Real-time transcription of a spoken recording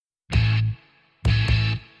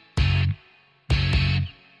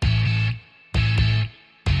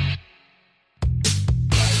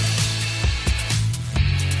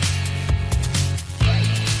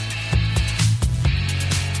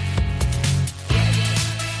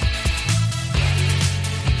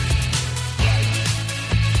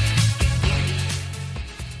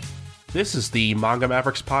This is the Manga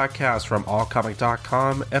Mavericks podcast from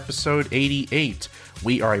allcomic.com, episode 88.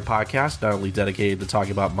 We are a podcast not only dedicated to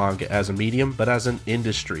talking about manga as a medium, but as an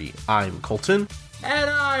industry. I'm Colton.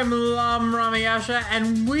 And I'm Lam Ramayasha,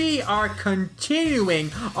 and we are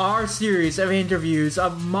continuing our series of interviews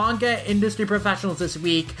of manga industry professionals this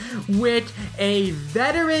week with a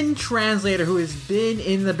veteran translator who has been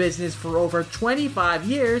in the business for over 25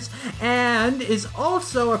 years and is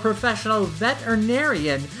also a professional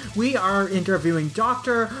veterinarian. We are interviewing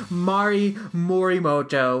Dr. Mari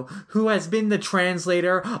Morimoto, who has been the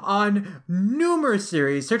translator on numerous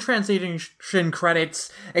series. Her translation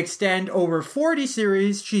credits extend over 40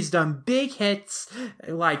 series. She's done big hits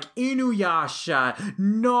like Inuyasha,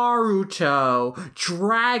 Naruto,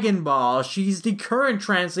 Dragon Ball. She's the current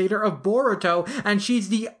translator of Boruto, and she's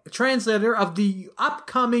the translator of the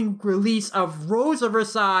upcoming release of Rose of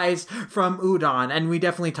Versailles from Udon. And we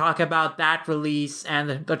definitely talk about that release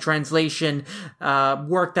and the translation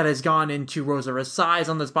work that has gone into Rose of Versailles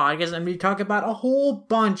on this podcast. And we talk about a whole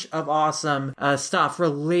bunch of awesome stuff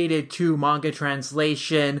related to manga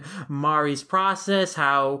translation, Mari's process,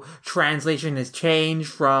 how translation has changed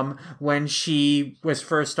from when she was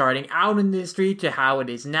first starting out in the industry to how it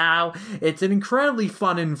is now. It's an incredibly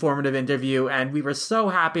fun and informative interview, and we were so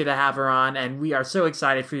happy to have her on, and we are so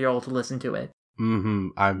excited for you all to listen to it.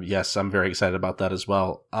 I'm very excited about that as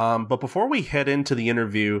well. But before we head into the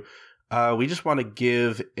interview, we just want to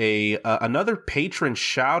give another patron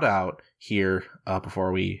shout out here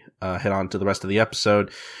before we head on to the rest of the episode.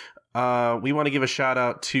 We want to give a shout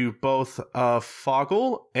out to both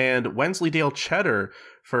Foggle and Wensleydale Cheddar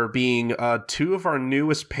for being two of our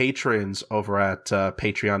newest patrons over at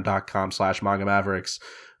patreon.com/Manga Mavericks.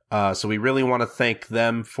 So we really want to thank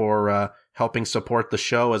them for helping support the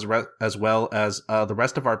show as well as the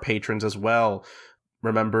rest of our patrons as well.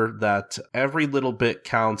 Remember that every little bit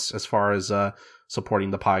counts as far as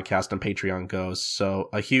supporting the podcast and Patreon goes. So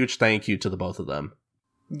a huge thank you to the both of them.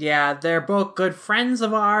 Yeah, they're both good friends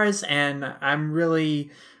of ours, and I'm really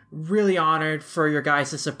honored for your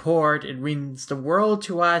guys' support. It means the world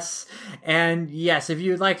to us. And yes, if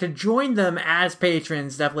you'd like to join them as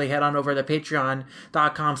patrons, definitely head on over to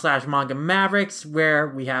patreon.com/Manga Mavericks, where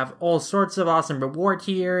we have all sorts of awesome reward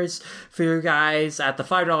tiers for you guys. At the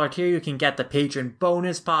 $5 tier, you can get the patron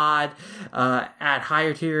bonus pod. At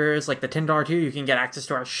higher tiers, like the $10 tier, you can get access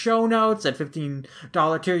to our show notes. At $15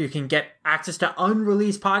 tier, you can get access to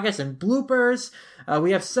unreleased podcasts and bloopers.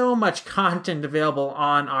 We have so much content available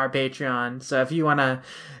on our Patreon, so if you want to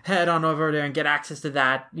head on over there and get access to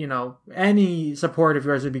that, any support of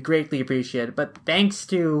yours would be greatly appreciated. But thanks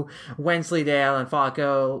to Wensleydale and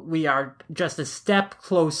Falco, we are just a step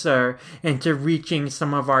closer into reaching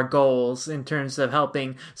some of our goals in terms of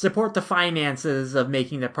helping support the finances of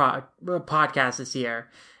making the podcast this year,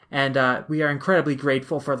 and we are incredibly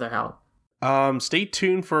grateful for their help. Stay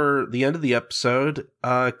tuned for the end of the episode,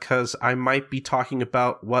 cause I might be talking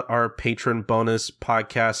about what our patron bonus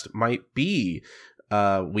podcast might be.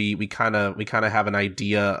 We kind of have an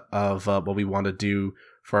idea of, what we want to do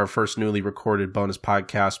for our first newly recorded bonus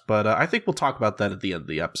podcast, but, I think we'll talk about that at the end of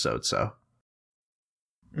the episode, so.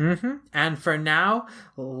 And for now,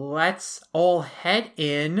 let's all head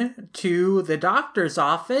in to the doctor's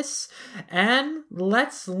office and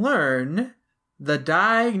let's learn the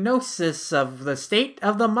diagnosis of the state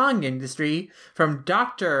of the manga industry from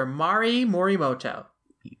Dr. Mari Morimoto.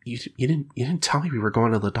 You didn't tell me we were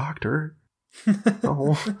going to the doctor.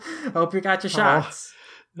 Oh. Hope you got your shots.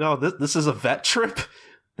 No, this is a vet trip?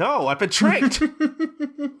 No, I've been tricked.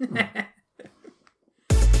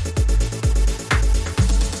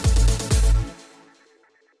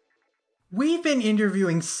 We've been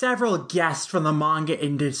interviewing several guests from the manga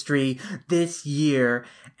industry this year,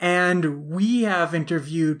 and we have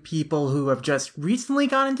interviewed people who have just recently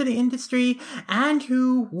got into the industry and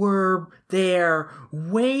who were there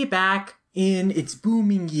way back in its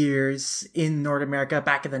booming years in North America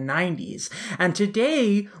back in the 90s. And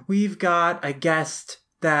today we've got a guest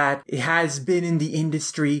that has been in the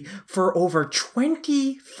industry for over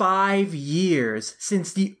 25 years,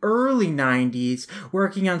 since the early 90s,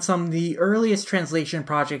 working on some of the earliest translation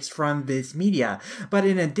projects from Viz Media. But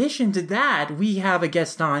in addition to that, we have a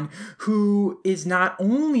guest on who is not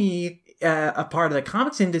only a part of the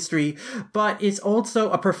comics industry, but is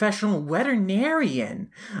also a professional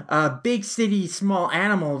veterinarian, a big city, small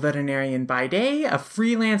animal veterinarian by day, a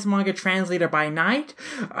freelance manga translator by night.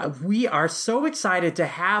 We are so excited to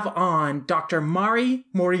have on Dr. Mari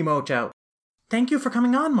Morimoto. Thank you for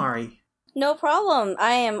coming on, Mari. No problem.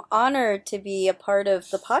 I am honored to be a part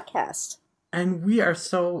of the podcast. And we are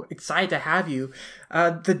so excited to have you.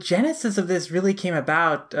 The genesis of this really came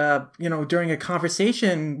about, during a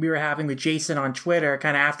conversation we were having with Jason on Twitter,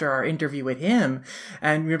 kind of after our interview with him.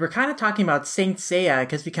 And we were kind of talking about Saint Seiya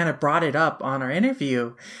because we kind of brought it up on our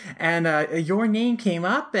interview. And your name came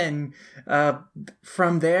up, and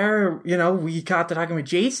from there, we got to talking with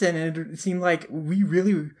Jason, and it seemed like we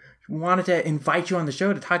really wanted to invite you on the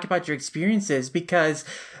show to talk about your experiences, because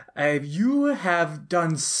you have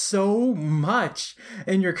done so much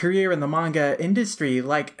in your career in the manga industry.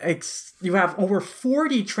 Like, you have over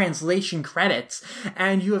 40 translation credits,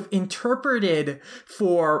 and you have interpreted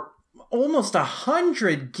for almost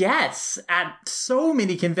 100 guests at so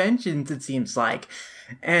many conventions, it seems like.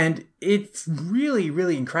 And it's really,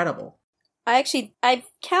 really incredible. I've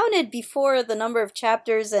counted before the number of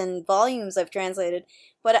chapters and volumes I've translated,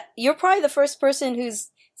 but you're probably the first person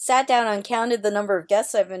who's sat down and counted the number of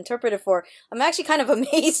guests I've interpreted for. I'm actually kind of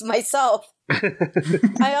amazed myself.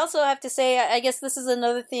 I also have to say, I guess this is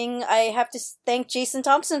another thing I have to thank Jason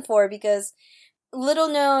Thompson for, because little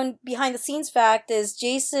known behind the scenes fact is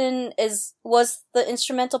Jason was the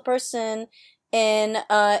instrumental person in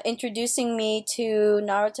introducing me to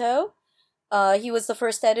Naruto. He was the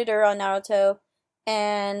first editor on Naruto,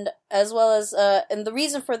 and as well as and the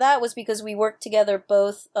reason for that was because we worked together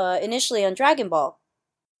both initially on Dragon Ball.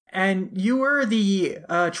 And you were the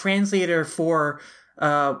translator for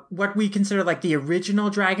what we consider like the original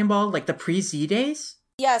Dragon Ball, like the pre-Z days?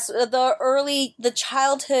 Yes, the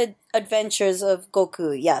childhood adventures of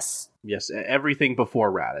Goku, yes. Yes, everything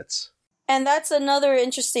before Raditz. And that's another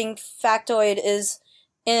interesting factoid is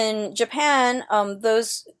in Japan,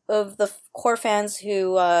 those of the core fans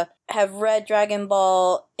who have read Dragon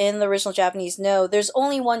Ball in the original Japanese know there's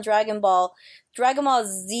only one Dragon Ball. Dragon Ball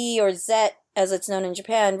Z, or Z as it's known in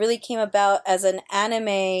Japan, really came about as an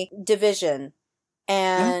anime division,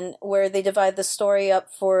 and where they divide the story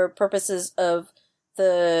up for purposes of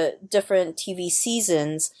the different TV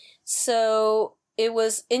seasons. So it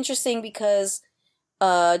was interesting because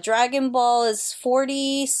Dragon Ball is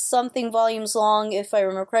 40-something volumes long, if I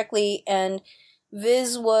remember correctly, and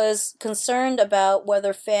Viz was concerned about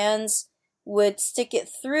whether fans would stick it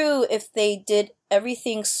through if they did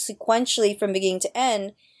everything sequentially from beginning to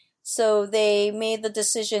end. So they made the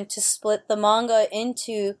decision to split the manga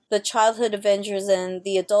into the childhood adventures and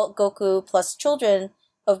the adult Goku plus children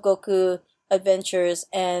of Goku adventures.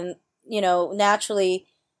 And, naturally,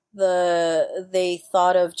 they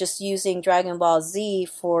thought of just using Dragon Ball Z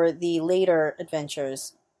for the later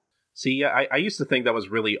adventures. See, I used to think that was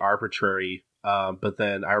really arbitrary, but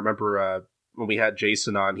then I remember when we had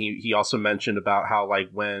Jason on, he also mentioned about how,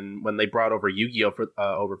 like, when they brought over Yu-Gi-Oh!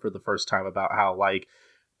 Over for the first time, about how, like,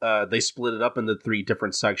 they split it up into 3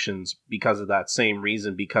 different sections because of that same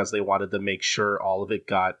reason, because they wanted to make sure all of it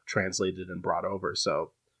got translated and brought over.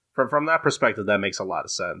 So from that perspective, that makes a lot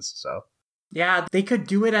of sense. So yeah, they could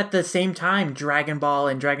do it at the same time, Dragon Ball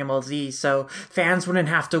and Dragon Ball Z, so fans wouldn't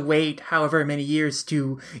have to wait however many years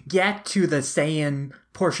to get to the Saiyan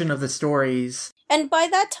portion of the stories. And by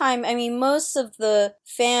that time, I mean, most of the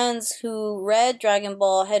fans who read Dragon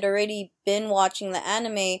Ball had already been watching the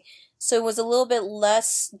anime, so it was a little bit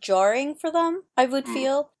less jarring for them, I would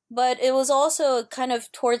feel. But it was also kind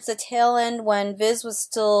of towards the tail end when Viz was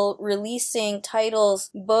still releasing titles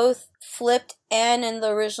both flipped and in the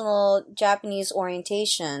original Japanese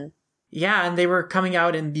orientation. Yeah, and they were coming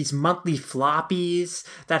out in these monthly floppies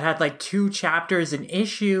that had like 2 chapters an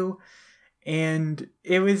issue. And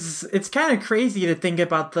it's kind of crazy to think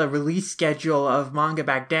about the release schedule of manga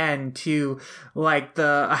back then to like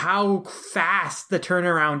how fast the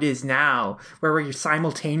turnaround is now, where we're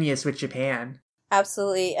simultaneous with Japan.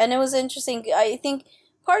 Absolutely. And it was interesting. I think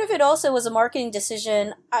part of it also was a marketing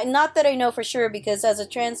decision. Not that I know for sure, because as a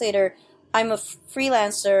translator, I'm a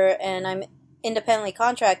freelancer and I'm independently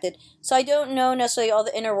contracted. So I don't know necessarily all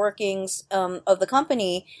the inner workings of the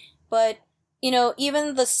company. But,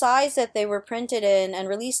 even the size that they were printed in and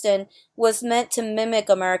released in was meant to mimic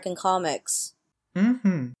American comics.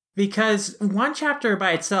 Mm-hmm. Because one chapter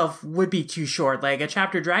by itself would be too short. Like, a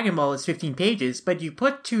chapter Dragon Ball is 15 pages, but you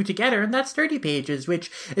put 2 together and that's 30 pages,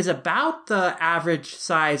 which is about the average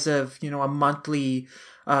size of, a monthly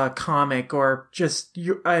comic or just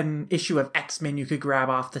an issue of X-Men you could grab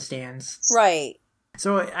off the stands. Right.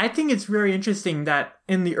 So I think it's very interesting that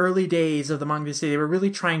in the early days of the manga industry, they were really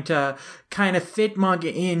trying to kind of fit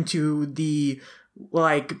manga into the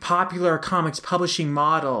like popular comics publishing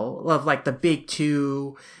model of like the big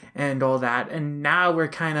 2 and all that. And now we're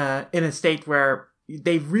kind of in a state where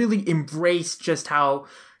they've really embraced just how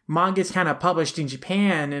manga is kind of published in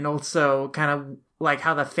Japan, and also kind of like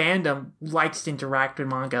how the fandom likes to interact with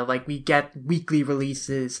manga. Like we get weekly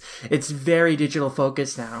releases. It's very digital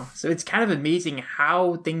focused now. So it's kind of amazing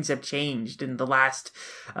how things have changed in the last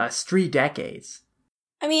 3 decades.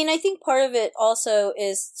 I mean, I think part of it also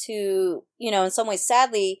is to, in some ways,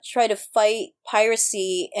 sadly, try to fight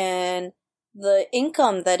piracy and the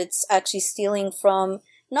income that it's actually stealing from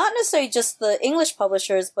not necessarily just the English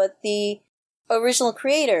publishers, but the original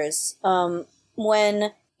creators.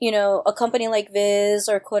 When, a company like Viz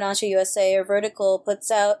or Kodansha USA or Vertical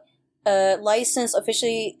puts out a licensed,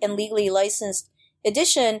 officially and legally licensed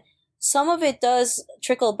edition, some of it does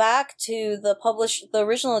trickle back to the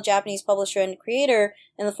original Japanese publisher and creator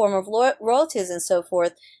in the form of royalties and so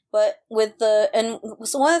forth. But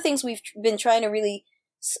so one of the things we've been trying to really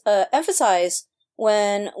emphasize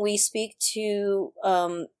when we speak to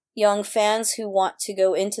young fans who want to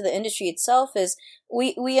go into the industry itself is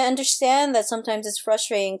we understand that sometimes it's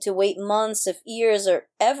frustrating to wait months, if years, or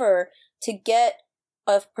ever to get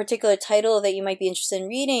a particular title that you might be interested in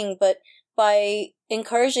reading, but by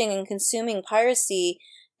encouraging and consuming piracy,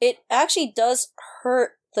 it actually does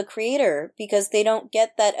hurt the creator because they don't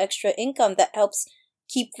get that extra income that helps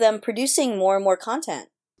keep them producing more and more content.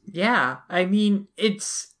 Yeah, I mean,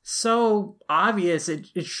 it's so obvious.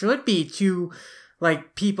 It should be to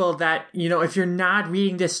like people that, if you're not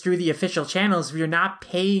reading this through the official channels, if you're not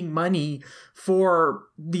paying money for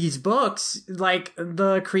these books, like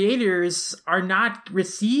the creators are not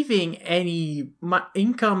receiving any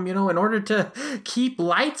income, in order to keep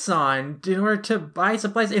lights on, in order to buy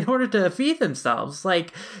supplies, in order to feed themselves.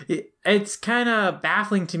 Like it's kind of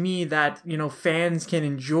baffling to me that, fans can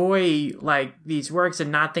enjoy like these works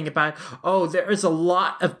and not think about, oh, there's a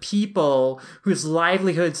lot of people whose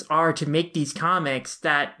livelihoods are to make these comics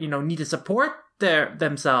that, need to support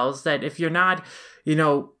themselves, that if you're not,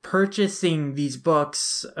 purchasing these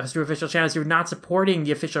books through official channels, you're not supporting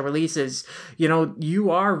the official releases,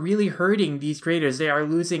 you are really hurting these creators. They are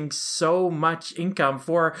losing so much income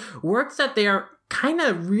for works that they are kind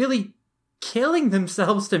of really killing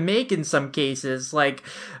themselves to make in some cases. Like,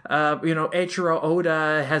 Eiichiro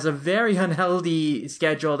Oda has a very unhealthy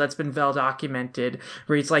schedule that's been well documented,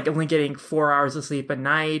 where he's like only getting 4 hours of sleep a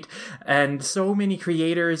night. And so many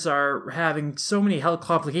creators are having so many health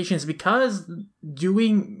complications because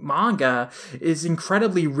doing manga is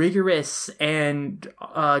incredibly rigorous and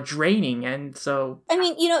draining. And so, I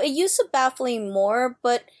mean, it used to baffle me more,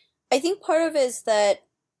 but I think part of it is that,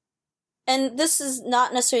 and this is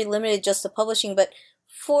not necessarily limited just to publishing, but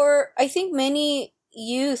for, I think, many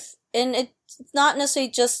youth, and it's not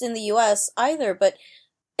necessarily just in the US either, but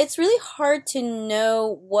it's really hard to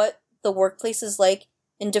know what the workplace is like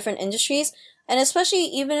in different industries. And especially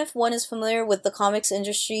even if one is familiar with the comics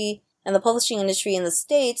industry and the publishing industry in the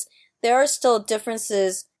States, there are still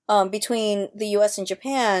differences between the US and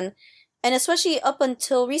Japan. And especially up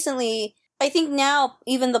until recently, I think now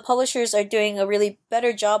even the publishers are doing a really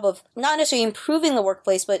better job of not necessarily improving the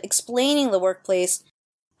workplace, but explaining the workplace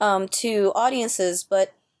to audiences.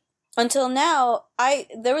 But until now,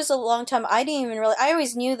 there was a long time I didn't even realize. I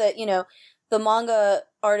always knew that, the manga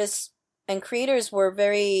artists and creators were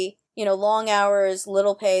very, long hours,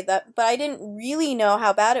 little pay, but I didn't really know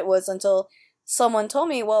how bad it was until someone told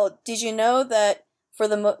me, well, did you know that for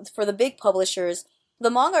the big publishers, the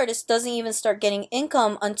manga artist doesn't even start getting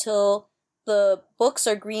income until the books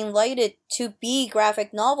are green lighted to be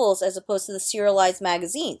graphic novels as opposed to the serialized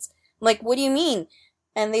magazines. I'm like, what do you mean?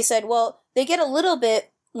 And they said, well, they get a little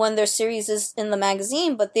bit when their series is in the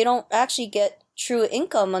magazine, but they don't actually get true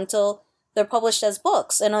income until they're published as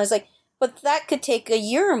books. And I was like, but that could take a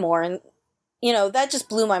year or more. And, that just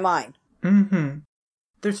blew my mind. Mm-hmm.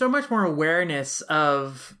 There's so much more awareness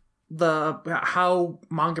of how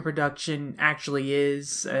manga production actually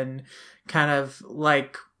is, and kind of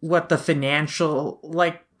like what the financials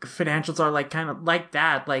are like, kind of like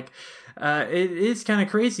that. Like, it is kind of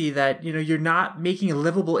crazy that, you're not making a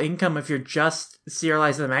livable income if you're just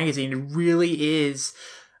serializing the magazine. It really is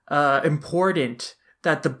important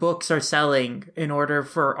that the books are selling in order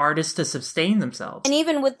for artists to sustain themselves. And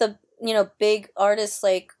even with the, big artists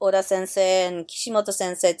like Oda Sensei and Kishimoto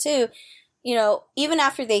Sensei too, even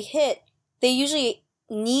after they hit, they usually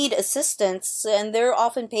need assistance, and they're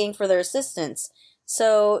often paying for their assistants.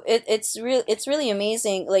 So it's really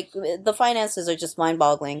amazing. Like, the finances are just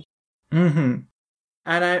mind-boggling. Mm-hmm.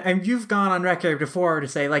 And you've gone on record before to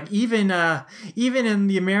say, like, even in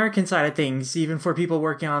the American side of things, even for people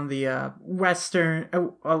working on the Western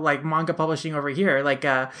like manga publishing over here, like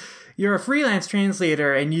you're a freelance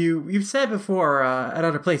translator, and you've said before at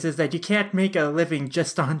other places that you can't make a living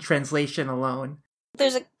just on translation alone.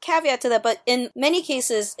 There's a caveat to that, but in many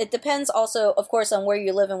cases, it depends also, of course, on where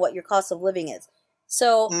you live and what your cost of living is.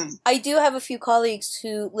 So I do have a few colleagues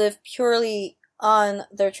who live purely on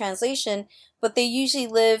their translation, but they usually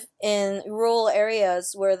live in rural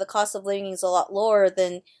areas where the cost of living is a lot lower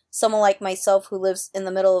than someone like myself who lives in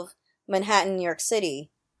the middle of Manhattan, New York City.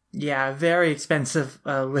 Yeah, very expensive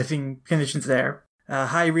living conditions there.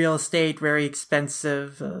 High real estate, very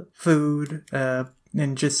expensive food,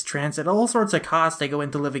 and just transit. All sorts of costs that go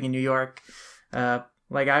into living in New York.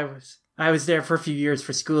 Like I was there for a few years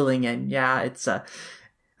for schooling, and yeah, it's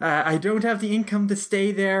I don't have the income to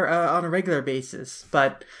stay there on a regular basis,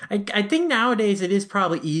 but I think nowadays it is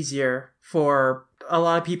probably easier for a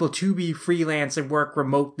lot of people to be freelance and work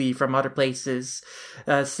remotely from other places.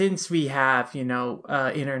 Since we have,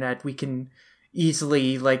 internet, we can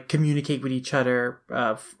easily communicate with each other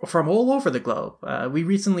from all over the globe. We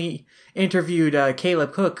recently interviewed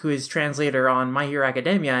Caleb Cook, who is translator on My Hero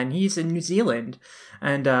Academia, and he's in New Zealand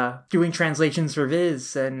and doing translations for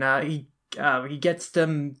Viz, and he gets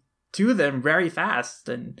them to them very fast,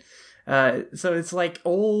 and so it's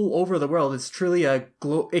all over the world. It's truly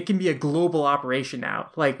it can be a global operation now,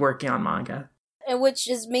 working on manga. And which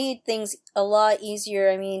has made things a lot easier.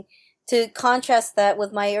 I mean, to contrast that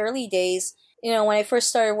with my early days, when I first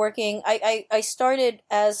started working, I started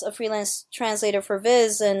as a freelance translator for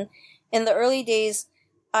Viz, and in the early days,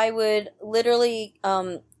 I would literally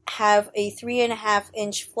have a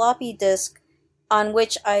 3.5-inch floppy disk on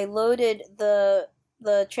which I loaded the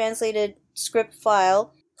translated script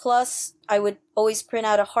file. Plus, I would always print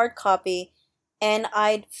out a hard copy, and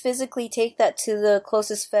I'd physically take that to the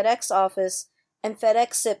closest FedEx office and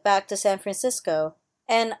FedEx it back to San Francisco.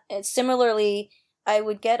 And similarly, I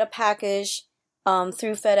would get a package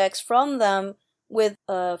through FedEx from them with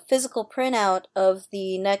a physical printout of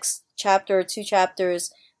the next chapter or 2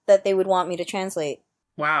 chapters that they would want me to translate.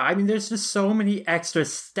 Wow, I mean, there's just so many extra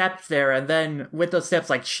steps there, and then with those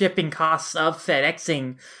steps, shipping costs of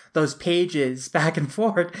FedExing those pages back and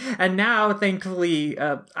forth, and now, thankfully,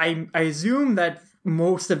 I assume that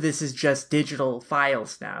most of this is just digital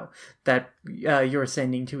files now that you're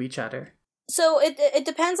sending to each other. So it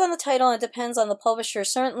depends on the title, and it depends on the publisher.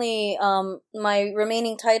 Certainly, my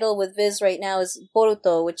remaining title with Viz right now is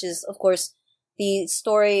Boruto, which is, of course, the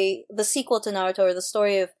sequel to Naruto, or the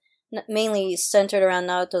story of mainly centered around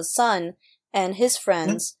Naruto's son and his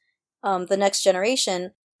friends, the next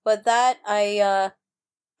generation. But that I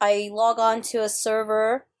log on to a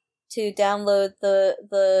server to download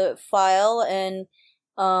the file, and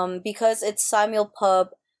because it's simulpub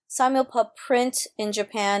print in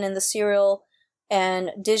Japan in the serial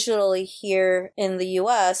and digitally here in the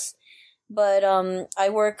US. But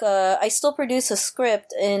I still produce a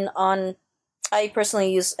script I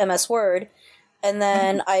personally use MS Word. And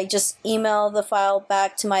then I just email the file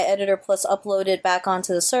back to my editor plus upload it back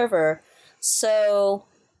onto the server. So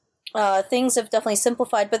things have definitely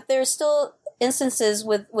simplified, but there's still instances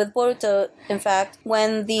with Boruto, in fact,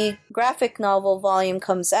 when the graphic novel volume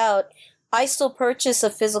comes out, I still purchase a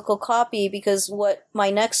physical copy, because what my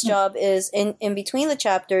next job is in between the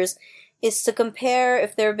chapters is to compare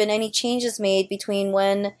if there have been any changes made between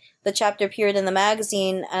when the chapter appeared in the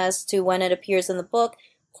magazine as to when it appears in the book.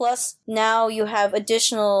 Plus, now you have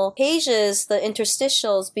additional pages, the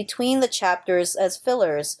interstitials between the chapters as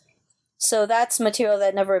fillers. So that's material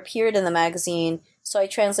that never appeared in the magazine. So I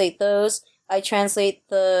translate those. I translate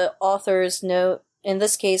the author's note. In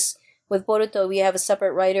this case, with Boruto, we have a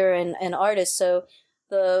separate writer and artist. So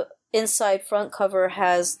the inside front cover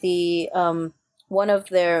has the one of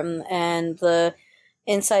them, and the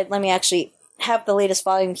inside, let me actually have the latest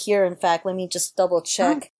volume here. In fact, let me just double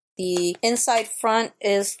check. The inside front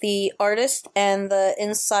is the artist, and the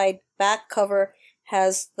inside back cover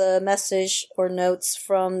has the message or notes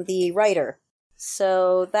from the writer.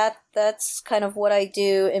 So that's kind of what I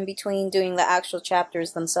do in between doing the actual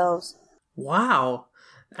chapters themselves. Wow,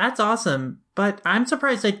 that's awesome. But I'm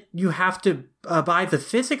surprised that you have to buy the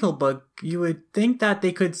physical book. You would think that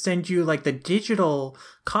they could send you the digital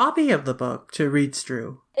copy of the book to read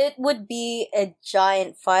through. It would be a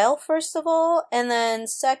giant file, first of all, and then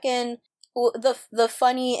second, the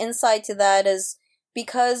funny insight to that is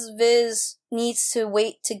because Viz needs to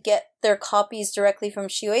wait to get their copies directly from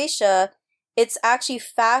Shueisha, it's actually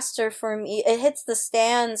faster for me. It hits the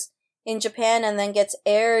stands in Japan and then gets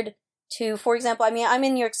aired to, for example, I'm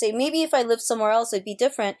in New York City. Maybe if I lived somewhere else, it'd be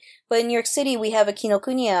different. But in New York City, we have a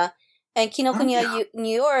Kinokuniya, and Kinokuniya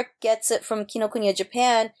New York gets it from Kinokuniya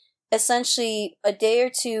Japan essentially a day or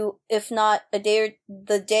two, if not a day or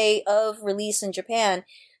the day of release in Japan.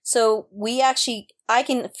 So I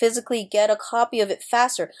can physically get a copy of it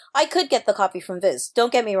faster. I could get the copy from Viz.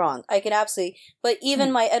 Don't get me wrong. I could absolutely. But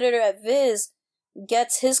even my editor at Viz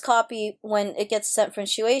gets his copy when it gets sent from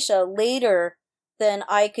Shueisha later than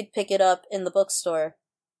I could pick it up in the bookstore.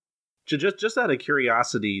 Just out of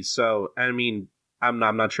curiosity, so, I mean, I'm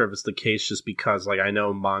not sure if it's the case just because, like, I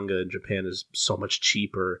know manga in Japan is so much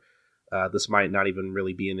cheaper. This might not even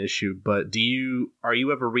really be an issue, but are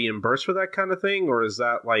you ever reimbursed for that kind of thing, or is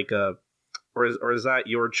that like or is that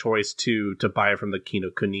your choice to buy it from the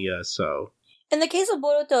Kinokuniya? So in the case of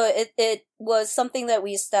Boruto, it was something that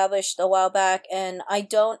we established a while back, and I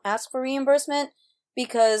don't ask for reimbursement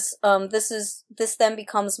because this then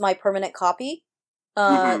becomes my permanent copy.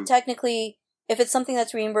 Technically, if it's something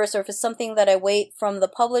that's reimbursed, or if it's something that I wait from the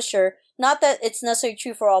publisher, not that it's necessarily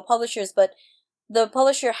true for all publishers, but the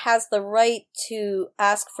publisher has the right to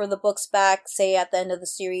ask for the books back, say at the end of the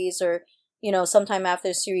series, or, sometime after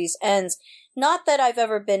the series ends. Not that I've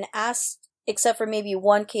ever been asked, except for maybe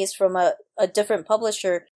one case from a different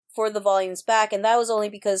publisher, for the volumes back, and that was only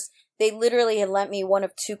because they literally had lent me one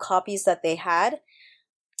of 2 copies that they had.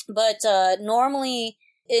 But normally,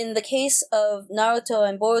 in the case of Naruto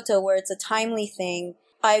and Boruto, where it's a timely thing,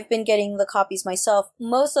 I've been getting the copies myself.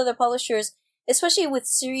 Most other publishers, especially with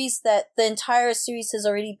series that the entire series has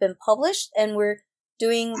already been published and we're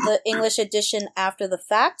doing the English edition after the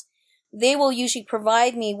fact, they will usually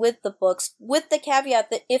provide me with the books, with the caveat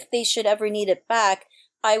that if they should ever need it back,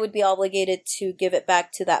 I would be obligated to give it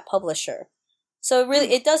back to that publisher. So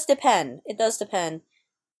it does depend. It does depend.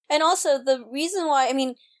 And also, the reason why,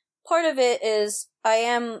 part of it is I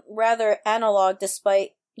am rather analog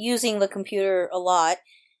despite using the computer a lot,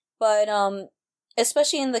 but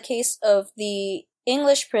especially in the case of the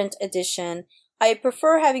English print edition, I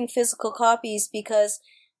prefer having physical copies because,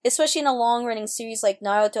 especially in a long-running series like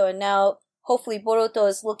Naruto, and now hopefully Boruto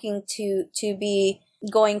is looking to be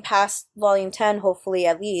going past volume 10, hopefully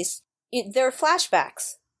at least, there are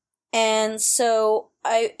flashbacks. And so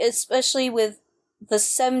especially with the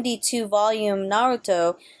 72 volume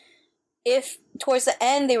Naruto, if towards the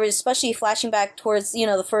end they were especially flashing back towards,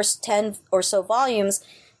 the first 10 or so volumes,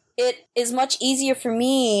 it is much easier for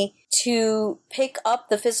me to pick up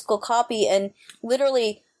the physical copy and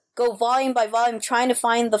literally go volume by volume trying to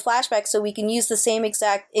find the flashback so we can use the same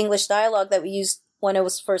exact English dialogue that we used when it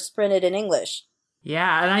was first printed in English.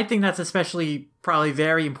 Yeah, and I think that's especially probably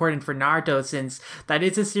very important for Naruto, since that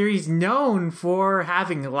is a series known for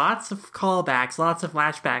having lots of callbacks, lots of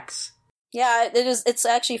flashbacks. Yeah, it's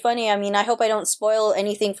actually funny. I hope I don't spoil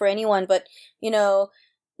anything for anyone, but,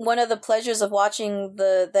 one of the pleasures of watching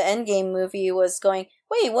the Endgame movie was going,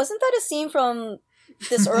 wait, wasn't that a scene from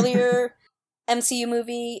this earlier MCU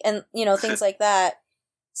movie? And, things like that.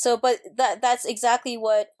 So, but that's exactly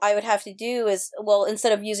what I would have to do is, well,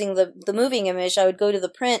 instead of using the moving image, I would go to the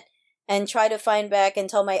print and try to find back and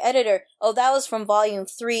tell my editor, oh, that was from volume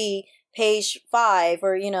 3, page 5,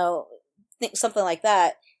 or, something like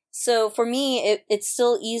that. So for me, it's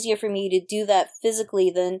still easier for me to do that physically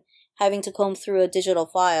than having to comb through a digital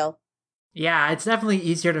file. Yeah, it's definitely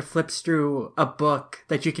easier to flip through a book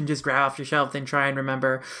that you can just grab off your shelf than try and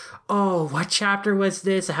remember, oh, what chapter was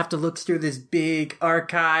this? I have to look through this big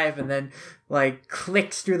archive and then,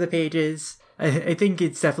 clicks through the pages. I think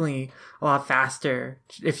it's definitely a lot faster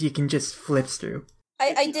if you can just flip through.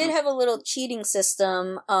 I did have a little cheating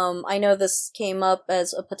system. I know this came up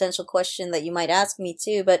as a potential question that you might ask me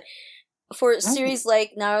too, but for a series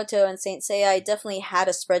like Naruto and Saint Seiya, I definitely had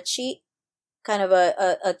a spreadsheet, kind of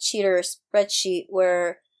a cheater spreadsheet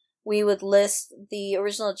where we would list the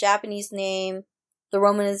original Japanese name, the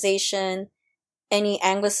romanization, any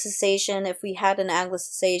anglicization if we had an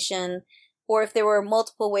anglicization, or if there were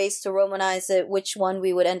multiple ways to romanize it, which one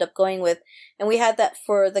we would end up going with. And we had that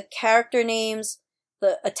for the character names,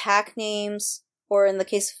 the attack names, or in the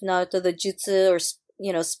case of Naruto, the jutsu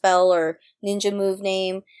or, spell or ninja move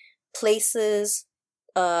name, places,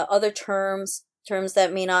 other terms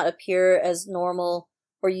that may not appear as normal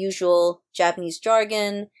or usual Japanese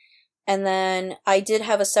jargon. And then I did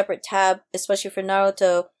have a separate tab, especially for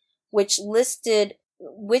Naruto, which listed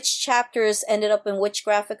which chapters ended up in which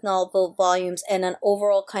graphic novel volumes and an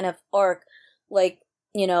overall kind of arc.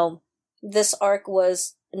 This arc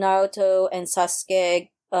was Naruto and Sasuke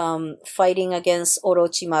fighting against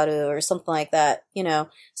Orochimaru or something like that,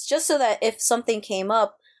 It's just so that if something came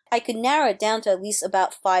up, I could narrow it down to at least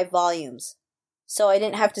about 5 volumes. So I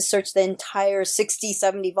didn't have to search the entire 60,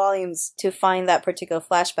 70 volumes to find that particular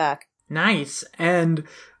flashback. Nice. And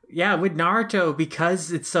yeah, with Naruto,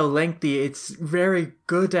 because it's so lengthy, it's very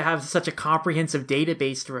good to have such a comprehensive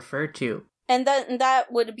database to refer to. And that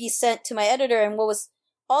would be sent to my editor, and what was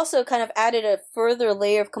also kind of added a further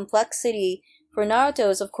layer of complexity for Naruto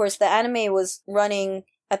is, of course, the anime was running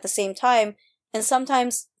at the same time, and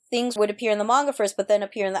sometimes things would appear in the manga first, but then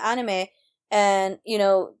appear in the anime. And,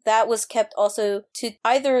 that was kept also to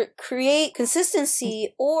either create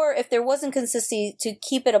consistency or if there wasn't consistency to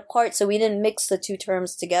keep it apart so we didn't mix the two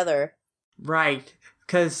terms together. Right.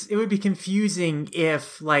 Because it would be confusing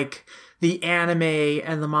if, like, the anime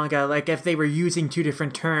and the manga, like, if they were using two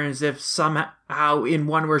different terms, if somehow in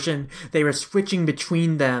one version they were switching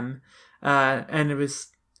between them. And it was...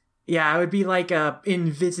 Yeah, it would be like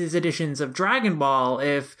in Viz's editions of Dragon Ball,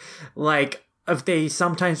 if they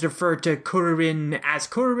sometimes refer to Kuririn as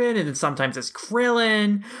Kuririn and then sometimes as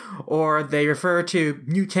Krillin, or they refer to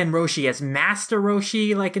Muten Roshi as Master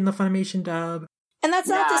Roshi, like in the Funimation dub. And that's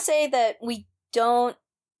not to say that we don't,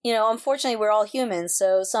 unfortunately we're all humans,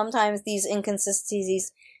 so sometimes these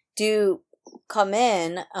inconsistencies do come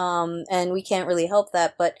in, and we can't really help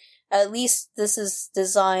that, but at least this is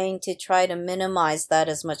designed to try to minimize that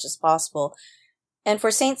as much as possible. And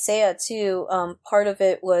for Saint Seiya too, part of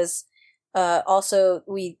it was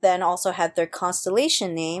we then also had their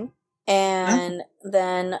constellation name, and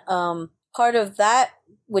then part of that,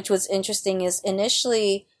 which was interesting, is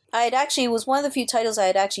initially it was one of the few titles I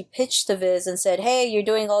had actually pitched to Viz and said, hey, you're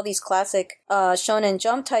doing all these classic Shonen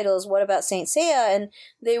Jump titles, what about Saint Seiya? And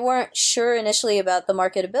they weren't sure initially about the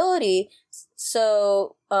marketability,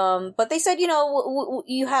 so but they said, you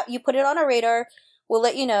put it on our radar, we'll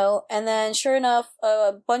let you know. And then sure enough,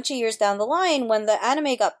 a bunch of years down the line, when the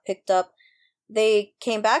anime got picked up, they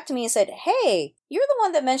came back to me and said, hey, you're the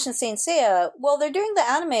one that mentioned Saint Seiya. Well, they're doing the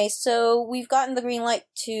anime, so we've gotten the green light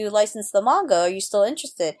to license the manga. Are you still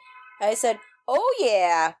interested? I said, oh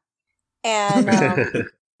yeah. And,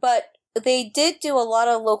 but they did do a lot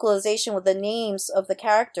of localization with the names of the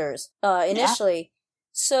characters, initially. Yeah.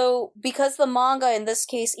 So, because the manga, in this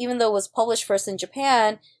case, even though it was published first in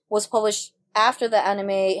Japan, was published after the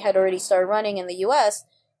anime had already started running in the US,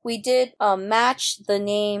 we did match the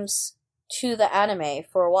names to the anime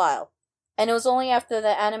for a while. And it was only after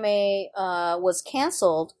the anime was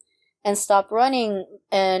canceled and stopped running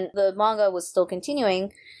and the manga was still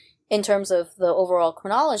continuing in terms of the overall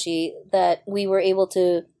chronology that we were able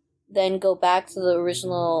to then go back to the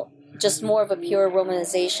original, just more of a pure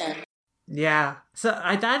romanization. Yeah. So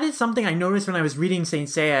that is something I noticed when I was reading Saint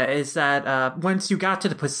Seiya, is that once you got to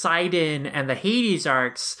the Poseidon and the Hades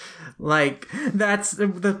arcs, like, that's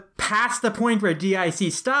the past the point where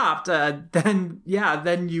DIC stopped, then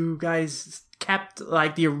you guys kept,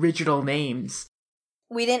 like, the original names.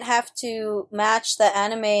 We didn't have to match the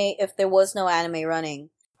anime if there was no anime running.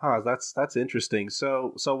 Oh, that's interesting.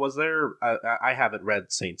 So was there... I haven't read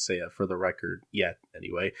Saint Seiya, for the record, yet,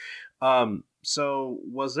 anyway. So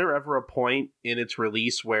was there ever a point in its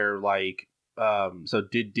release where, like, so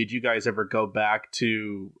did you guys ever go back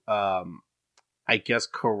to, I guess,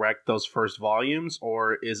 correct those first volumes,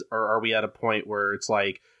 or are we at a point where it's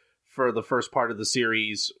like, for the first part of the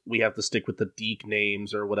series we have to stick with the DiC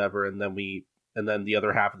names or whatever, and then the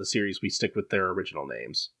other half of the series we stick with their original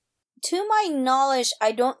names? To my knowledge,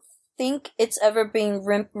 I don't think it's ever been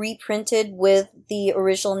reprinted with the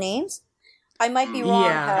original names. I might be wrong,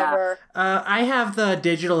 however. I have the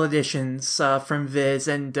digital editions from Viz,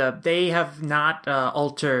 and they have not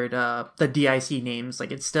altered the DIC names.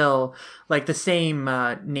 Like, it's still, like, the same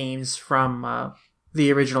names from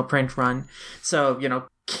the original print run. So,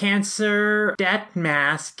 Cancer Death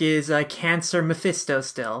Mask is Cancer Mephisto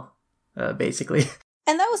still, basically.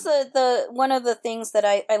 And that was the one of the things that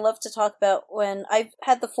I love to talk about when I've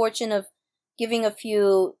had the fortune of giving a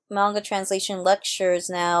few manga translation lectures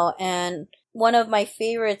now, and one of my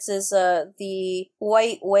favorites is the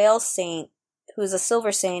White Whale Saint, who's a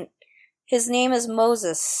Silver Saint. His name is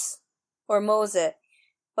Moses, or Mose,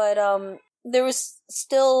 but there was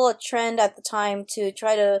still a trend at the time to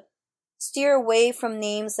try to steer away from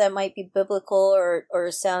names that might be biblical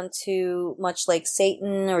or sound too much like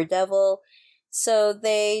Satan or devil. So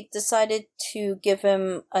they decided to give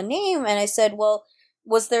him a name, and I said, well,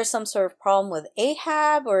 was there some sort of problem with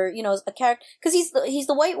Ahab or, a character? Because he's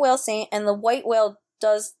the White Whale Saint, and the white whale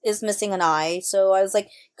is missing an eye. So I was like,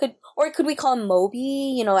 could we call him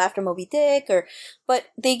Moby, after Moby Dick? But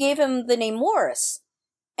they gave him the name Morris.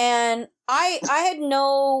 And I had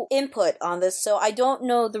no input on this, so I don't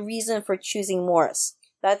know the reason for choosing Morris.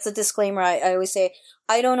 That's a disclaimer I always say.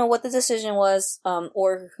 I don't know what the decision was,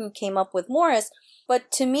 or who came up with Morris. But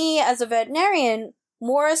to me, as a veterinarian,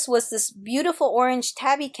 Morris was this beautiful orange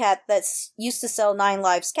tabby cat that used to sell 9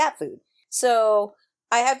 Lives cat food. So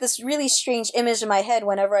I have this really strange image in my head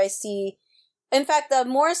whenever I see... In fact,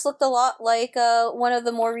 Morris looked a lot like one of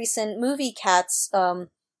the more recent movie cats,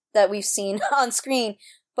 that we've seen on screen.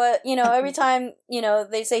 But, every time,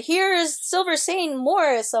 they say, here is Silver Sane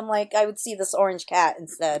Morris, I'm like, I would see this orange cat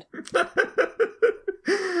instead.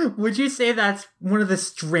 Would you say that's one of the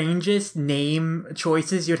strangest name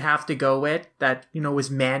choices you'd have to go with that, was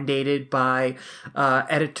mandated by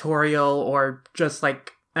editorial or just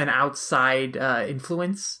like an outside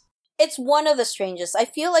influence? It's one of the strangest. I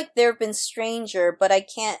feel like there have been stranger, but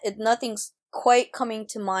nothing's quite coming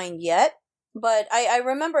to mind yet. But I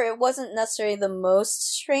remember it wasn't necessarily the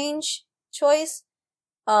most strange choice.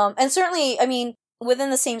 And certainly, within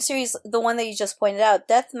the same series, the one that you just pointed out,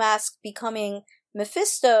 Death Mask becoming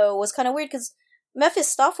Mephisto was kind of weird because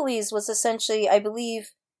Mephistopheles was essentially, I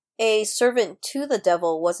believe, a servant to the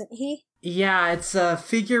devil, wasn't he? Yeah, it's a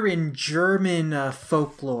figure in German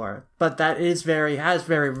folklore, but that has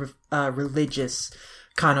very religious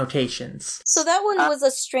connotations. So that one was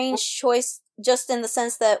a strange choice, just in the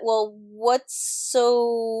sense that, well, what's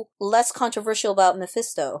so less controversial about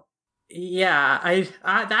Mephisto? Yeah, I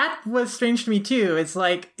that was strange to me too. It's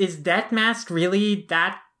like, is Death Mask really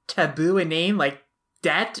that taboo a name? Like,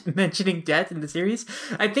 death, mentioning death in the series?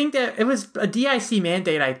 I think that it was a DIC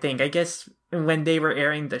mandate, I guess when they were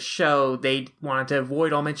airing the show, they wanted to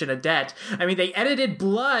avoid all mention of death. They edited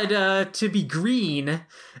blood to be green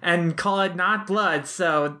and call it not blood,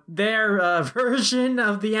 so their version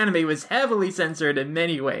of the anime was heavily censored in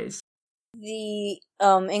many ways. The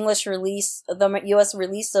English release, the US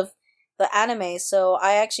release of the anime, so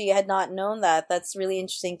I actually had not known that. That's really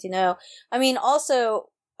interesting to know. Also,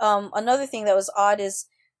 another thing that was odd is,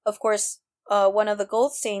 of course, one of the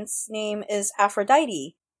Gold Saints' name is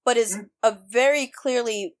Aphrodite, but is a very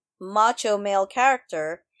clearly macho male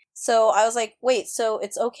character. So I was like, wait, so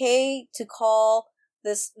it's okay to call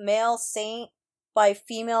this male saint by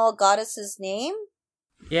female goddess's name?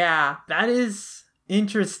 Yeah, that is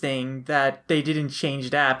interesting that they didn't change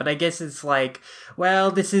that, but I guess it's like, well,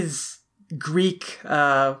 this is Greek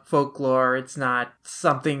folklore. It's not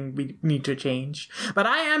something we need to change. But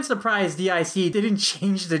I am surprised DIC didn't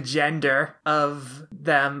change the gender of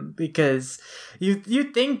them, because you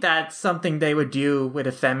think that's something they would do with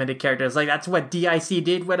effeminate characters. Like, that's what DIC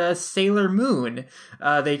did with a Sailor Moon.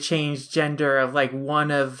 They changed gender of like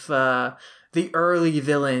one of the early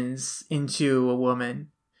villains into a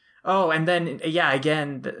woman. Oh, and then, yeah,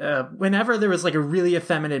 again, whenever there was like a really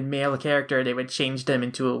effeminate male character, they would change them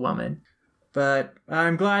into a woman. But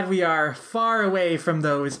I'm glad we are far away from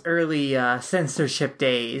those early censorship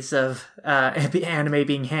days of anime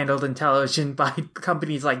being handled in television by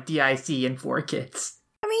companies like DIC and 4Kids.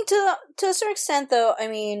 To a certain extent, though,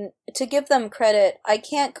 to give them credit, I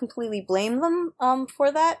can't completely blame them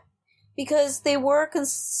for that, because they were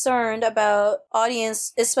concerned about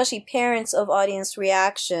audience, especially parents of audience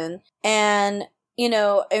reaction. And,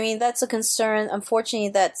 that's a concern, unfortunately,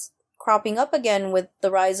 that's cropping up again with the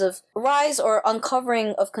rise or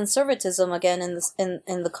uncovering of conservatism again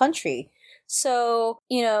in the country. So,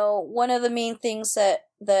 one of the main things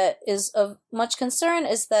that is of much concern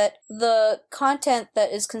is that the content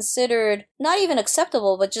that is considered not even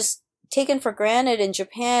acceptable, but just taken for granted in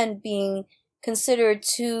Japan being considered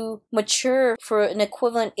too mature for an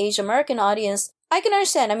equivalent Asian American audience, I can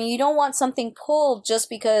understand. You don't want something pulled just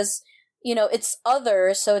because it's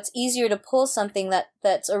other, so it's easier to pull something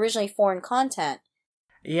that's originally foreign content.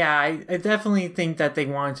 Yeah, I definitely think that they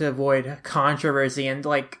want to avoid controversy, and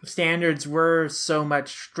like, standards were so much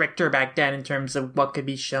stricter back then in terms of what could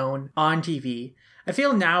be shown on TV. I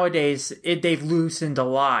feel nowadays they've loosened a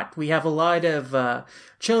lot. We have a lot of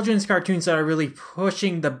children's cartoons that are really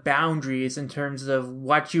pushing the boundaries in terms of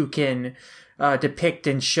what you can depict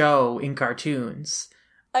and show in cartoons.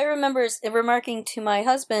 I remember remarking to my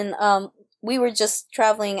husband, we were just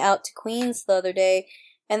traveling out to Queens the other day,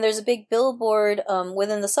 and there's a big billboard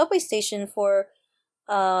within the subway station for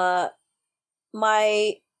My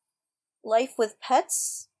Life with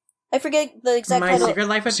Pets. I forget the exact title. Secret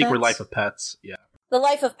Life of Pets? Secret Life of Pets, yeah. The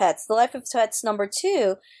Life of Pets. The Life of Pets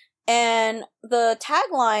 #2. And the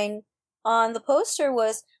tagline on the poster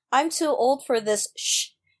was, "I'm too old for this,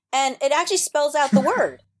 shh." And it actually spells out the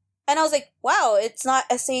word. And I was like, wow, it's not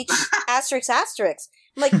SH asterisk asterisk.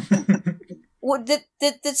 I'm like, what,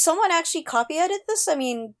 did someone actually copy edit this?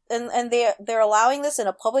 And they're allowing this in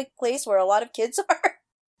a public place where a lot of kids are?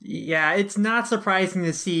 Yeah, it's not surprising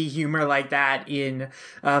to see humor like that in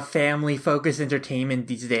family-focused entertainment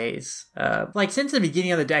these days. Since the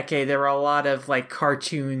beginning of the decade, there were a lot of,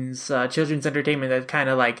 cartoons, children's entertainment that kind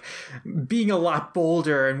of, being a lot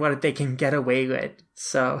bolder in what they can get away with.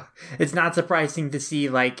 So, it's not surprising to see,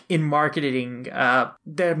 in marketing,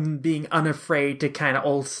 them being unafraid to kind of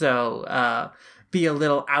also be a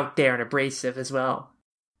little out there and abrasive as well.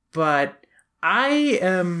 but I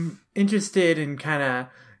am interested in kind of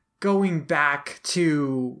going back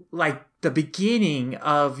to like the beginning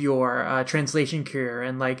of your translation career,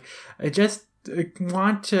 and like I just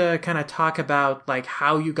want to kind of talk about like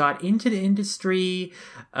how you got into the industry,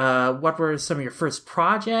 what were some of your first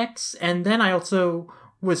projects, and then I also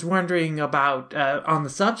was wondering about on the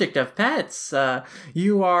subject of pets.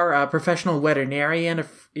 You are a professional veterinarian.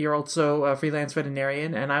 You're also a freelance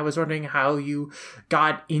veterinarian, and I was wondering how you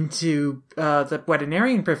got into the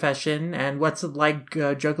veterinarian profession and what's it like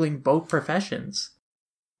juggling both professions.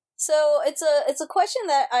 So it's a question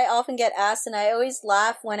that I often get asked, and I always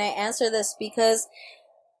laugh when I answer this because,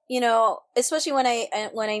 you know, especially when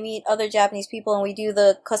I meet other Japanese people and we do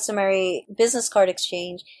the customary business card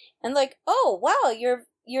exchange, and like, oh wow,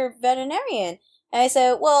 you're veterinarian, and I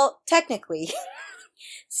said, well, technically.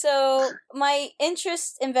 So my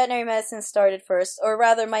interest in veterinary medicine started first, or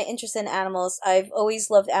rather, my interest in animals. I've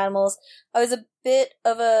always loved animals. I was a bit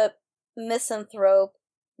of a misanthrope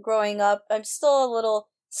growing up. I'm still a little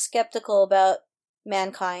skeptical about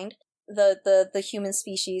mankind, the human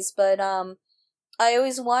species, but I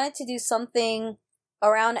always wanted to do something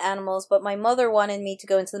around animals, but my mother wanted me to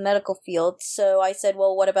go into the medical field, so I said,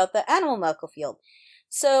 well, what about the animal medical field?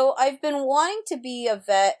 So I've been wanting to be a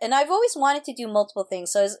vet, and I've always wanted to do multiple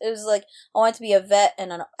things. So it was like, I wanted to be a vet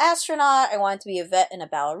and an astronaut, I wanted to be a vet and a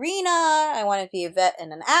ballerina, I wanted to be a vet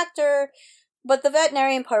and an actor, but the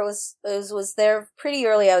veterinarian part was there pretty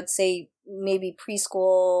early, I would say, maybe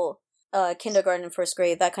preschool, kindergarten, first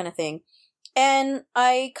grade, that kind of thing. And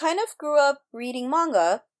I kind of grew up reading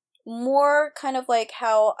manga, more kind of like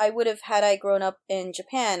how I would have had I grown up in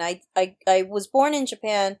Japan. I was born in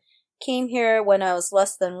Japan, came here when I was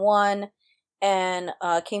less than 1, and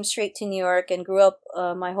came straight to New York and grew up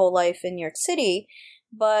my whole life in New York City.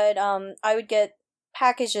 But I would get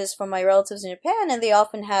packages from my relatives in Japan, and they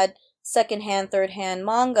often had secondhand, third-hand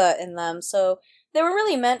manga in them. So they were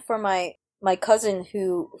really meant for my cousin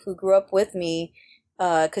who grew up with me,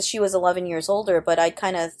 because she was 11 years older, but I'd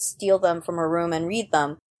kind of steal them from her room and read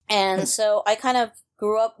them. And so I kind of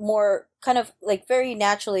grew up more, kind of like very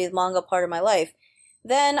naturally, the manga part of my life.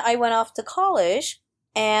 Then I went off to college,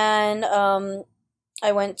 and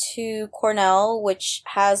I went to Cornell, which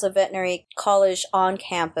has a veterinary college on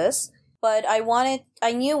campus. But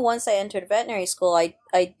I knew once I entered veterinary school,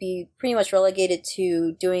 I'd be pretty much relegated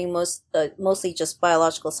to doing mostly just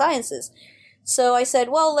biological sciences. So I said,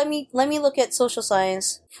 well, let me look at social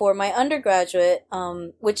science for my undergraduate,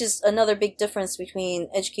 which is another big difference between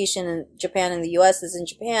education in Japan and the US, is in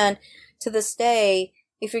Japan, to this day,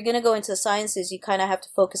 if you're going to go into the sciences, you kind of have to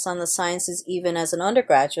focus on the sciences even as an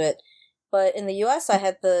undergraduate. But in the US, I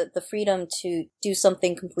had the freedom to do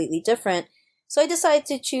something completely different. So I decided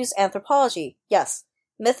to choose anthropology. Yes,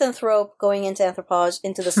 misanthrope, going into anthropology,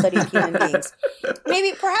 into the study of human beings.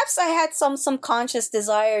 Maybe, perhaps I had some conscious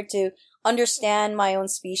desire to understand my own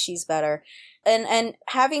species better. And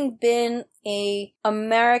having been a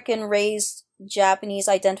American-raised Japanese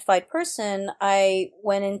identified person, I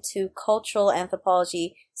went into cultural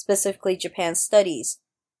anthropology, specifically Japan studies.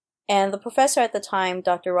 And the professor at the time,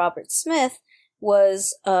 Dr. Robert Smith,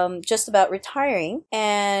 was just about retiring,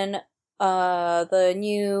 and the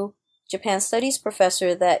new Japan studies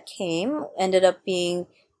professor that came ended up being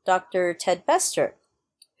Dr. Ted Bester,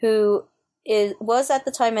 who was at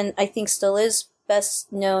the time, and I think still is,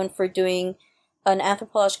 best known for doing an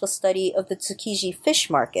anthropological study of the Tsukiji fish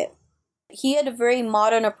market. He had a very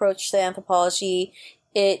modern approach to anthropology.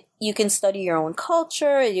 You can study your own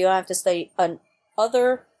culture. You don't have to study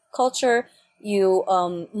other culture.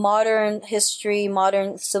 Modern history,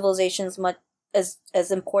 modern civilizations, much as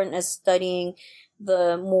important as studying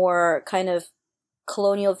the more kind of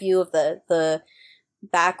colonial view of the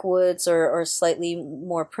backwoods or slightly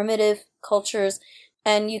more primitive cultures.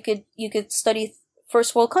 And you could study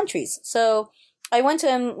first world countries. So I went to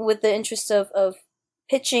him with the interest of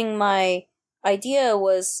pitching my idea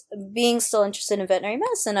was, being still interested in veterinary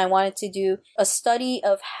medicine, I wanted to do a study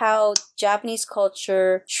of how Japanese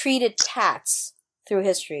culture treated cats through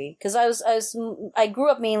history. Because I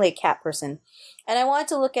grew up mainly a cat person, and I wanted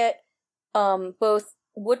to look at both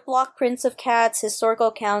woodblock prints of cats, historical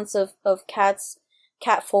accounts of cats,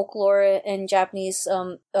 cat folklore in Japanese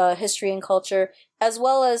history and culture, as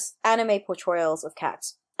well as anime portrayals of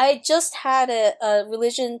cats. I just had a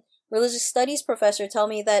religious studies professor tell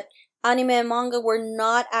me that anime and manga were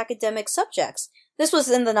not academic subjects. This was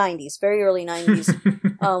in the 90s, very early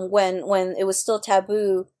 90s, when it was still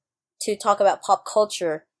taboo to talk about pop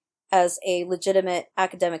culture as a legitimate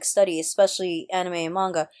academic study, especially anime and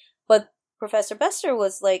manga. But Professor Bester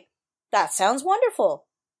was like, that sounds wonderful.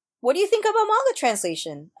 what do you think about manga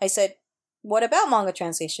translation? I said, what about manga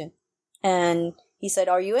translation? And he said,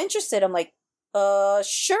 are you interested? I'm like,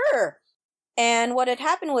 sure. And what had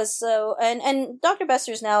happened was, and Dr.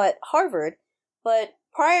 Bester's now at Harvard, but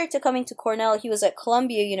prior to coming to Cornell, he was at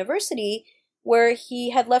Columbia University, where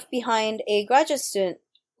he had left behind a graduate student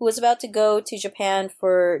who was about to go to Japan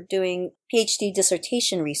for doing PhD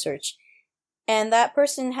dissertation research. And that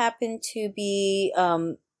person happened to be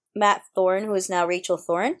Matt Thorne, who is now Rachel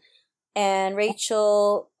Thorne. And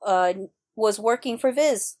Rachel was working for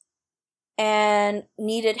Viz and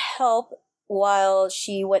needed help while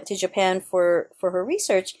she went to Japan for her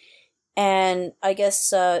research. And I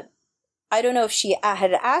guess, I don't know if she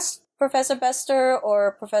had asked Professor Bester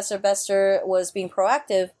or Professor Bester was being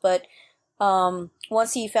proactive, but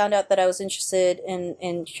once he found out that I was interested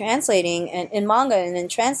in translating and in manga and in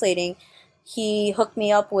translating, he hooked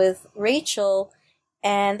me up with Rachel,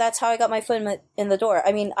 and that's how I got my foot in the door.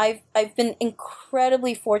 I mean, I've been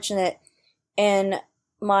incredibly fortunate in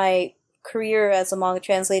my career as a manga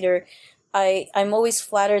translator. I'm always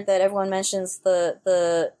flattered that everyone mentions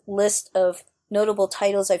the list of notable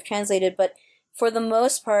titles I've translated, but for the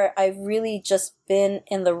most part, I've really just been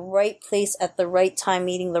in the right place at the right time,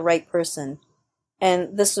 meeting the right person.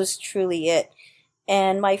 And this was truly it.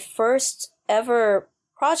 And my first ever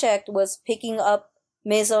project was picking up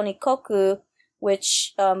Meizo Nikkoku,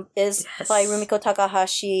 which is by Rumiko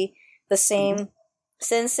Takahashi, the same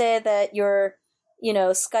sensei that your,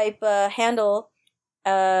 Skype handle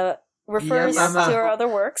refers to her other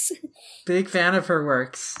works. Big fan of her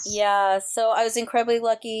works. Yeah, so I was incredibly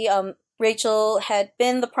lucky. Rachel had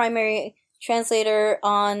been the primary translator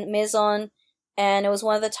on Maison, and it was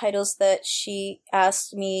one of the titles that she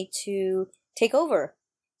asked me to take over.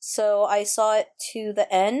 So I saw it to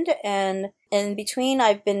the end, and in between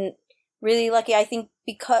I've been really lucky. I think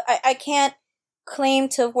because I can't claim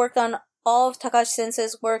to have worked on all of Takahashi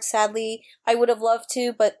Sensei's work, sadly. I would have loved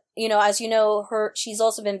to, but as you know, she's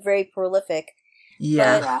also been very prolific.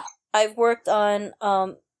 Yeah. But I've worked on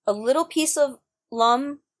a little piece of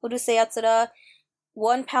Lum, Urusei Yatsura,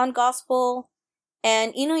 1 Pound Gospel,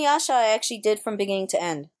 and Inuyasha I actually did from beginning to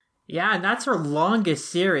end. Yeah, and that's her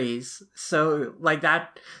longest series. So,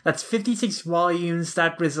 that's 56 volumes.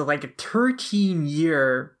 That was a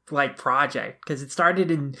 13-year, project, because it started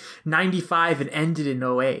in 95 and ended in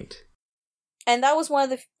 08. And that was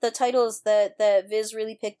one of the titles that Viz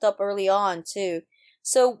really picked up early on, too.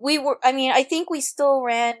 So I think we still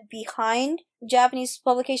ran behind Japanese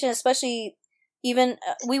publication, especially even,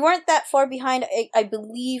 we weren't that far behind, I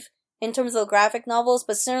believe, in terms of graphic novels,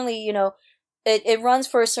 but certainly, it runs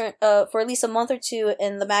for for at least a month or two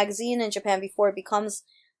in the magazine in Japan before it becomes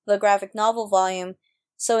the graphic novel volume.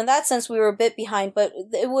 So in that sense, we were a bit behind, but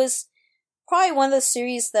it was probably one of the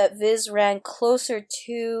series that Viz ran closer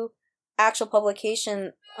to actual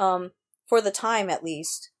publication, for the time at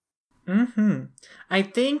least. Mm-hmm. I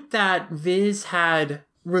think that Viz had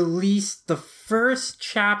released the first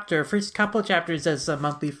couple chapters as a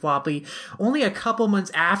monthly floppy only a couple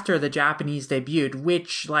months after the Japanese debuted,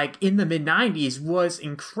 which in the mid-90s was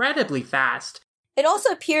incredibly fast. It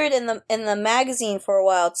also appeared in the magazine for a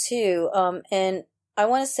while too, and I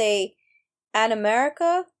want to say Ad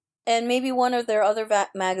America and maybe one of their other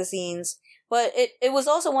magazines, but it was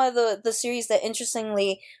also one of the series that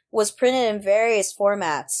interestingly was printed in various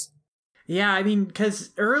formats. Yeah, I mean,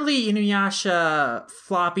 because early Inuyasha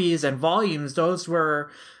floppies and volumes, those were,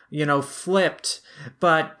 flipped.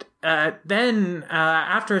 But then,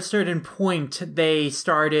 after a certain point, they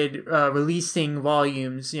started releasing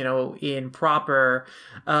volumes, in proper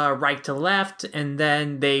right to left. And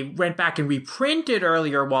then they went back and reprinted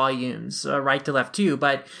earlier volumes, right to left too.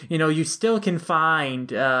 But, you still can find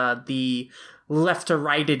the left to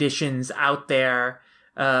right editions out there.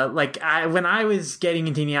 When I was getting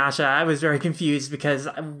into Inuyasha, I was very confused because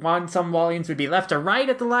some volumes would be left to right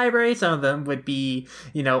at the library, some of them would be,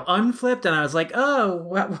 unflipped, and I was like,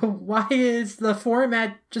 why is the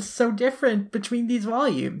format just so different between these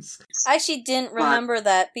volumes? I actually didn't remember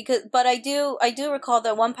that but I do recall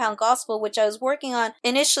that 1 Pound Gospel, which I was working on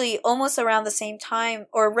initially almost around the same time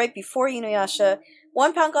or right before Inuyasha.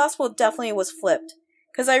 1 Pound Gospel definitely was flipped,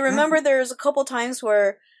 because I remember there was a couple times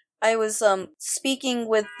where I was speaking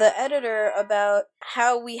with the editor about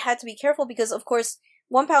how we had to be careful because, of course,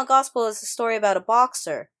 1 Pound Gospel is a story about a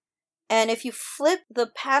boxer. And if you flip the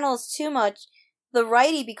panels too much, the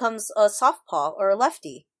righty becomes a softpaw or a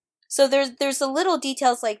lefty. So there's a little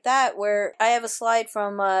details like that where I have a slide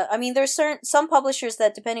from, there's some publishers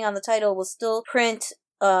that, depending on the title, will still print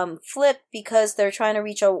flip because they're trying to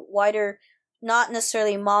reach a wider, not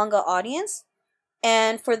necessarily manga audience.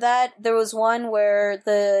 And for that, there was one where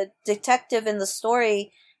the detective in the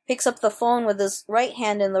story picks up the phone with his right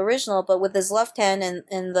hand in the original, but with his left hand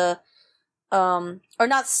in the, or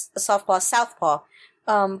not southpaw,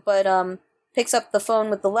 picks up the phone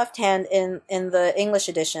with the left hand in the English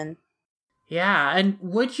edition. Yeah, and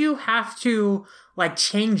would you have to, like,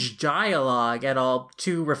 change dialogue at all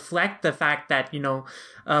to reflect the fact that,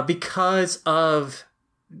 because of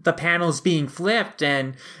the panels being flipped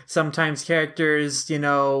and sometimes characters,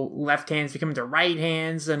 left hands become their right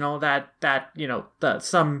hands and all that,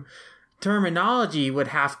 some terminology would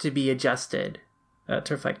have to be adjusted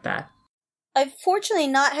to reflect that? I've fortunately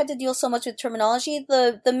not had to deal so much with terminology.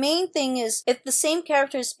 The main thing is, if the same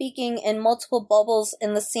character is speaking in multiple bubbles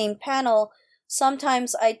in the same panel,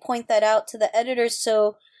 sometimes I'd point that out to the editors.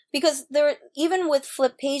 So, because even with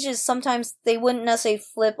flip pages, sometimes they wouldn't necessarily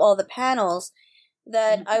flip all the panels.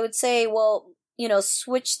 That I would say, well,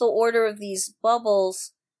 switch the order of these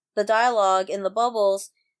bubbles, the dialogue in the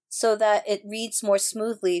bubbles, so that it reads more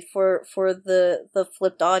smoothly for the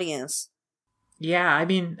flipped audience. Yeah, I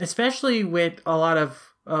mean, especially with a lot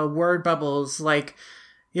of word bubbles, like,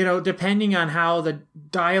 depending on how the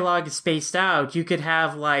dialogue is spaced out, you could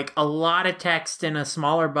have, like, a lot of text in a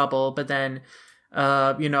smaller bubble, but then,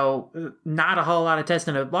 not a whole lot of text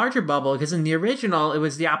in a larger bubble, because in the original, it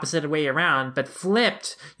was the opposite way around, but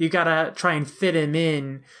flipped, you gotta try and fit them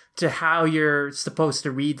in to how you're supposed to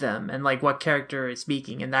read them, and, like, what character is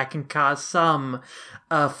speaking, and that can cause some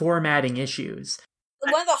formatting issues.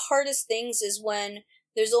 One of the hardest things is when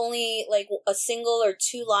there's only, like, a single or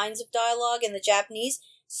two lines of dialogue in the Japanese.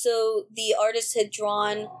 So the artist had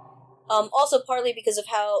drawn, also partly because of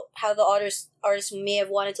how the artist may have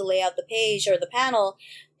wanted to lay out the page or the panel,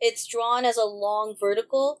 it's drawn as a long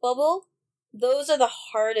vertical bubble. Those are the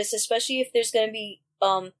hardest, especially if there's going to be,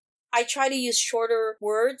 I try to use shorter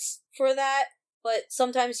words for that, but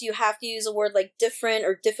sometimes you have to use a word like different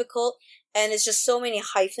or difficult, and it's just so many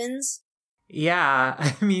hyphens. Yeah,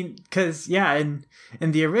 I mean, because, in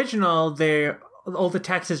the original, all the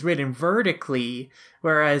text is written vertically,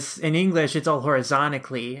 whereas in English, it's all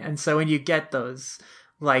horizontally. And so when you get those,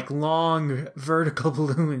 like, long vertical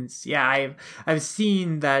balloons, I've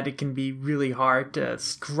seen that it can be really hard to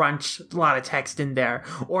scrunch a lot of text in there.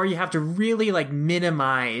 Or you have to really, like,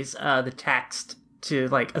 minimize the text to,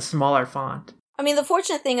 like, a smaller font. I mean, the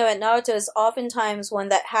fortunate thing about Naruto is oftentimes when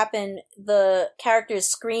that happened, the character is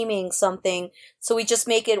screaming something, so we just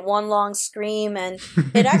make it one long scream, and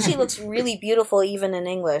it actually looks really beautiful even in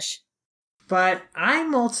English. But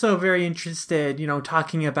I'm also very interested,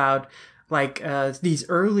 talking about, like, these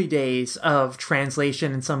early days of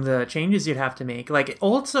translation and some of the changes you'd have to make. Like,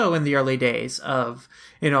 also in the early days of,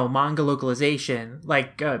 manga localization,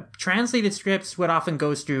 like, translated scripts would often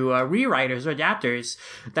go through rewriters or adapters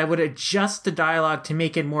that would adjust the dialogue to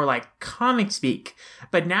make it more like comic speak.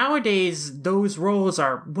 But nowadays, those roles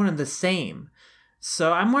are one and the same.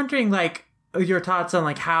 So I'm wondering, like, your thoughts on,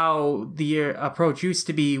 like, how the approach used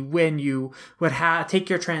to be when you would take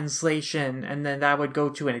your translation and then that would go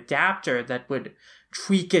to an adapter that would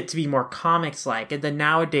tweak it to be more comics-like, and then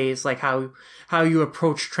nowadays, like, how you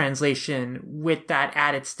approach translation with that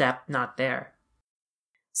added step not there.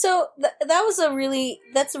 So that's a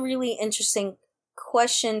really interesting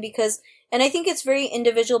question, because, and I think it's very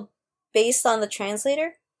individual based on the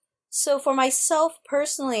translator. So for myself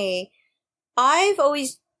personally, I've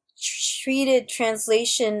always treated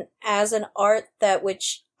translation as an art that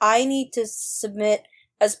which I need to submit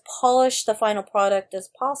as polished the final product as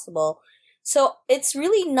possible. So it's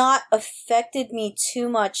really not affected me too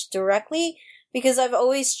much directly, because I've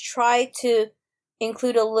always tried to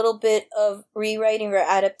include a little bit of rewriting or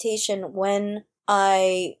adaptation when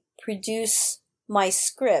I produce my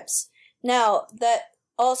scripts. Now, that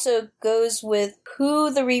also goes with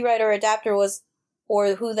who the rewriter or adapter was,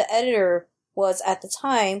 or who the editor was at the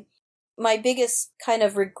time. My biggest kind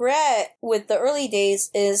of regret with the early days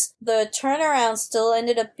is the turnaround still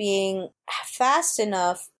ended up being fast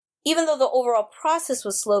enough, even though the overall process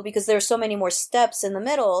was slow because there were so many more steps in the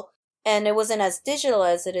middle and it wasn't as digital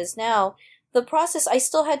as it is now. The process, I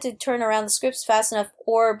still had to turn around the scripts fast enough,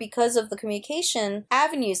 or because of the communication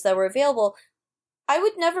avenues that were available, I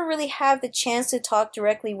would never really have the chance to talk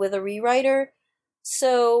directly with a rewriter.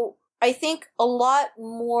 So I think a lot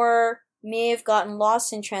more may have gotten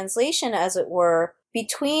lost in translation, as it were,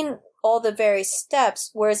 between all the various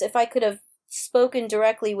steps, whereas if I could have spoken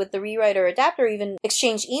directly with the rewriter or adapter, even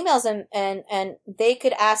exchanged emails and they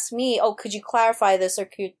could ask me, oh, could you clarify this, or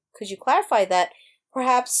could you clarify that,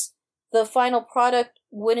 perhaps the final product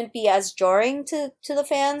wouldn't be as jarring to the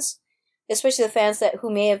fans, especially the fans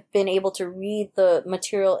who may have been able to read the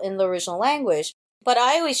material in the original language. But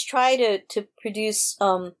I always try to produce,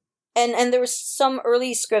 and there were some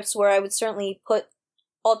early scripts where I would certainly put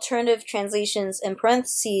alternative translations in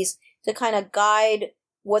parentheses to kind of guide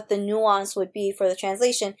what the nuance would be for the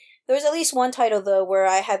translation. There was at least one title, though, where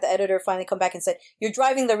I had the editor finally come back and said, "You're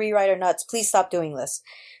driving the rewriter nuts. Please stop doing this."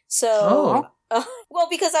 So, well,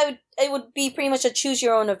 because it would be pretty much a choose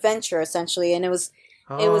your own adventure, essentially, and it was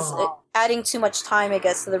adding too much time, I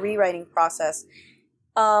guess, to the rewriting process.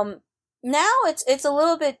 Now it's a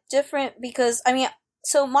little bit different because, I mean,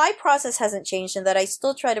 so my process hasn't changed in that I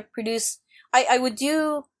still try to produce, I would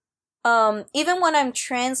do, even when I'm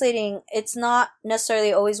translating, it's not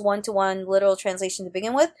necessarily always one-to-one literal translation to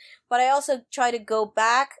begin with, but I also try to go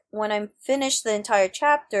back when I'm finished the entire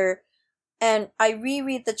chapter and I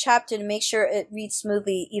reread the chapter to make sure it reads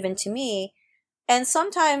smoothly even to me. And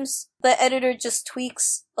sometimes the editor just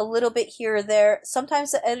tweaks a little bit here or there.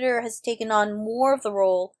 Sometimes the editor has taken on more of the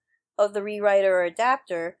role of the rewriter or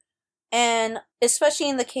adapter. And especially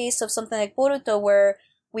in the case of something like Boruto, where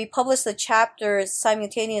we publish the chapters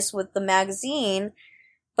simultaneous with the magazine,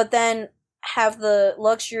 but then have the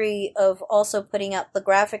luxury of also putting out the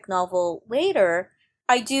graphic novel later,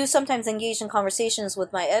 I do sometimes engage in conversations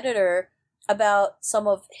with my editor about some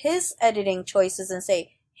of his editing choices and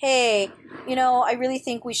say, "Hey, I really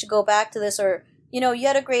think we should go back to this," or, "You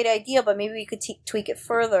had a great idea, but maybe we could tweak it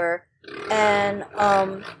further," and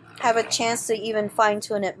have a chance to even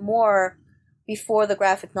fine-tune it more before the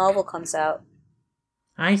graphic novel comes out.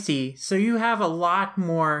 I see. So you have a lot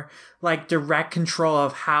more, like, direct control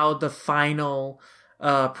of how the final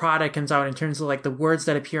product comes out in terms of, like, the words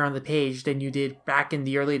that appear on the page than you did back in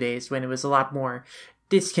the early days when it was a lot more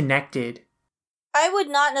disconnected. I would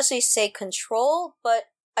not necessarily say control, but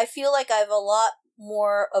I feel like I have a lot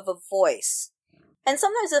more of a voice. And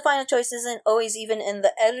sometimes the final choice isn't always even in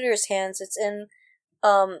the editor's hands. It's in,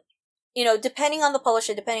 depending on the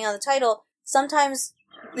publisher, depending on the title, sometimes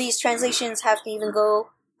these translations have to even go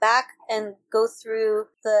back and go through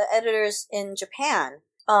the editors in Japan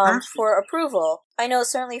for approval. I know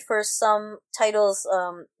certainly for some titles,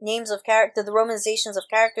 names of character, the romanizations of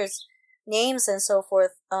characters, names and so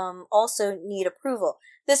forth, also need approval.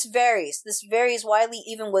 This varies widely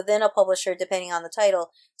even within a publisher depending on the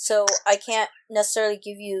title. So I can't necessarily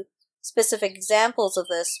give you specific examples of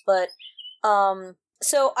this, but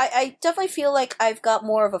so I definitely feel like I've got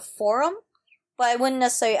more of a forum, but I wouldn't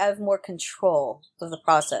necessarily have more control of the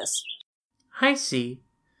process. I see.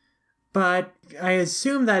 But I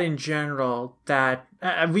assume that in general that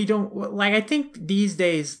we don't, like, I think these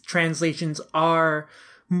days translations are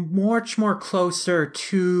much more closer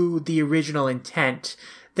to the original intent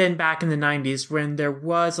than back in the 90s when there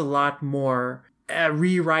was a lot more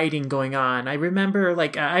rewriting going on. I remember,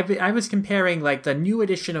 like, I was comparing, like, the new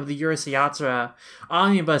edition of the Urusei Yatsura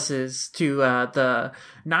omnibuses to the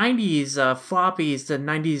 90s floppies, the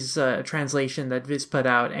 90s translation that Viz put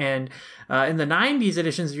out. And in the 90s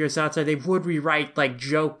editions of Urusei Yatsura, they would rewrite, like,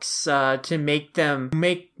 jokes to make them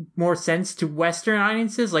make more sense to Western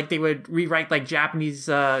audiences. Like, they would rewrite, like, Japanese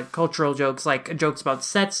cultural jokes, like jokes about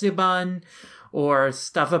Setsubun, or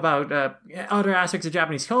stuff about other aspects of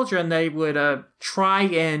Japanese culture, and they would try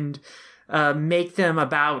and make them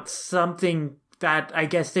about something that I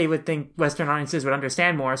guess they would think Western audiences would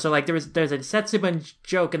understand more. So, like, there's a Setsubun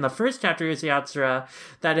joke in the first chapter of Urusei Yatsura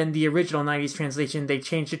that in the original 90s translation, they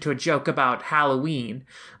changed it to a joke about Halloween.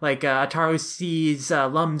 Like, Ataru sees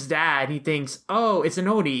Lum's dad, and he thinks, "Oh, it's an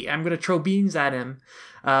Oni, I'm gonna throw beans at him."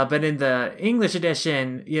 But in the English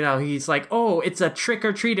edition, he's like, "Oh, it's a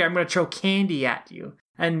trick-or-treater, I'm going to throw candy at you."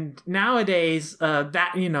 And nowadays, in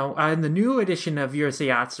the new edition of Urusei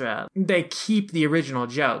Yatsura, they keep the original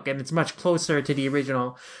joke, and it's much closer to the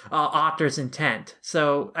original author's intent.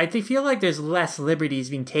 So I feel like there's less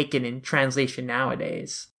liberties being taken in translation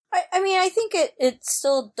nowadays. I think it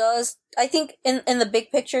still does. I think in the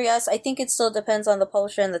big picture, yes, I think it still depends on the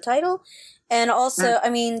publisher and the title. And also,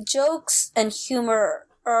 jokes and humor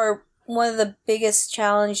are one of the biggest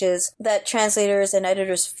challenges that translators and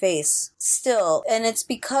editors face still. And it's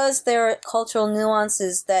because there are cultural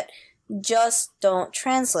nuances that just don't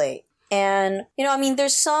translate. And,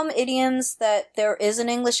 there's some idioms that there is an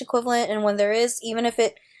English equivalent, and when there is, even if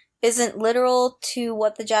it isn't literal to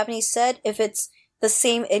what the Japanese said, if it's the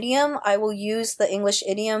same idiom, I will use the English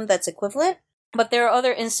idiom that's equivalent. But there are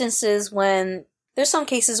other instances when there's some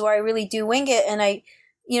cases where I really do wing it, and I,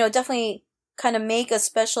 definitely kind of make a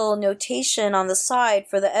special notation on the side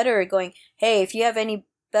for the editor going, "Hey, if you have any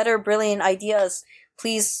better brilliant ideas,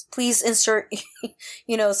 please insert,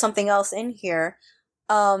 something else in here."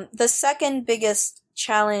 The second biggest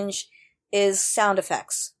challenge is sound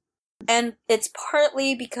effects. And it's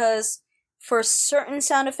partly because for certain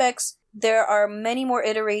sound effects, there are many more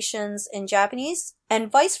iterations in Japanese,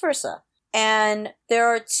 and vice versa. And there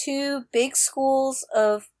are two big schools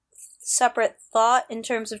of separate thought in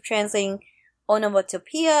terms of translating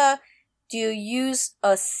onomatopoeia. Do you use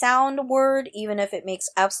a sound word, even if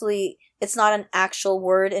it's not an actual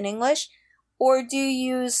word in English? Or do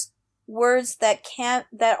you use words that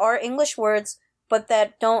are English words, but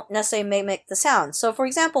that don't necessarily mimic the sound? So, for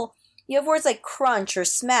example, you have words like crunch or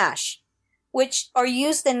smash, which are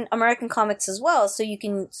used in American comics as well, so you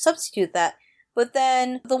can substitute that. But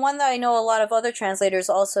then the one that I know a lot of other translators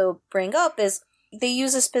also bring up is they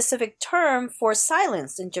use a specific term for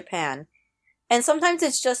silence in Japan. And sometimes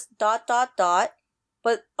it's just ...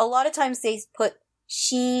 but a lot of times they put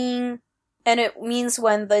shin, and it means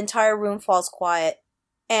when the entire room falls quiet.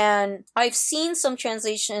 And I've seen some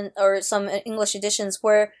translation or some English editions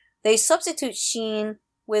where they substitute shin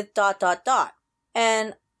with ...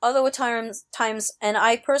 And other times, and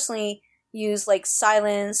I personally use like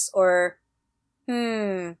silence or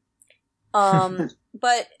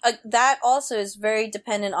but that also is very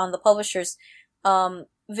dependent on the publishers.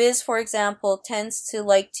 Viz, for example, tends to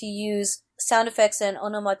like to use sound effects and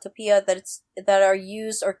onomatopoeia that are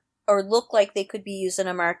used or look like they could be used in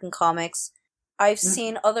American comics. I've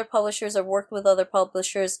seen other publishers or worked with other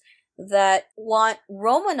publishers that want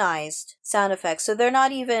Romanized sound effects. So they're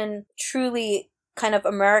not even truly kind of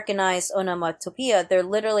Americanized onomatopoeia. They're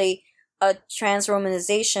literally a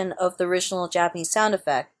trans-romanization of the original Japanese sound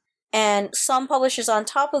effect. And some publishers on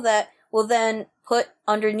top of that will then put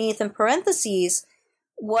underneath in parentheses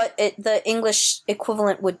what the English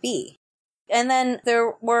equivalent would be. And then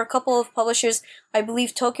there were a couple of publishers, I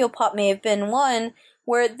believe Tokyo Pop may have been one,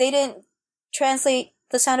 where they didn't translate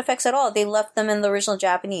the sound effects at all. They left them in the original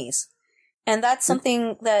Japanese. And that's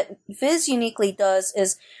something that Viz uniquely does,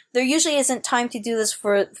 is there usually isn't time to do this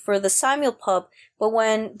for the Simulpub, but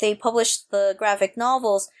when they publish the graphic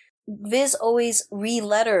novels, Viz always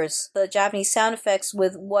re-letters the Japanese sound effects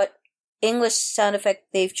with what English sound effect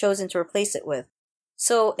they've chosen to replace it with.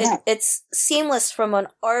 So it's seamless from an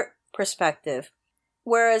art perspective.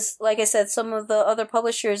 Whereas, like I said, some of the other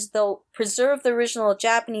publishers, they'll preserve the original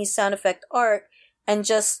Japanese sound effect art and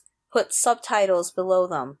just put subtitles below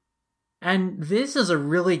them. And Viz does a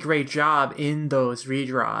really great job in those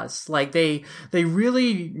redraws. Like, they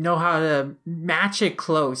really know how to match it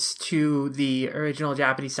close to the original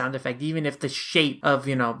Japanese sound effect, even if the shape of,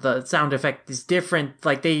 the sound effect is different.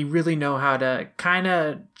 Like, they really know how to kind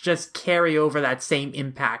of just carry over that same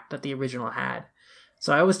impact that the original had.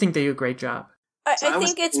 So I always think they do a great job. I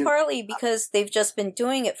think it's partly because they've just been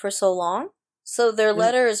doing it for so long. So their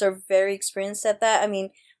letters are very experienced at that. I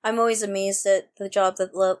mean, I'm always amazed at the job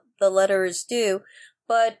that the letterers do.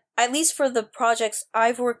 But at least for the projects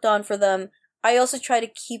I've worked on for them, I also try to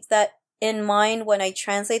keep that in mind when I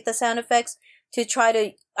translate the sound effects, to try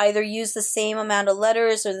to either use the same amount of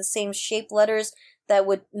letters or the same shaped letters that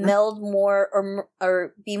would meld more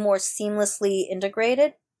or be more seamlessly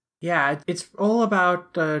integrated. Yeah, it's all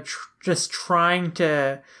about just trying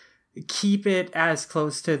to keep it as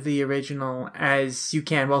close to the original as you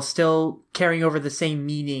can while still carrying over the same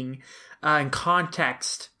meaning and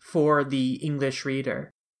context for the English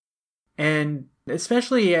reader. And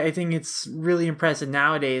especially, I think it's really impressive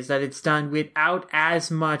nowadays that it's done without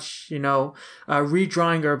as much,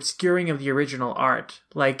 redrawing or obscuring of the original art.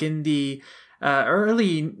 Like in the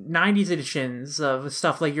early 90s editions of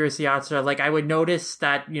stuff like Urusei Yatsura, like I would notice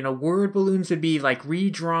that, word balloons would be like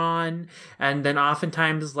redrawn, and then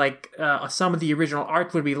oftentimes like some of the original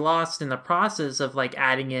art would be lost in the process of like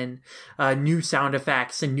adding in new sound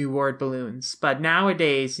effects and new word balloons. But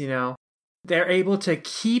nowadays, they're able to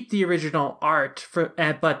keep the original art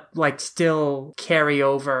but like still carry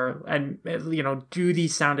over and do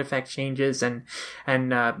these sound effect changes and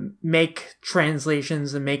make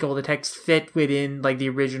translations and make all the text fit within like the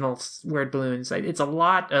original word balloons. It's a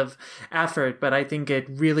lot of effort, but I think it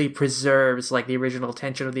really preserves like the original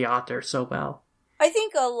intention of the author so well. I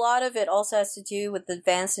think a lot of it also has to do with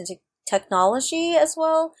advance in technology as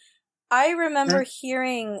well. I remember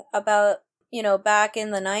hearing about back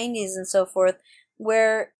in the 90s and so forth,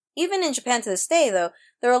 where even in Japan to this day, though,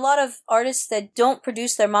 there are a lot of artists that don't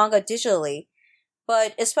produce their manga digitally.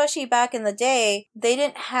 But especially back in the day, they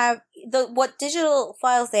didn't have what digital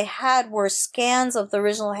files they had were scans of the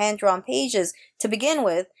original hand-drawn pages to begin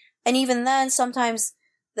with. And even then, sometimes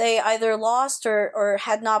they either lost or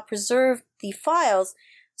had not preserved the files.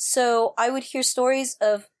 So I would hear stories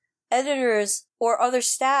of editors or other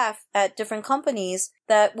staff at different companies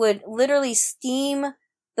that would literally steam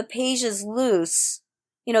the pages loose.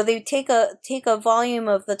 They would take a volume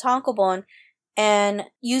of the tankobon and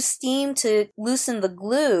used steam to loosen the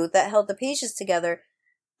glue that held the pages together,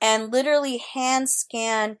 and literally hand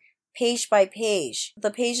scan page by page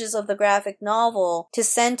the pages of the graphic novel to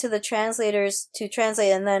send to the translators to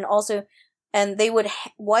translate, and they would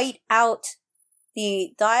white out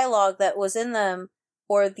the dialogue that was in them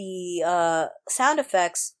or the sound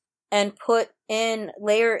effects and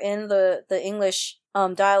layer in the English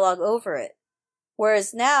dialogue over it.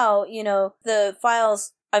 Whereas now, the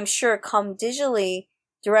files, I'm sure, come digitally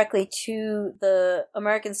directly to the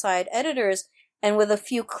American side editors, and with a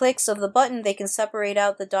few clicks of the button, they can separate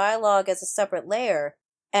out the dialogue as a separate layer.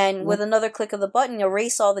 And with another click of the button,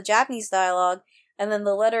 erase all the Japanese dialogue, and then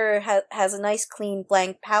the letter has a nice clean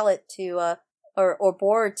blank palette to or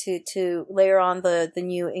board to layer on the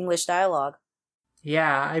new English dialogue.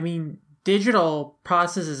 Yeah, I mean, digital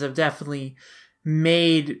processes have definitely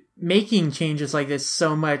made making changes like this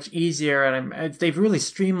so much easier, and they've really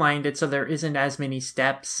streamlined it so there isn't as many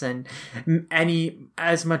steps and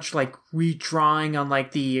as much like redrawing on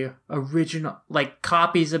like the original, like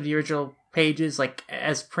copies of the original pages like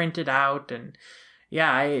as printed out. And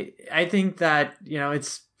yeah, I think that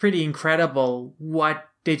it's pretty incredible what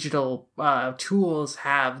digital tools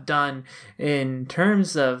have done in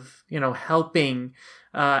terms of helping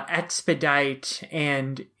expedite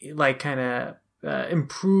and like kind of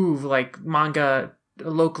improve like manga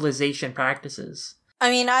localization practices. I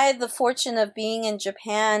mean, I had the fortune of being in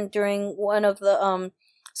Japan during one of the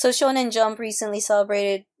so Shonen Jump recently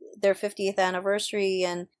celebrated their 50th anniversary,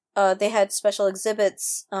 and they had special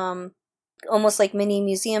exhibits, almost like mini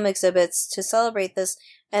museum exhibits to celebrate this.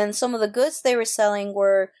 And some of the goods they were selling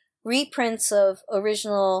were reprints of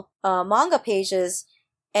original manga pages.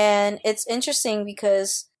 And it's interesting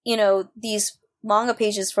because, these manga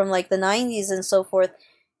pages from like the 90s and so forth,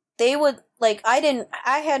 they would like, I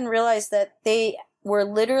hadn't realized that they were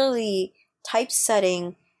literally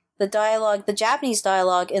typesetting the dialogue, the Japanese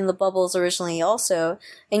dialogue in the bubbles originally also.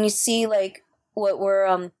 And you see like what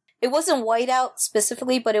were, it wasn't whiteout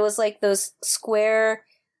specifically, but it was like those square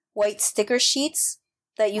white sticker sheets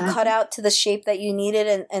that you cut out to the shape that you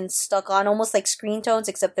needed and stuck on, almost like screen tones,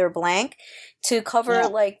 except they're blank, to cover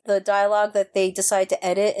like the dialogue that they decide to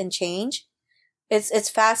edit and change. It's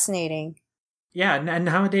fascinating. Yeah, and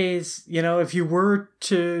nowadays, if you were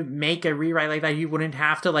to make a rewrite like that, you wouldn't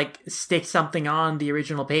have to like stick something on the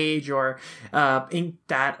original page or ink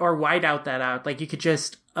that or white out that out. Like you could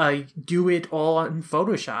just do it all in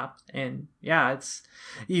Photoshop, and yeah,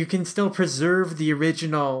 you can still preserve the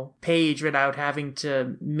original page without having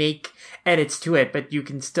to make edits to it, but you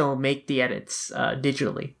can still make the edits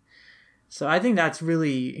digitally. So I think that's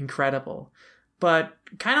really incredible. But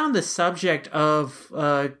kind of on the subject of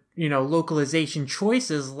localization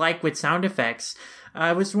choices, like with sound effects,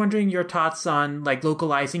 I was wondering your thoughts on like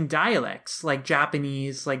localizing dialects, like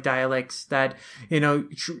Japanese like dialects that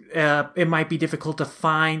it might be difficult to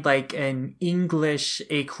find like an English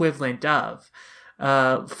equivalent of.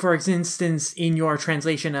 For instance, in your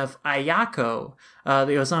translation of Ayako,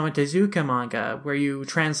 the Osamu Tezuka manga, where you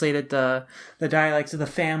translated the dialects of the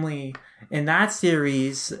family in that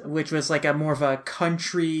series, which was like a more of a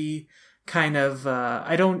country kind of,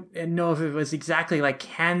 I don't know if it was exactly like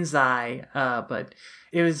Kansai, but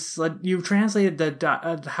it was like you translated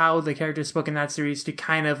how the characters spoke in that series to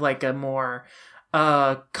kind of like a more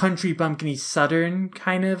country bumpkiny southern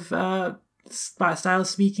kind of style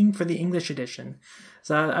speaking for the English edition.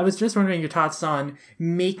 So I was just wondering your thoughts on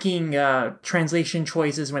making translation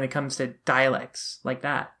choices when it comes to dialects like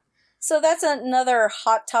that. So that's another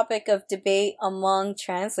hot topic of debate among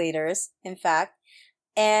translators, in fact.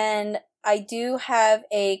 And I do have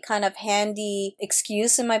a kind of handy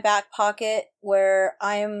excuse in my back pocket where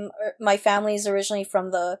my family is originally from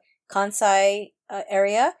the Kansai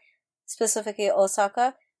area, specifically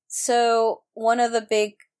Osaka. So one of the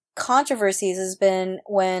big controversies has been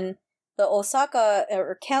when the Osaka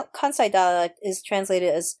or Kansai dialect is translated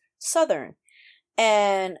as Southern.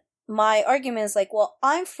 And my argument is like, well,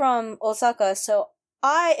 I'm from Osaka, so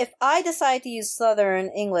if I decide to use Southern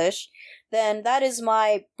English, then that is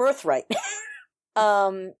my birthright.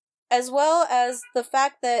 As well as the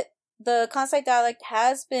fact that the Kansai dialect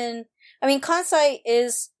Kansai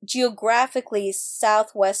is geographically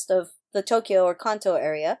southwest of the Tokyo or Kanto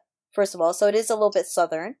area, first of all, so it is a little bit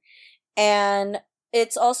southern. And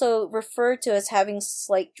it's also referred to as having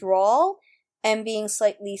slight drawl and being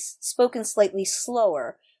spoken slightly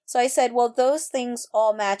slower. So I said, well, those things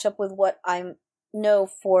all match up with what I know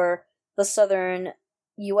for the Southern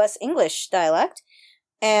U.S. English dialect.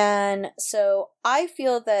 And so I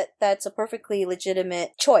feel that that's a perfectly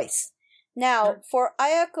legitimate choice. Now, for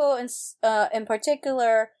Ayako in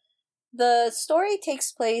particular, The story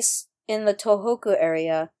takes place in the Tohoku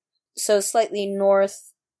area, so slightly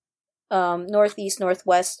northeast,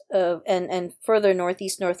 northwest of, and further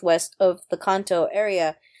northeast, northwest of the Kanto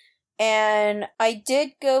area. And I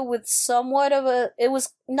did go with somewhat of it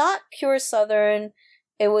was not pure Southern,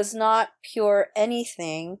 it was not pure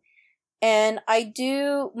anything. And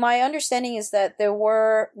my understanding is that there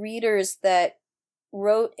were readers that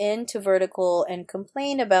wrote into Vertical and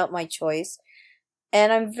complained about my choice.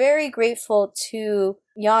 And I'm very grateful to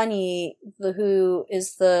Yanni, who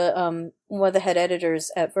is one of the head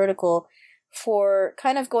editors at Vertical, for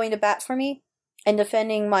kind of going to bat for me and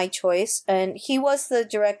defending my choice. And he was the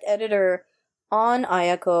direct editor on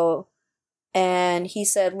Ayako, and he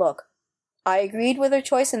said, look, I agreed with her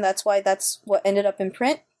choice, and that's what ended up in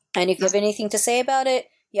print. And if you have anything to say about it,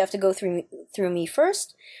 you have to go through me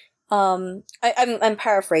first. I'm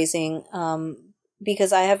paraphrasing,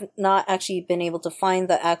 because I have not actually been able to find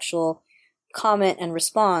the actual comment and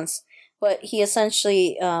response, but he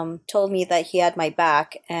essentially told me that he had my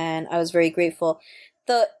back, and I was very grateful.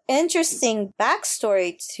 The interesting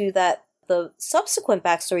backstory to that, the subsequent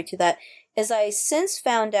backstory to that, is I since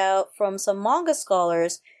found out from some manga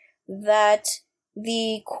scholars that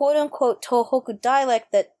the quote-unquote Tohoku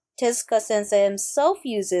dialect that Tezuka Sensei himself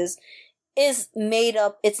uses is made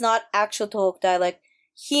up. It's not actual Tohoku dialect.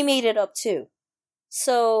 He made it up too.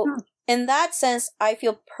 So, in that sense, I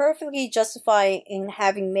feel perfectly justified in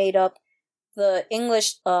having made up the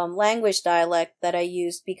English language dialect that I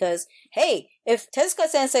used, because, hey, if Tezuka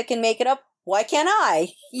Sensei can make it up, why can't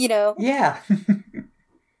I? Yeah.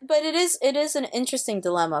 But it is an interesting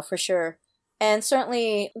dilemma, for sure. And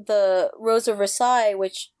certainly the Rose of Versailles,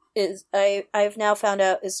 which is, I've now found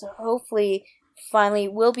out is hopefully finally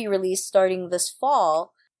will be released starting this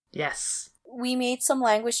fall. Yes. We made some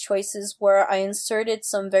language choices where I inserted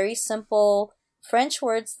some very simple French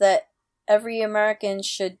words that every American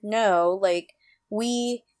should know, like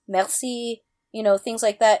oui, merci, things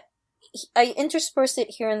like that. I interspersed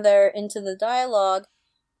it here and there into the dialogue.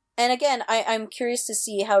 And again, I'm curious to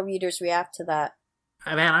see how readers react to that.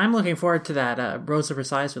 Man, I'm looking forward to that Rose of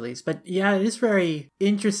Versailles release. But yeah, it is very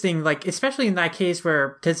interesting, like, especially in that case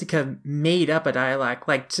where Tezuka made up a dialect,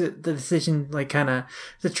 like, the decision, like, kind of,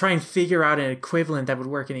 to try and figure out an equivalent that would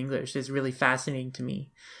work in English is really fascinating to me.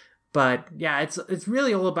 But yeah, it's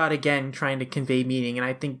really all about, again, trying to convey meaning. And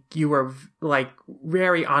I think you were, like,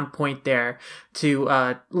 very on point there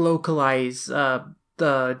to localize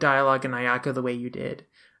the dialogue in Ayako the way you did.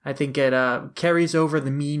 I think it carries over the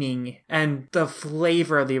meaning and the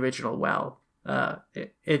flavor of the original well.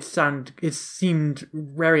 It seemed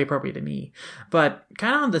very appropriate to me. But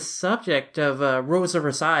kind of on the subject of Rose of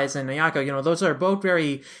Versailles and Ayako, those are both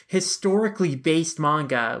very historically based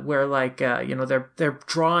manga where, like, they're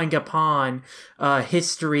drawing upon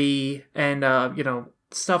history and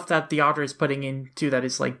stuff that the author is putting into that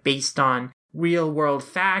is, like, based on real world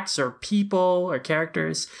facts or people or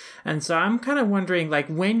characters. And so I'm kind of wondering, like,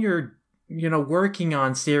 when you're working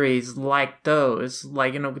on series like those,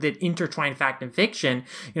 like, that intertwine fact and fiction,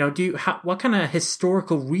 what kind of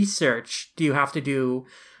historical research do you have to do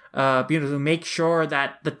to make sure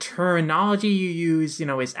that the terminology you use,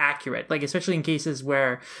 is accurate, like, especially in cases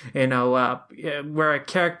where, where a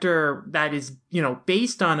character that is,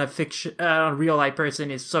 based on a real life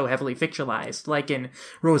person is so heavily fictionalized, like in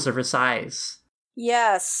Rose of Versailles.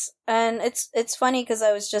 Yes, and it's funny because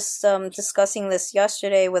I was just discussing this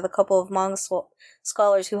yesterday with a couple of manga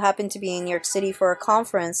scholars who happened to be in New York City for a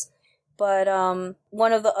conference. But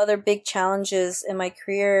one of the other big challenges in my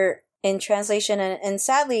career in translation, and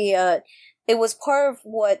sadly, it was part of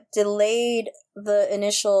what delayed the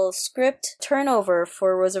initial script turnover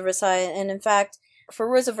for Rose of Versailles. And in fact, for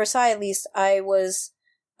Rose of Versailles, at least, I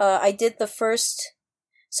did the first.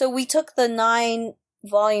 So we took the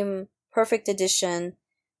 9-volume Perfect Edition,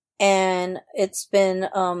 and it's been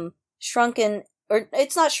shrunken, or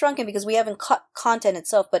it's not shrunken because we haven't cut content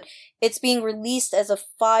itself, but it's being released as a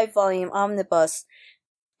 5-volume omnibus.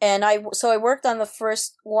 And I worked on the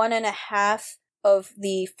first 1.5 of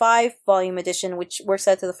the 5-volume edition, which works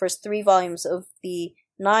out to the first 3 volumes of the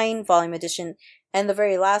 9-volume edition, and the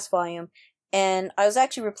very last volume. And I was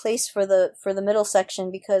actually replaced for the middle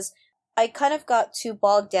section because I kind of got too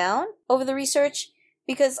bogged down over the research,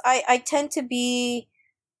 because I tend to be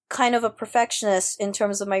kind of a perfectionist in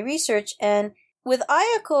terms of my research. And with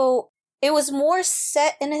Ayako, it was more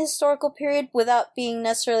set in a historical period without being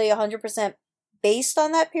necessarily 100% based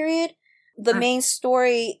on that period. The main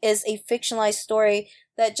story is a fictionalized story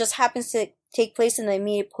that just happens to take place in the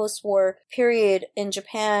immediate post-war period in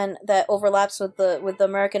Japan that overlaps with the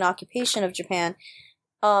American occupation of Japan.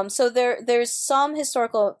 So there's some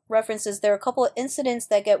historical references. There are a couple of incidents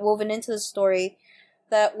that get woven into the story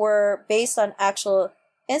that were based on actual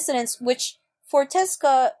incidents, which for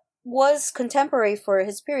Tezuka was contemporary for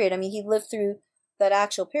his period. I mean, he lived through that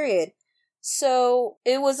actual period. So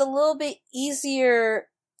it was a little bit easier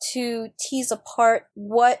to tease apart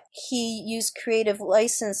what he used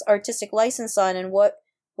artistic license on, and what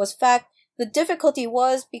was fact. The difficulty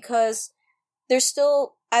was because there's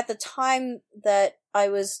still, at the time that I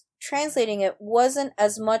was translating it, wasn't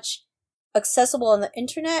as much accessible on the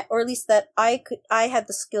internet, or at least that I had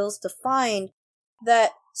the skills to find,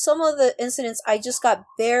 that some of the incidents I just got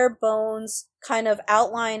bare bones kind of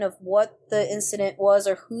outline of what the incident was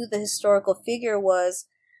or who the historical figure was.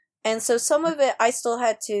 And so some of it I still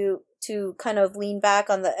had to kind of lean back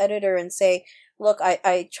on the editor and say, look,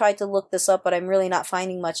 I tried to look this up, but I'm really not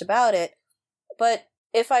finding much about it. But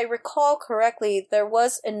if I recall correctly, there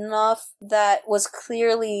was enough that was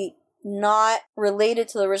clearly not related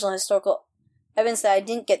to the original historical evidence that I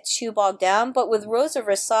didn't get too bogged down. But with Rose of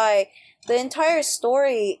Versailles, the entire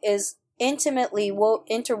story is intimately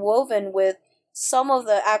interwoven with some of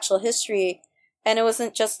the actual history. And it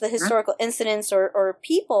wasn't just the historical incidents or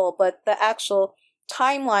people, but the actual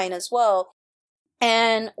timeline as well.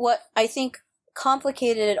 And what I think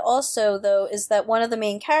complicated it also, though, is that one of the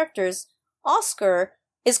main characters, Oscar,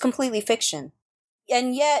 is completely fiction.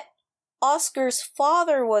 And yet, Oscar's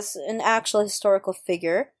father was an actual historical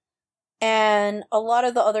figure, and a lot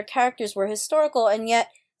of the other characters were historical, and yet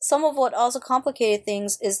some of what also complicated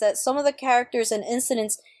things is that some of the characters and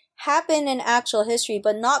incidents happen in actual history,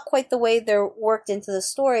 but not quite the way they're worked into the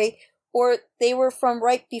story, or they were from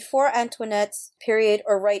right before Antoinette's period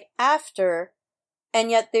or right after,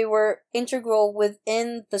 and yet they were integral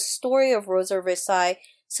within the story of Rose of Versailles.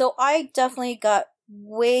 So I definitely got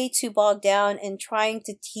way too bogged down in trying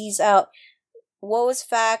to tease out what was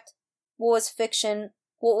fact, what was fiction,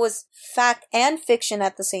 what was fact and fiction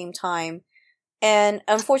at the same time. And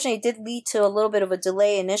unfortunately, it did lead to a little bit of a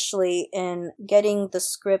delay initially in getting the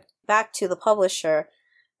script back to the publisher.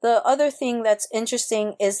 The other thing that's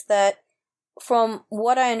interesting is that, from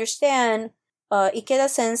what I understand, Ikeda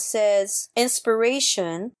Sensei's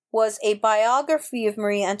inspiration was a biography of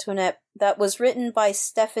Marie Antoinette that was written by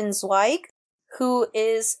Stefan Zweig, who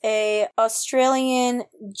is an Australian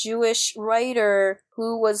Jewish writer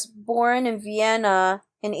who was born in Vienna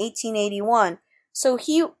in 1881. So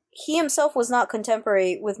he himself was not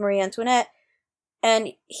contemporary with Marie Antoinette,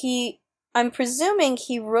 and I'm presuming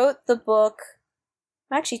he wrote the book.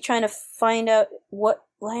 I'm actually trying to find out what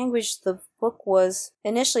language the book was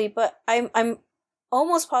initially, but I'm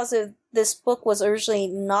almost positive this book was originally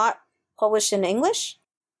not published in English.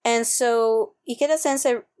 And so Ikeda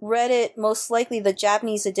Sensei read it, most likely the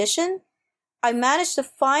Japanese edition. I managed to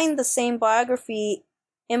find the same biography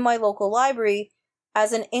in my local library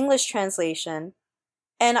as an English translation.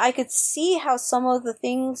 And I could see how some of the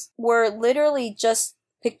things were literally just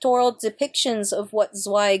pictorial depictions of what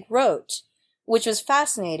Zweig wrote, which was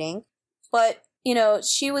fascinating. But, you know,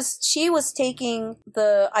 she was taking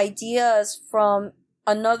the ideas from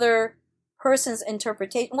another person's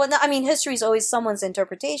interpretation. Well, I mean, history is always someone's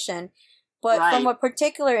interpretation, but right, from a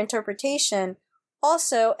particular interpretation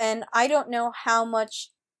also. And I don't know how much,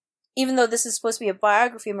 even though this is supposed to be a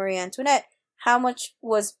biography of Marie Antoinette, how much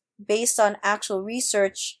was based on actual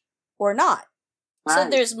research or not. Right. So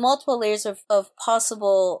there's multiple layers of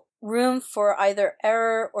possible room for either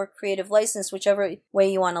error or creative license, whichever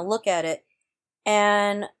way you want to look at it.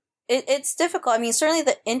 And it's difficult. I mean, certainly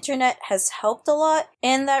the internet has helped a lot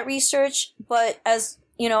in that research, but as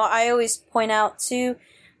you know, I always point out too,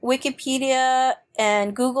 Wikipedia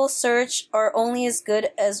and Google search are only as good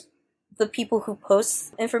as the people who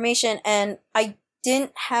post information, and I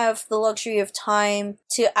didn't have the luxury of time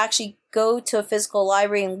to actually go to a physical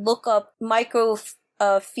library and look up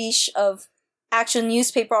microfiche of actual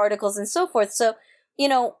newspaper articles and so forth. So, you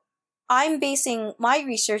know, I'm basing my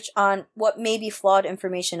research on what may be flawed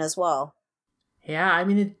information as well. Yeah, I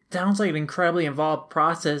mean, it sounds like an incredibly involved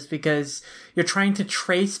process because you're trying to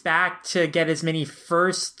trace back to get as many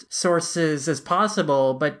first sources as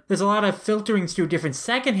possible, but there's a lot of filtering through different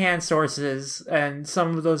secondhand sources, and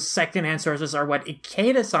some of those secondhand sources are what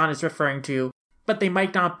Ikeda-san is referring to, but they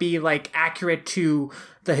might not be, like, accurate to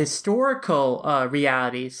the historical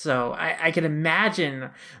reality. So I can imagine,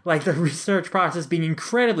 like, the research process being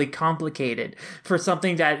incredibly complicated for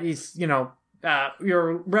something that is, you know,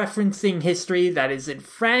 you're referencing history that is in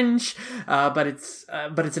French, but it's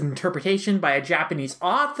an interpretation by a Japanese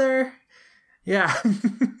author. Yeah.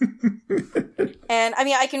 And I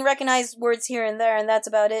mean, I can recognize words here and there, and that's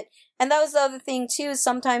about it. And that was the other thing too.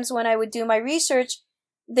 Sometimes when I would do my research,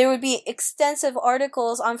 there would be extensive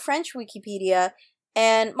articles on French Wikipedia,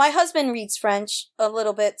 and my husband reads French a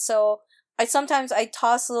little bit, so sometimes I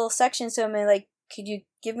toss little sections to him and like, could you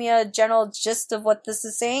give me a general gist of what this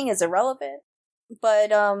is saying? Is it relevant?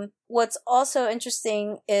 But what's also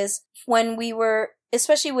interesting is when we were,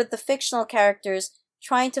 especially with the fictional characters,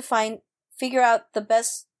 trying to figure out the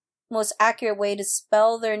best, most accurate way to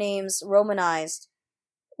spell their names romanized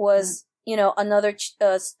was, another,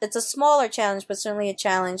 it's a smaller challenge, but certainly a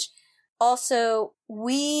challenge. Also,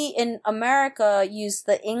 we in America use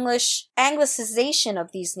the English anglicization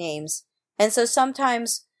of these names. And so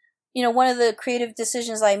sometimes, one of the creative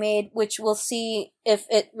decisions I made, which we'll see if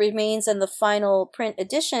it remains in the final print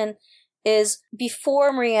edition, is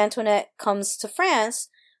before Marie Antoinette comes to France,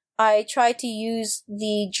 I tried to use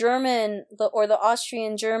the German, or the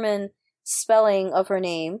Austrian German spelling of her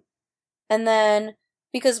name. And then,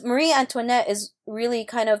 because Marie Antoinette is really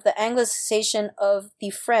kind of the anglicization of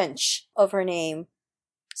the French of her name.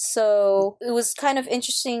 So it was kind of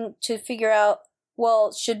interesting to figure out,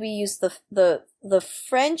 well, should we use the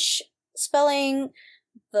French spelling,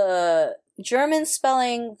 the German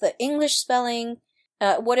spelling, the English spelling?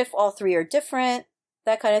 What if all three are different?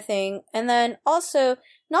 That kind of thing. And then also,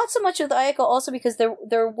 not so much with Ayako, also because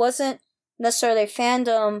there wasn't necessarily a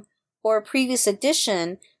fandom or a previous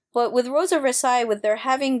edition, but with Rose of Versailles, with there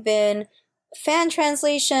having been fan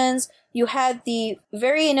translations, you had the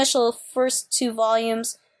very initial first 2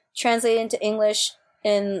 volumes translated into English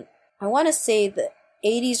in, I want to say, the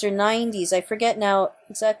 80s or 90s. I forget now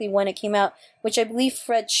exactly when it came out, which I believe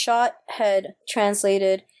Fred Schott had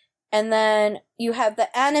translated. And then you have the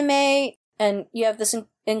anime, and you have this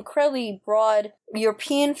incredibly broad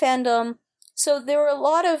European fandom. So there were a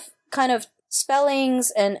lot of kind of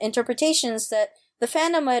spellings and interpretations that the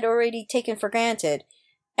fandom had already taken for granted.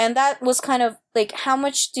 And that was kind of like, how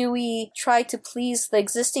much do we try to please the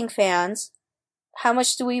existing fans? How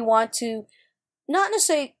much do we want to, not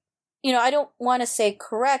necessarily, I don't want to say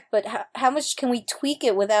correct, but how much can we tweak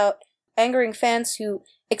it without angering fans who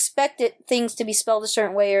expected things to be spelled a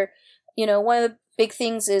certain way? Or, one of the big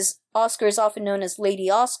things is Oscar is often known as Lady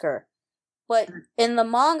Oscar. But in the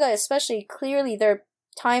manga especially, clearly there are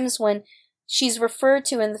times when she's referred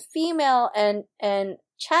to in the female and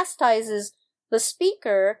chastises the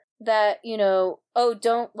speaker that, oh,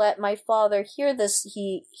 don't let my father hear this.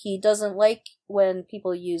 He doesn't like when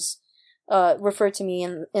people refer to me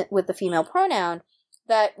with the female pronoun.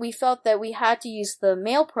 That we felt that we had to use the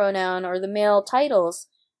male pronoun or the male titles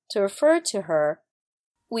to refer to her.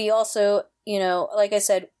 We also, like I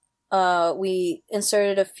said, we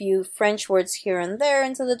inserted a few French words here and there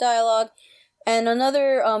into the dialogue. And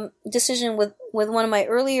another decision with one of my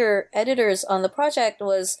earlier editors on the project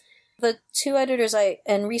was the 2 editors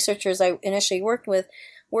and researchers I initially worked with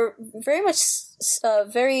were very much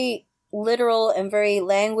very literal and very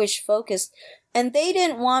language focused, and they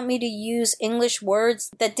didn't want me to use English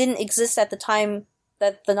words that didn't exist at the time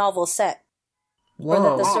that the novel is set. Whoa. Or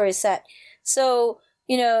that the story is set. So,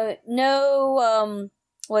 no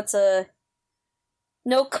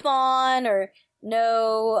come on, or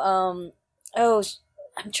no,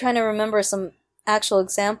 I'm trying to remember some actual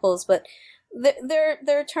examples, but there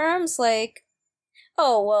are terms like,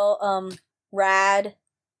 rad,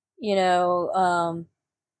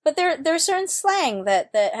 but there are certain slang that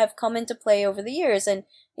have come into play over the years, and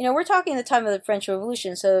we're talking the time of the French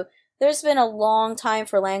Revolution, so there's been a long time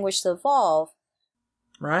for language to evolve.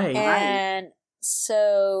 Right. And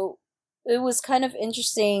so it was kind of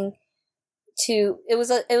interesting it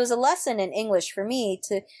was a lesson in English for me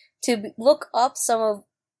to look up some of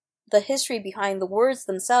the history behind the words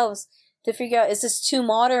themselves to figure out, is this too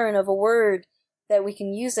modern of a word that we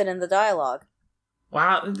can use it in the dialogue?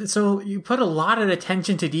 Wow, so you put a lot of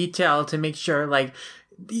attention to detail to make sure, like,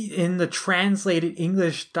 in the translated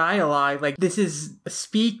English dialogue, like, this is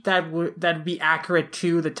speak that would be accurate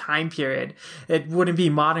to the time period. It wouldn't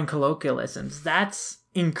be modern colloquialisms. That's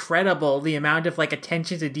incredible, the amount of, like,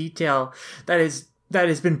 attention to detail that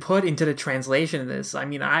has been put into the translation of this. I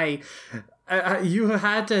mean, you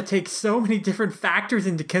had to take so many different factors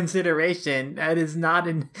into consideration. That is not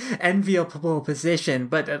an enviable position,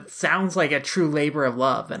 but it sounds like a true labor of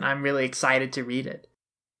love, and I'm really excited to read it.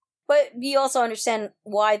 But you also understand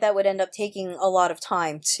why that would end up taking a lot of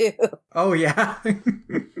time, too. Oh, yeah.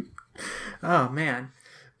 Oh, man.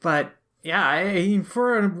 But, yeah, I mean,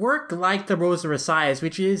 for a work like The Rose of Versailles,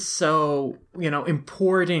 which is so,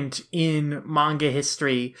 important in manga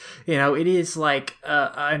history, it is like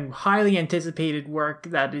a highly anticipated work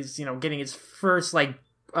that is, getting its first, like,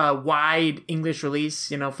 wide English release,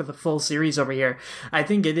 for the full series over here. I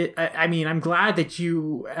think I'm glad that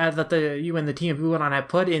you and the team of Uenon have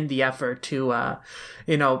put in the effort to,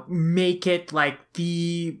 make it like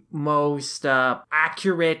the most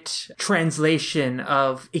accurate translation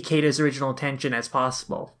of Ikeda's original intention as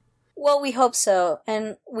possible. Well, we hope so,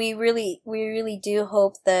 and we really do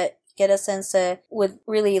hope that Ikeda Sensei would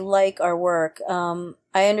really like our work. I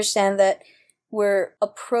understand that we're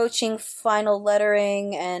approaching final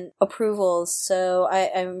lettering and approvals, so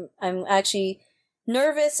I'm actually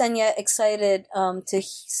nervous and yet excited to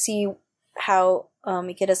see how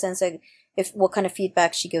Ikeda Sensei, what kind of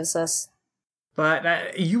feedback she gives us. But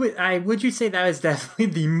would you say that was definitely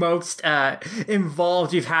the most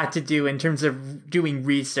involved you've had to do in terms of doing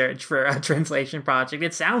research for a translation project?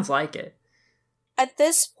 It sounds like it. At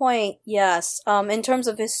this point, yes. In terms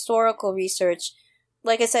of historical research,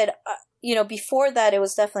 like I said, before that it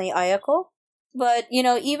was definitely Ayako. But,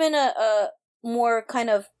 even a more kind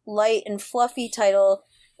of light and fluffy title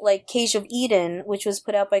like Cage of Eden, which was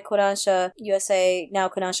put out by Kodansha USA, now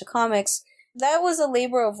Kodansha Comics, that was a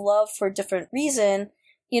labor of love for a different reason.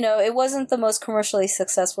 It wasn't the most commercially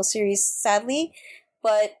successful series, sadly,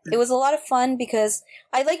 but it was a lot of fun because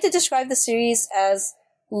I like to describe the series as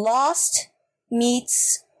Lost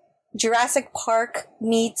meets Jurassic Park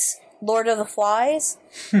meets Lord of the Flies.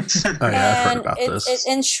 Oh, yeah, I've heard about this.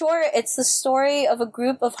 In short, it's the story of a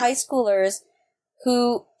group of high schoolers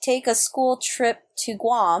who take a school trip to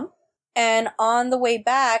Guam, and on the way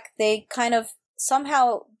back, they kind of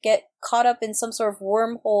somehow get caught up in some sort of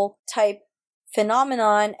wormhole type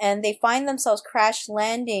phenomenon, and they find themselves crash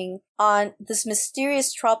landing on this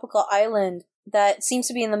mysterious tropical island that seems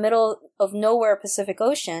to be in the middle of nowhere Pacific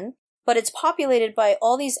Ocean. But it's populated by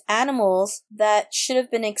all these animals that should have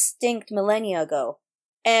been extinct millennia ago.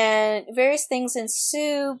 And various things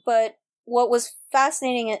ensue, but what was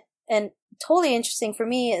fascinating and totally interesting for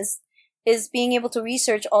me is being able to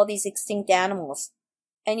research all these extinct animals.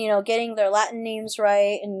 And, getting their Latin names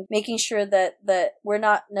right and making sure that we're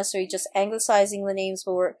not necessarily just anglicizing the names,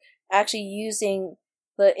 but we're actually using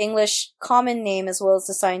the English common name as well as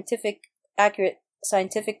the accurate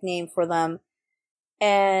scientific name for them.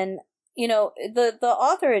 And the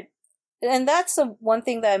author, and that's the one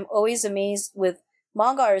thing that I'm always amazed with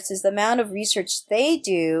manga artists is the amount of research they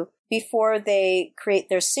do before they create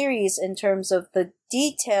their series in terms of the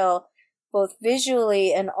detail, both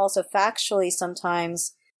visually and also factually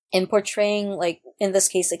sometimes, in portraying, like, in this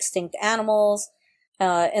case, extinct animals.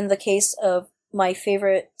 In the case of my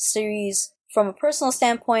favorite series from a personal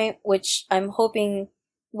standpoint, which I'm hoping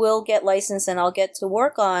will get licensed and I'll get to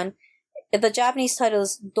work on, the Japanese title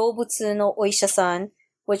is Dobutsu no Oisha-san,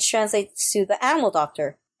 which translates to the animal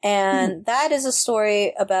doctor. And that is a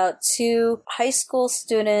story about two high school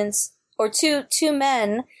students, or two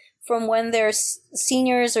men from when they're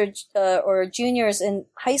seniors or juniors in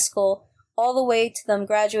high school, all the way to them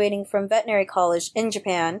graduating from veterinary college in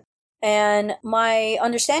Japan. And my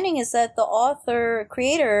understanding is that the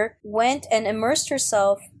creator went and immersed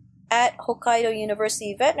herself at Hokkaido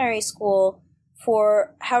University Veterinary School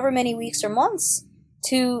for however many weeks or months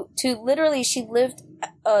to literally, she lived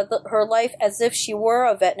her life as if she were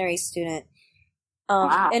a veterinary student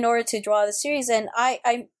in order to draw the series. And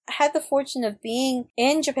I had the fortune of being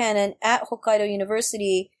in Japan and at Hokkaido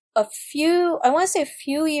University a few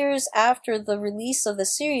years after the release of the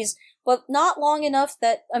series, but not long enough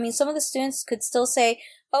that, some of the students could still say,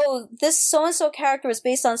 oh, this so-and-so character is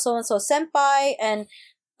based on so-and-so senpai, and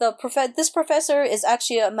this professor is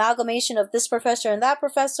actually an amalgamation of this professor and that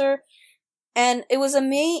professor. And it was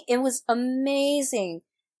amazing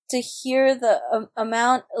to hear the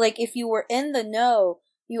amount, like, if you were in the know,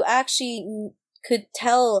 you actually could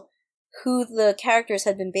tell who the characters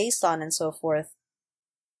had been based on and so forth.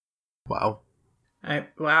 Wow.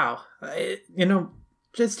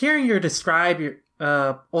 Just hearing you describe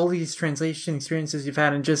all these translation experiences you've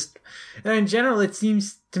had, and in general, it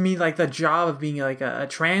seems to me like the job of being like a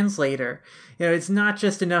translator, it's not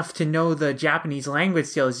just enough to know the Japanese language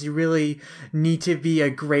skills. You really need to be a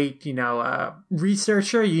great,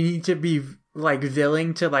 researcher. You need to be like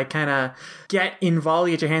willing to like kind of get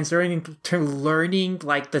involved, get your hands learning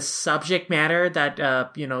like the subject matter that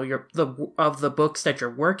of the books that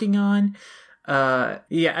you're working on.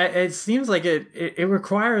 It seems like it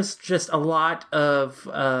requires just a lot of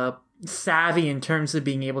savvy in terms of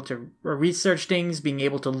being able to research things, being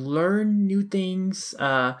able to learn new things,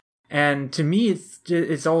 and to me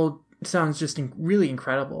it's all sounds just really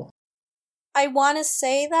incredible. I want to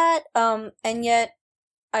say that, and yet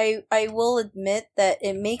I will admit that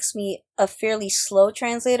it makes me a fairly slow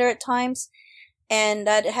translator at times. And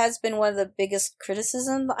that has been one of the biggest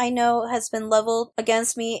criticism I know has been leveled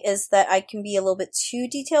against me, is that I can be a little bit too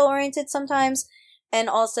detail oriented sometimes. And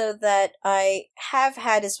also that I have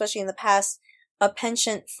had, especially in the past, a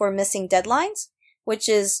penchant for missing deadlines, which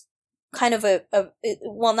is kind of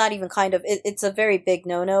well, not even kind of, it's a very big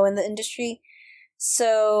no-no in the industry.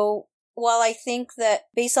 So while I think that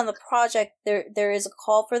based on the project, there is a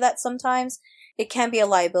call for that sometimes, it can be a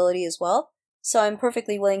liability as well. So I'm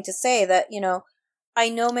perfectly willing to say that, I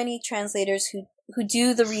know many translators who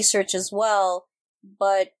do the research as well,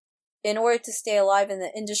 but in order to stay alive in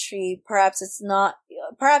the industry, perhaps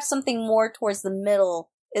something more towards the middle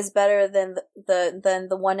is better than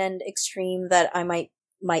the one end extreme that I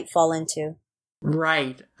might fall into.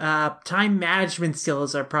 Right. Time management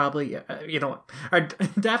skills are probably, are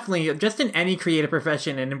definitely, just in any creative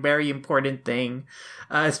profession, and a very important thing.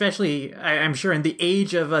 Especially, I'm sure, in the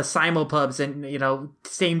age of simulpubs and,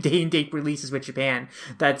 same day and date releases with Japan,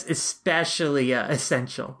 that's especially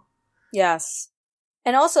essential. Yes.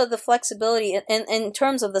 And also the flexibility, in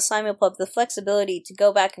terms of the simulpub, the flexibility to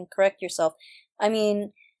go back and correct yourself. I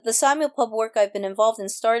mean, the simulpub work I've been involved in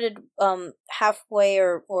started halfway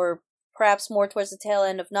or perhaps more towards the tail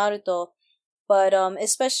end of Naruto, but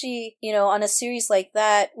especially, on a series like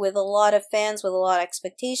that with a lot of fans, with a lot of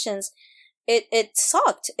expectations, it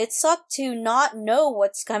sucked. It sucked to not know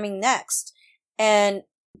what's coming next, and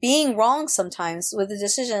being wrong sometimes with the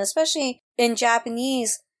decision, especially in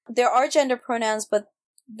Japanese. There are gender pronouns, but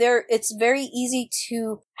it's very easy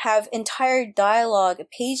to have entire dialogue,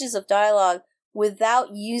 pages of dialogue, without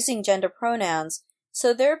using gender pronouns.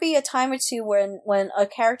 So there'd be a time or two when a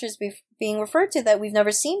character is being referred to that we've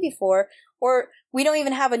never seen before, or we don't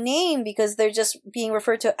even have a name because they're just being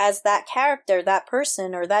referred to as that character, that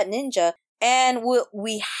person, or that ninja, and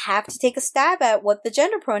we have to take a stab at what the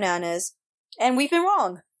gender pronoun is, and we've been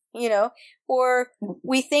wrong, or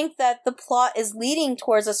we think that the plot is leading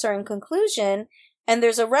towards a certain conclusion, and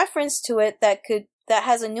there's a reference to it that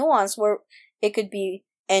has a nuance where it could be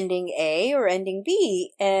ending A or ending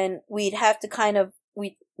B, and we'd have to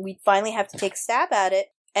we'd finally have to take a stab at it,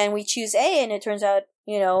 and we choose A, and it turns out,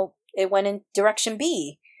 it went in direction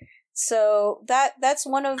B. So that's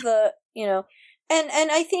one of the, and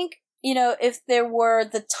I think, if there were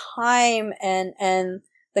the time and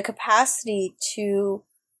the capacity to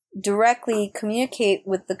directly communicate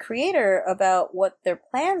with the creator about what their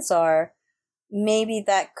plans are, maybe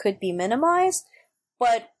that could be minimized.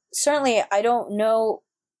 But certainly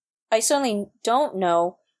I certainly don't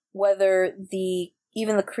know whether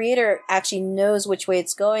even the creator actually knows which way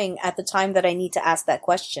it's going at the time that I need to ask that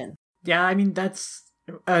question. Yeah, I mean, that's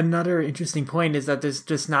another interesting point, is that there's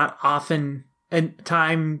just not often a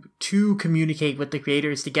time to communicate with the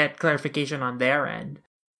creators to get clarification on their end.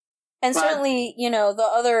 And certainly, the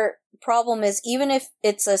other problem is, even if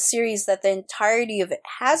it's a series that the entirety of it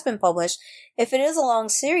has been published, if it is a long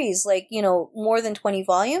series, like, more than 20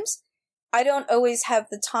 volumes, I don't always have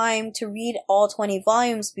the time to read all 20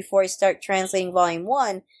 volumes before I start translating volume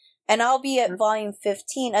 1, and I'll be at volume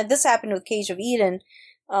 15. And this happened with Cage of Eden,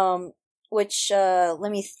 which,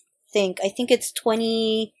 let me think. I think it's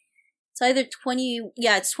 20... It's either 20...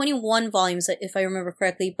 Yeah, it's 21 volumes, if I remember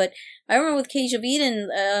correctly. But I remember with Cage of Eden,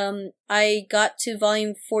 I got to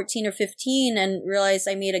volume 14 or 15 and realized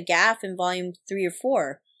I made a gaffe in volume 3 or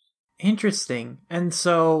 4. Interesting. And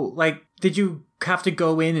so, did you have to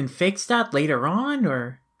go in and fix that later on,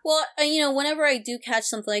 or? Well, whenever I do catch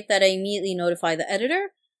something like that, I immediately notify the editor,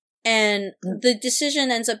 and the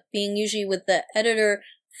decision ends up being usually with the editor.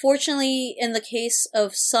 Fortunately, in the case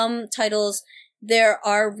of some titles, there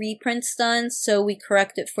are reprints done, so we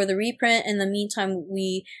correct it for the reprint. In the meantime,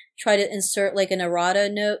 we try to insert an errata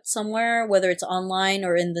note somewhere, whether it's online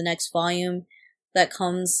or in the next volume that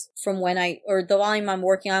comes from or the volume I'm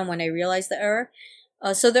working on when I realize the error.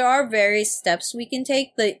 So there are various steps we can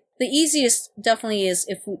take. The easiest definitely is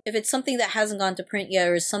if it's something that hasn't gone to print yet,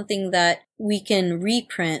 or is something that we can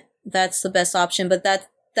reprint, that's the best option. But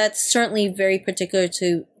that's certainly very particular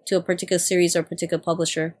to a particular series or particular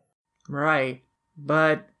publisher. Right.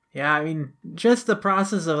 But yeah, I mean, just the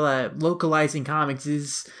process of localizing comics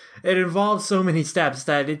it involves so many steps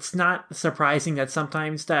that it's not surprising that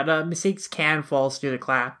sometimes that mistakes can fall through the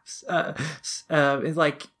cracks.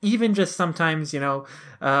 Even just sometimes, there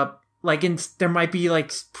might be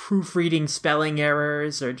proofreading spelling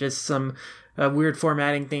errors, or just some weird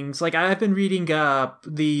formatting things. Like, I've been reading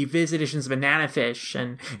the Viz editions of Banana Fish,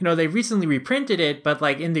 and they recently reprinted it, but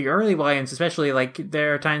like in the early volumes, especially, like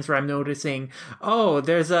there are times where I'm noticing, oh,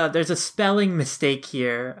 there's a spelling mistake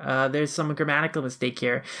here. There's some grammatical mistake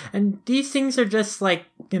here, and these things are just like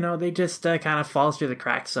they just kind of fall through the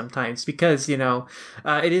cracks sometimes because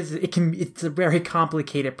it's a very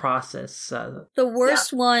complicated process. The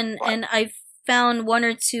worst one, and I've found one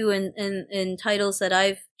or two in titles that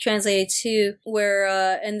I've translated too, where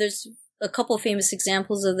and there's a couple of famous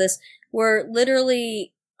examples of this, where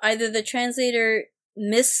literally either the translator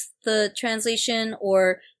missed the translation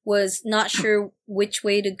or was not sure which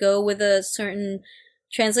way to go with a certain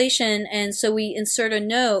translation, and so we insert a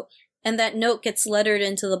note, and that note gets lettered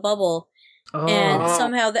into the bubble, and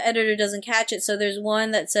somehow the editor doesn't catch it. So there's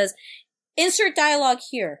one that says, "Insert dialogue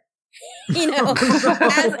here."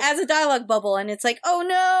 as a dialogue bubble, and it's like, oh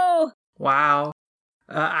no! Wow.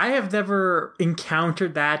 I have never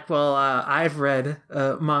encountered that while I've read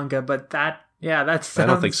manga, but that sounds I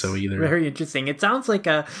don't think so either. Very interesting. It sounds like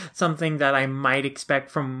something that I might expect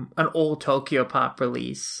from an old Tokyo Pop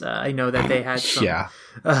release. I know that they had some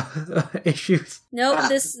issues. No,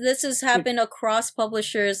 this has happened across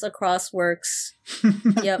publishers, across works.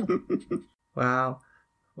 Yep. Wow.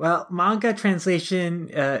 Well, manga translation,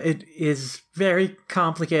 it is very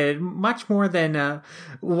complicated, much more than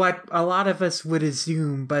what a lot of us would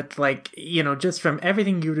assume. But just from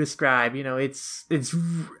everything you describe,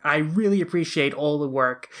 I really appreciate all the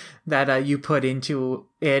work that you put into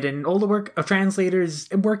it, and all the work of translators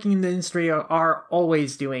working in the industry are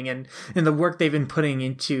always doing, and the work they've been putting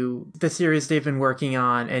into the series they've been working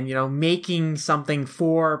on, and making something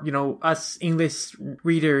for us English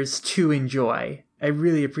readers to enjoy. I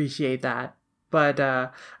really appreciate that. But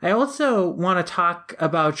I also want to talk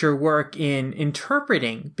about your work in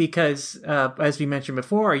interpreting, because as we mentioned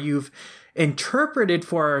before, you've interpreted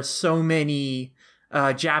for so many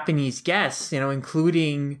Japanese guests,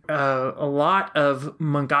 including a lot of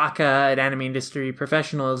mangaka and anime industry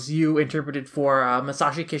professionals. You interpreted for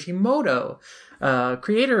Masashi Kishimoto,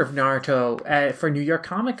 creator of Naruto, for New York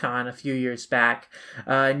Comic Con a few years back.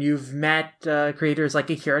 And you've met creators like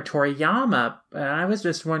Akira Toriyama. And I was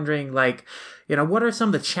just wondering, what are some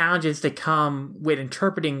of the challenges that come with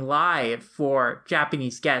interpreting live for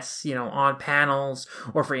Japanese guests, on panels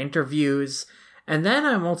or for interviews? And then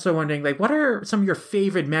I'm also wondering, what are some of your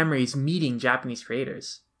favorite memories meeting Japanese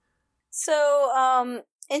creators? So,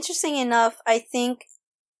 interesting enough, I think,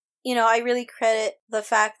 I really credit the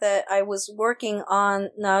fact that I was working on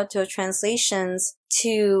Naruto translations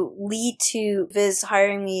to lead to Viz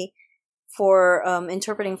hiring me for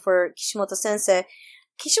interpreting for Kishimoto Sensei.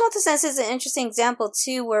 Kishimoto Sensei is an interesting example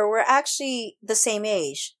too, where we're actually the same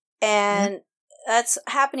age. And that's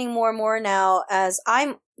happening more and more now as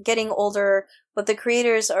I'm getting older, but the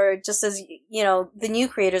creators are just as, the new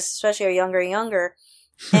creators especially are younger and younger.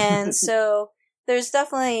 And so there's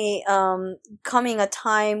definitely coming a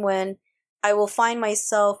time when I will find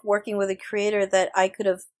myself working with a creator that I could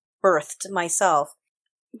have birthed myself.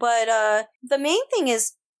 But the main thing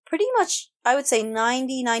is pretty much, I would say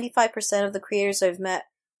 90-95% of the creators I've met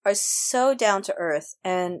are so down to earth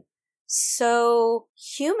and so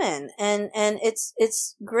human, and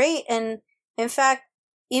it's great. And in fact,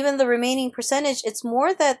 even the remaining percentage, it's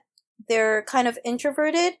more that they're kind of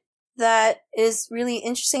introverted. That is really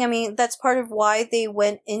interesting. I mean, that's part of why they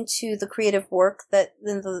went into the creative work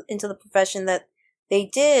into the profession that they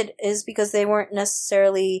did, is because they weren't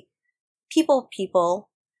necessarily people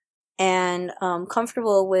and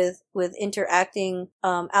comfortable with interacting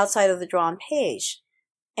outside of the drawn page.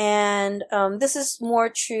 And this is more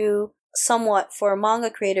true somewhat for manga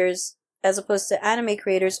creators as opposed to anime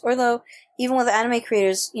creators, although even with anime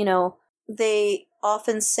creators, they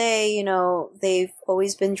often say, they've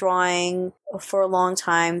always been drawing for a long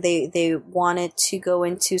time. They wanted to go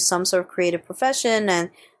into some sort of creative profession,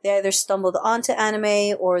 and they either stumbled onto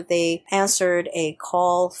anime or they answered a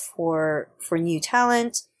call for new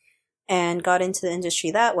talent and got into the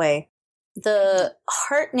industry that way. The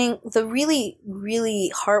really,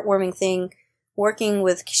 really heartwarming thing working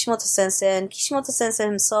with Kishimoto Sensei, and Kishimoto Sensei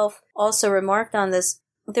himself also remarked on this,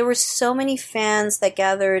 there were so many fans that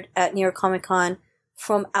gathered at New York Comic Con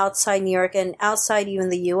from outside New York and outside even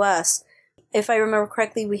the US. If I remember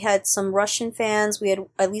correctly, we had some Russian fans, we had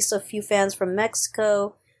at least a few fans from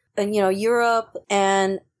Mexico and, Europe,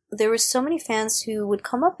 and there were so many fans who would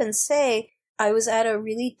come up and say, I was at a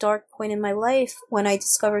really dark point in my life when I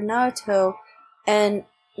discovered Naruto, and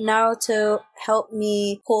Naruto helped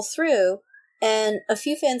me pull through. And a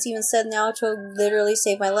few fans even said Naruto literally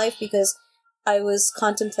saved my life because I was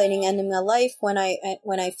contemplating ending my life when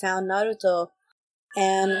I found Naruto,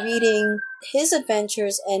 and reading his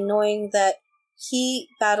adventures and knowing that he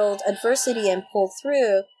battled adversity and pulled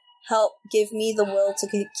through helped give me the will to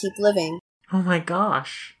keep living. Oh my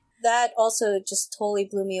gosh. That also just totally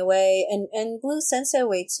blew me away, and blew Sensei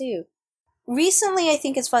away too. Recently, I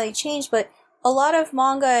think it's finally changed, but a lot of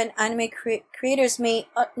manga and anime creators may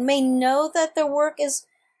know that their work is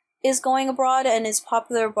going abroad and is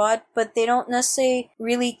popular abroad, but they don't necessarily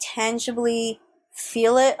really tangibly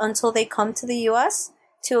feel it until they come to the US,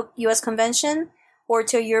 to a US convention or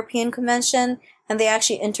to a European convention, and they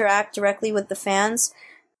actually interact directly with the fans,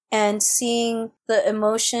 and seeing the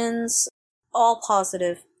emotions, all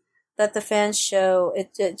positive, that the fans show,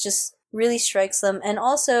 it just really strikes them. And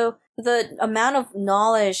also the amount of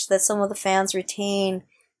knowledge that some of the fans retain,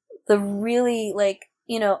 the really,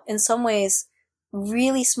 in some ways,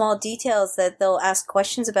 really small details that they'll ask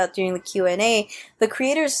questions about during the Q&A. The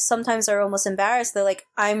creators sometimes are almost embarrassed. They're like,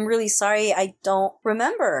 I'm really sorry, I don't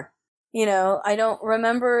remember. I don't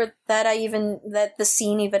remember that that the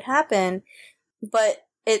scene even happened. But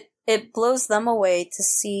it blows them away to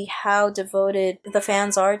see how devoted the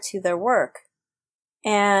fans are to their work.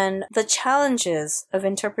 And the challenges of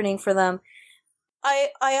interpreting for them. I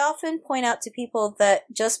often point out to people that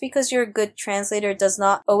just because you're a good translator does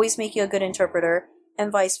not always make you a good interpreter,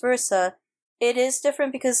 and vice versa. It is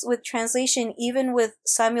different because with translation, even with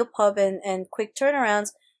simulpub and quick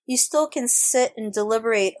turnarounds, you still can sit and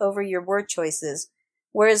deliberate over your word choices.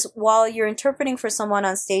 Whereas while you're interpreting for someone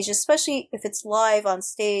on stage, especially if it's live on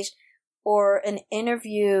stage or an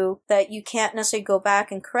interview that you can't necessarily go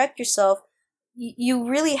back and correct yourself, you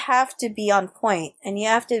really have to be on point, and you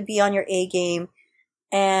have to be on your A game.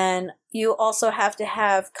 And you also have to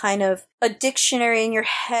have kind of a dictionary in your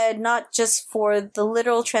head, not just for the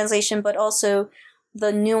literal translation, but also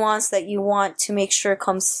the nuance that you want to make sure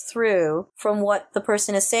comes through from what the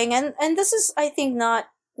person is saying. And this is, I think, not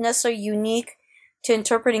necessarily unique to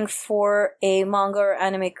interpreting for a manga or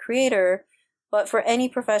anime creator, but for any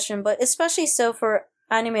profession, but especially so for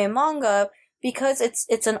anime and manga, because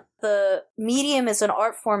the medium is an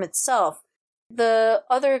art form itself. The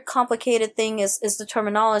other complicated thing is the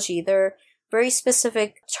terminology. There are very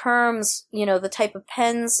specific terms, the type of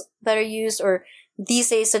pens that are used, or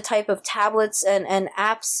these days the type of tablets and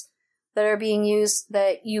apps that are being used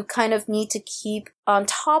that you kind of need to keep on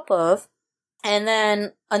top of. And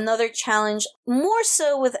then another challenge, more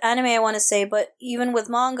so with anime, I want to say, but even with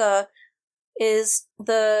manga, is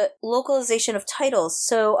the localization of titles.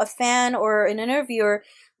 So a fan or an interviewer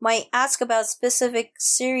might ask about specific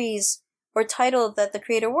series or title that the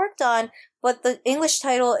creator worked on, but the English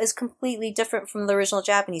title is completely different from the original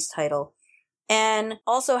Japanese title. And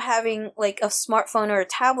also having like a smartphone or a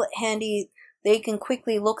tablet handy, they can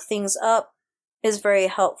quickly look things up, is very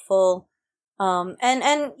helpful.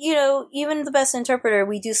 And even the best interpreter,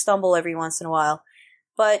 we do stumble every once in a while.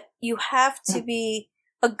 But you have to be,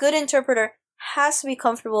 a good interpreter has to be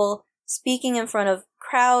comfortable speaking in front of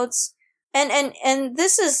crowds. And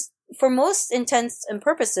this is, for most intents and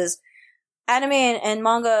purposes, anime and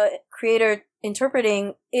manga creator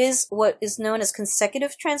interpreting is what is known as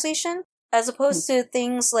consecutive translation, as opposed to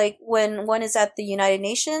things like when one is at the United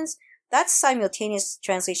Nations, that's simultaneous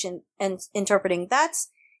translation and interpreting. That's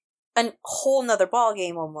a whole nother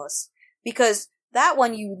ballgame almost, because that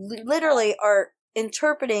one you literally are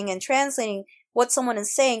interpreting and translating what someone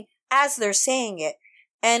is saying as they're saying it.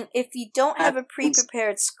 And if you don't have a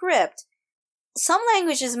pre-prepared script, some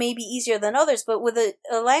languages may be easier than others, but with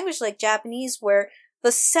a language like Japanese, where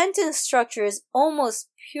the sentence structure is almost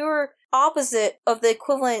pure opposite of the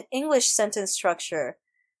equivalent English sentence structure,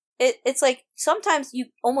 it's like sometimes you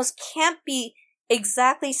almost can't be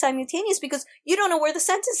exactly simultaneous because you don't know where the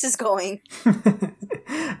sentence is going.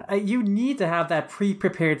 You need to have that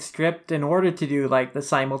pre-prepared script in order to do like the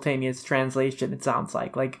simultaneous translation, it sounds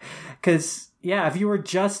like. Because yeah, if you were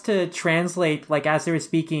just to translate like as they were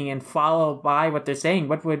speaking and follow by what they're saying,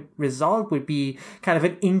 what would result would be kind of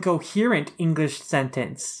an incoherent English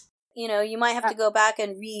sentence. You might have to go back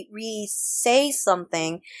and re-say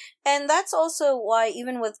something. And that's also why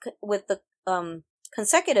even with the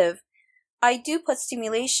consecutive, I do put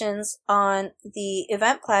stimulations on the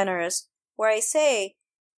event planners where I say,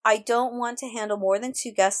 I don't want to handle more than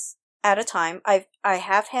 2 guests at a time. I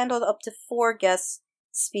have handled up to 4 guests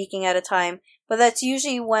speaking at a time, but that's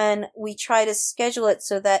usually when we try to schedule it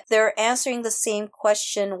so that they're answering the same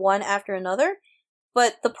question one after another.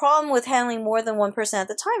 But the problem with handling more than one person at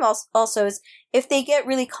the time also is if they get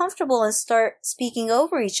really comfortable and start speaking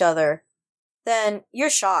over each other, then you're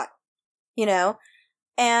shot,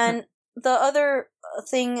 And the other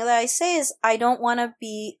thing that I say is I don't want to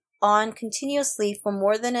be on continuously for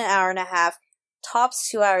more than an hour and a half, tops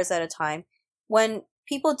 2 hours at a time. When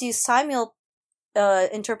people do simul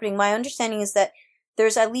interpreting, my understanding is that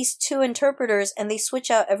there's at least 2 interpreters and they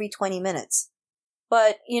switch out every 20 minutes.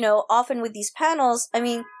 But, often with these panels, I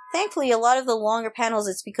mean, thankfully a lot of the longer panels,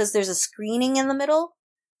 it's because there's a screening in the middle.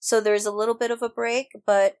 So there's a little bit of a break.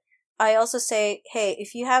 But I also say, hey,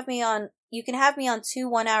 if you have me on, you can have me on 2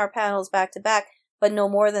 1-hour panels back to back, but no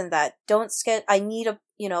more than that. I need a,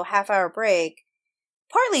 half-hour break.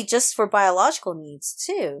 Partly just for biological needs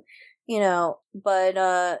too, but,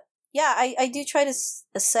 yeah, I do try to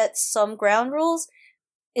set some ground rules,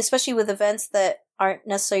 especially with events that aren't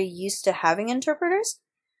necessarily used to having interpreters.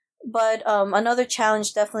 But, another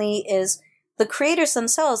challenge definitely is the creators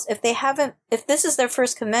themselves. If this is their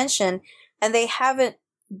first convention and they haven't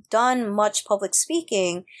done much public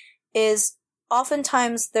speaking, is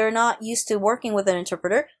oftentimes they're not used to working with an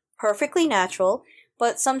interpreter. Perfectly natural.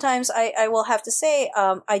 But sometimes I will have to say,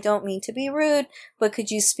 I don't mean to be rude, but could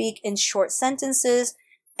you speak in short sentences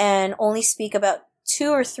and only speak about 2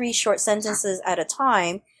 or 3 short sentences at a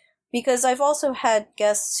time? Because I've also had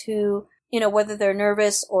guests who, whether they're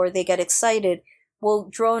nervous or they get excited, will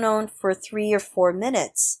drone on for 3 or 4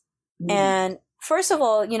 minutes. And first of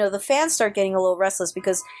all, the fans start getting a little restless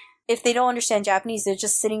because if they don't understand Japanese, they're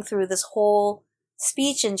just sitting through this whole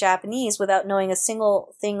speech in Japanese without knowing a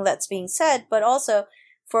single thing that's being said. But also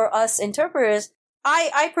for us interpreters,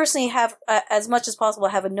 I personally have, as much as possible,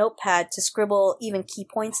 have a notepad to scribble even key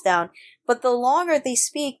points down. But the longer they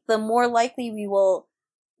speak, the more likely we will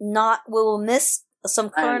miss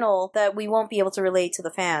some kernel that we won't be able to relate to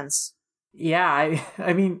the fans. Yeah,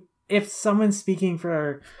 I mean, if someone's speaking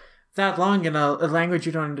for that long in a language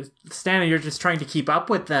you don't understand and you're just trying to keep up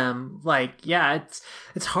with them,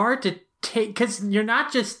 it's hard to take, because you're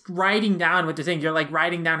not just writing down what they're saying, you're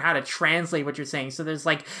writing down how to translate what you're saying. So there's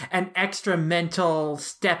an extra mental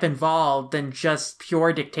step involved than just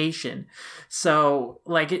pure dictation. So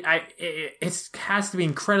it has to be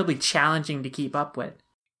incredibly challenging to keep up with.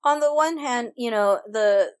 On the one hand,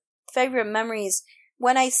 the favorite memories,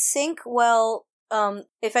 when I sync well,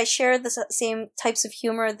 if I share the same types of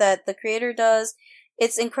humor that the creator does,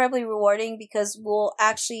 it's incredibly rewarding because we'll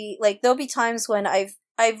actually, there'll be times when I've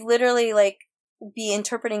literally, be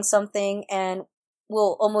interpreting something and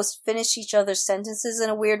we'll almost finish each other's sentences in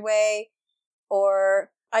a weird way. Or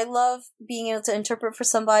I love being able to interpret for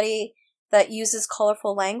somebody that uses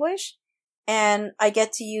colorful language. And I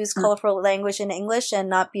get to use colorful language in English and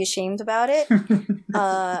not be ashamed about it.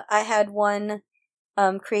 I had one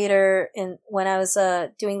creator when I was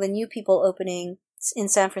doing the New People opening in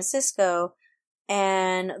San Francisco,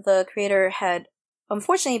 and the creator had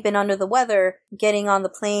unfortunately been under the weather getting on the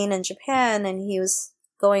plane in Japan, and he was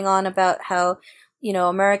going on about how,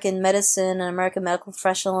 American medicine and American medical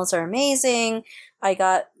professionals are amazing. I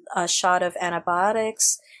got a shot of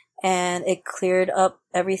antibiotics and it cleared up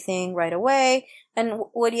everything right away. And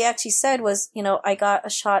what he actually said was, I got a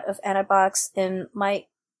shot of antibiotics in my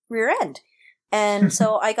rear end. And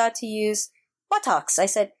so I got to use buttocks. I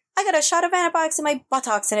said, I got a shot of antibiotics in my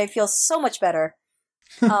buttocks and I feel so much better.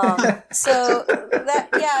 So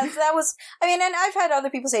that was, and I've had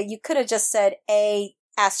other people say, you could have just said A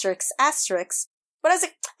asterisk, but I was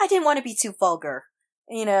like, I didn't want to be too vulgar,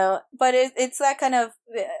 but it's that kind of,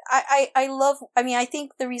 I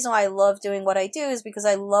think the reason why I love doing what I do is because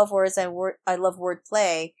I love words and I love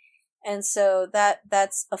wordplay. And so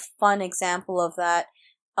that's a fun example of that.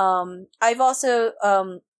 I've also,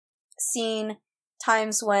 seen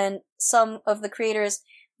times when some of the creators,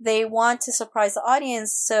 they want to surprise the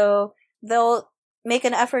audience, so they'll make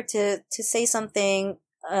an effort to say something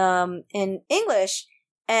in English.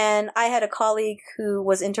 And I had a colleague who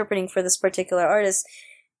was interpreting for this particular artist,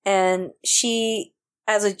 and she,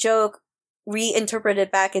 as a joke,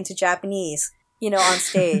 reinterpreted back into Japanese, on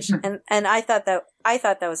stage. and I thought that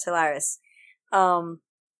was hilarious.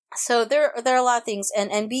 So there are a lot of things,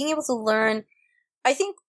 and being able to learn, I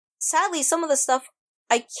think, sadly, some of the stuff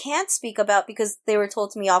I can't speak about because they were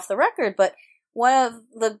told to me off the record, but one of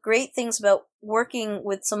the great things about working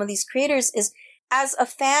with some of these creators is, as a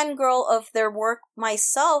fangirl of their work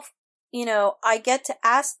myself, I get to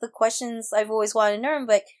ask the questions I've always wanted to learn,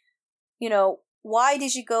 but, why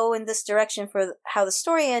did you go in this direction for how the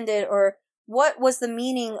story ended? Or what was the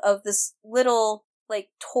meaning of this little,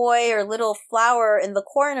 toy or little flower in the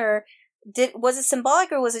corner? Was it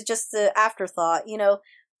symbolic or was it just the afterthought?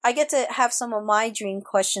 I get to have some of my dream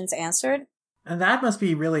questions answered. And that must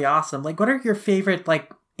be really awesome. What are your favorite,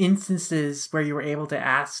 instances where you were able to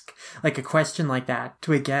ask, a question like that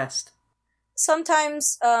to a guest?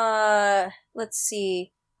 sometimes, let's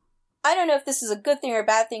see. I don't know if this is a good thing or a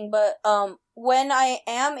bad thing, but when I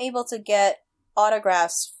am able to get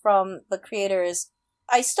autographs from the creators,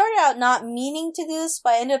 I started out not meaning to do this,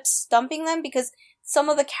 but I ended up stumping them because some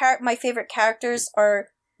of the my favorite characters are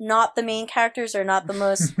not the main characters or not the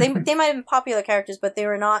most... they might have been popular characters, but they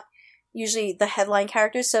were not usually the headline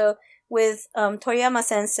characters. So with Toriyama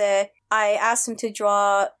Sensei, I asked him to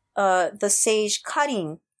draw the sage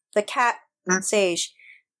Karin, the cat sage.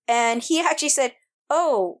 And he actually said,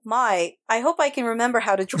 "Oh my, I hope I can remember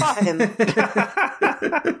how to draw him." And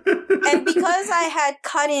because I had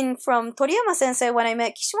Karin from Toriyama Sensei when I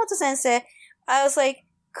met Kishimoto Sensei, I was like,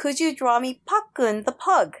 "Could you draw me Pakkun, the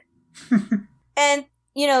pug?" And,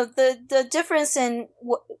 you know, the difference in,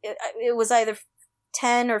 it was either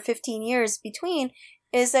 10 or 15 years between,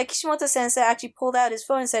 is that Kishimoto Sensei actually pulled out his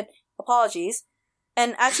phone and said, "Apologies,"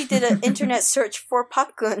 and actually did an internet search for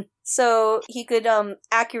Pakkun so he could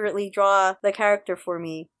accurately draw the character for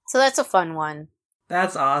me. So that's a fun one.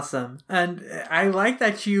 That's awesome. And I like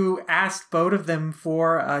that you asked both of them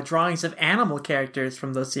for drawings of animal characters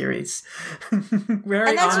from those series. Very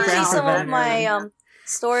and that's on usually brand for some of veterinary. my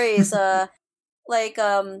stories. Like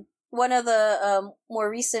one of the more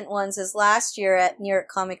recent ones is last year at New York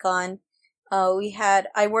Comic Con. We had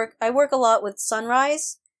I work a lot with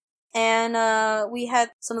Sunrise, and we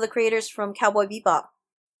had some of the creators from Cowboy Bebop.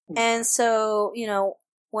 And so, you know,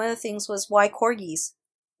 one of the things was, why corgis?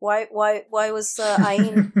 Why was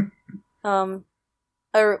Ain, or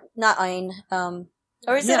not Ain, or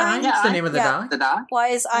is it Ain? Ain's the name of the dog. The dog? Why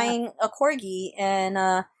is Ain a corgi? And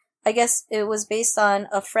I guess it was based on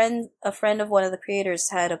a friend of one of the creators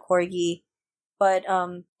had a corgi. But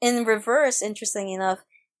in reverse, interestingly enough,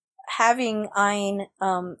 having Ain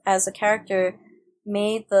as a character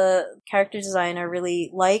made the character designer really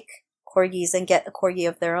like corgis and get a corgi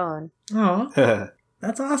of their own. Oh,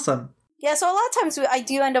 that's awesome. Yeah, so a lot of times I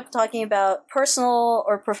do end up talking about personal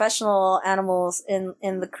or professional animals in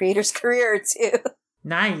the creator's career too.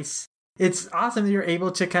 Nice. It's awesome that you're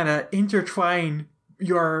able to kind of intertwine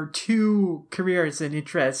your two careers and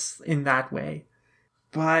interests in that way.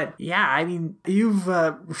 But yeah, I mean, you've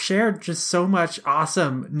shared just so much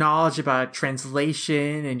awesome knowledge about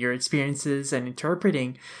translation and your experiences and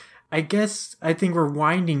interpreting. I think we're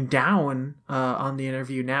winding down on the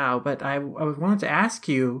interview now, but I wanted to ask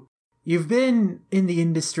you, you've been in the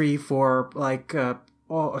industry for like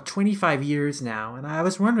 25 years now, and I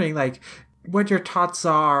was wondering like what your thoughts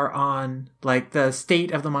are on like the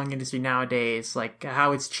state of the manga industry nowadays, like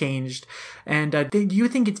how it's changed, and do you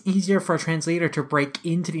think it's easier for a translator to break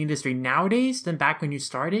into the industry nowadays than back when you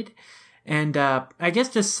started? And I guess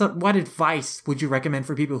just what advice would you recommend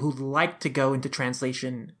for people who'd like to go into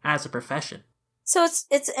translation as a profession? So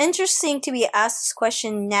it's interesting to be asked this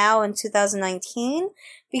question now in 2019,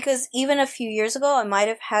 because even a few years ago, I might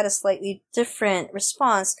have had a slightly different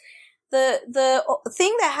response. The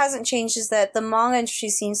thing that hasn't changed is that the manga industry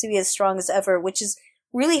seems to be as strong as ever, which is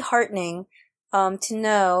really heartening to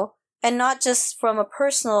know, and not just from a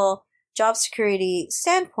personal job security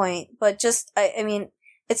standpoint, but just, I mean,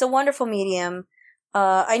 it's a wonderful medium.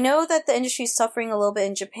 I know that the industry is suffering a little bit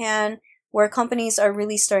in Japan, where companies are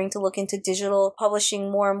really starting to look into digital publishing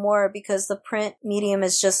more and more because the print medium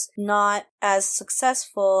is just not as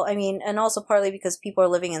successful. I mean, and also partly because people are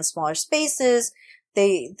living in smaller spaces.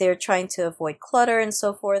 They're trying to avoid clutter and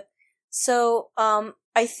so forth. So,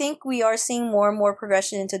 I think we are seeing more and more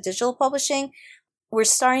progression into digital publishing. We're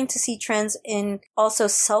starting to see trends in also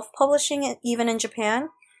self-publishing, even in Japan.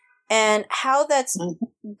 And how that's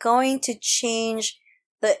going to change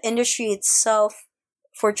the industry itself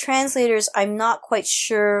for translators, I'm not quite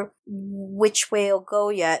sure which way it'll go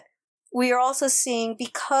yet. We are also seeing,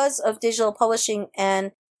 because of digital publishing,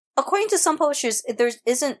 and according to some publishers, there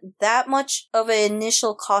isn't that much of an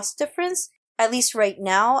initial cost difference, at least right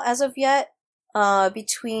now as of yet,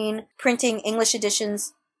 between printing English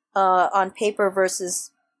editions on paper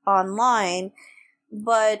versus online.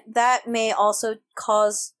 But that may also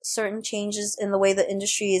cause certain changes in the way the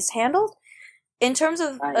industry is handled. In terms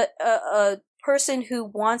of a person who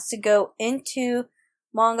wants to go into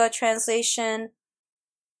manga translation,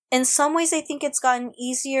 in some ways I think it's gotten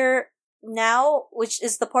easier now, which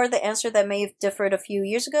is the part of the answer that may have differed a few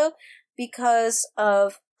years ago, because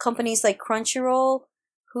of companies like Crunchyroll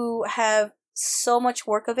who have so much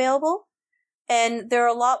work available. And there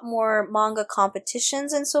are a lot more manga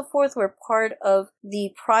competitions and so forth, where part of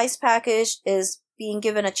the prize package is being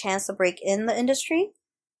given a chance to break in the industry.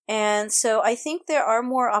 And so I think there are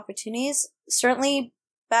more opportunities. Certainly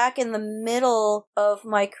back in the middle of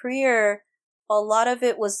my career, a lot of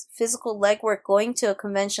it was physical legwork, going to a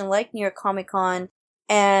convention like New York Comic Con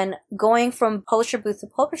and going from publisher booth to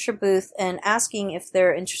publisher booth and asking if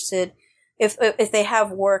they're interested, if they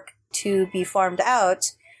have work to be farmed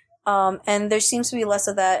out. And there seems to be less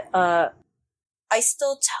of that. I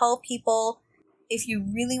still tell people, if you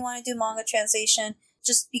really want to do manga translation,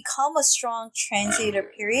 just become a strong translator,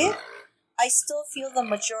 period. I still feel the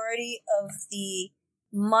majority of the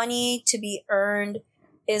money to be earned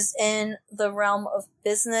is in the realm of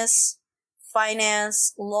business,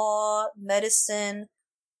 finance, law, medicine.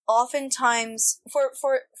 Oftentimes,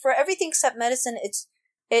 for everything except medicine,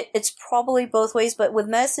 it's probably both ways, but with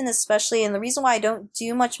medicine especially, and the reason why I don't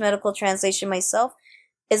do much medical translation myself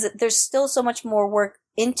is that there's still so much more work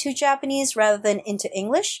into Japanese rather than into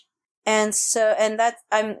English. And that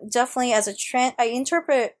I'm definitely I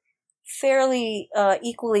interpret fairly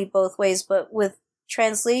equally both ways, but with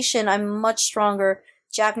translation, I'm much stronger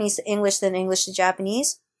Japanese to English than English to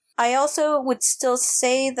Japanese. I also would still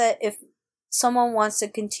say that if someone wants to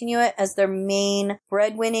continue it as their main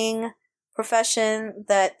breadwinning profession,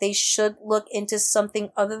 that they should look into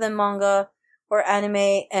something other than manga or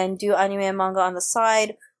anime and do anime and manga on the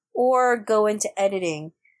side, or go into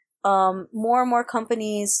editing. More and more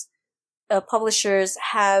companies, publishers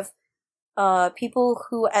have people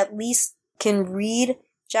who at least can read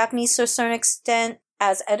Japanese to a certain extent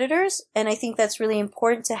as editors, and I think that's really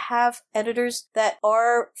important to have editors that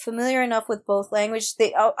are familiar enough with both language.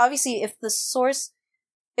 They obviously, if the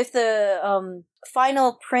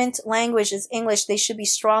final print language is English, they should be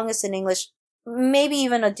strongest in English, maybe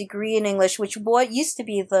even a degree in English, which what used to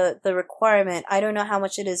be the requirement. I don't know how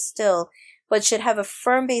much it is still, but should have a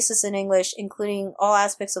firm basis in English, including all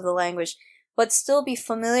aspects of the language, but still be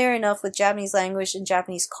familiar enough with Japanese language and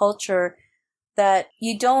Japanese culture that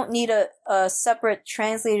you don't need a separate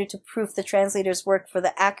translator to prove the translator's work for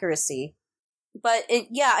the accuracy. But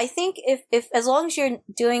I think if as long as you're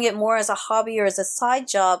doing it more as a hobby or as a side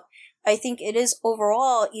job, I think it is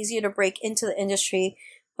overall easier to break into the industry.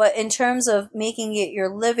 But in terms of making it your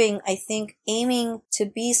living, I think aiming to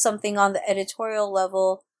be something on the editorial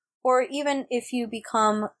level, or even if you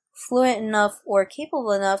become fluent enough or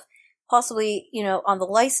capable enough, possibly, on the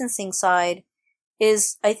licensing side,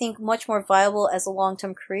 is, I think, much more viable as a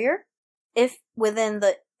long-term career, if within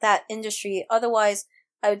that industry. Otherwise,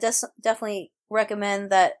 I would definitely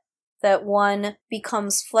recommend that one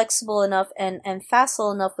becomes flexible enough and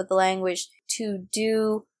facile enough with the language to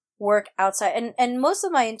do work outside. And most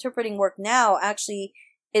of my interpreting work now actually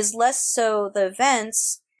is less so the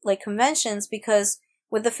events, like conventions, because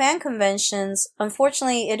with the fan conventions,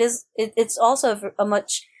 unfortunately, it's also a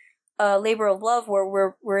much labor of love where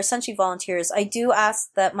we're essentially volunteers. I do ask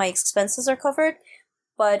that my expenses are covered,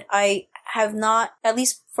 but I have not, at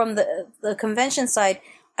least from the convention side,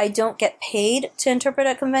 I don't get paid to interpret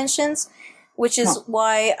at conventions, which is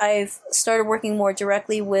why I've started working more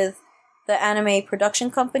directly with the anime production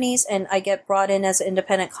companies, and I get brought in as an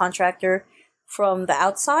independent contractor from the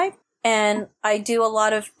outside. And I do a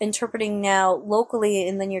lot of interpreting now locally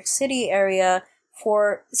in the New York City area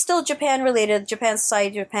for still Japan related, Japan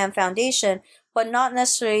Society, Japan Foundation, but not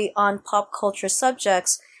necessarily on pop culture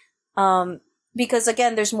subjects, because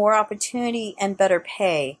again, there's more opportunity and better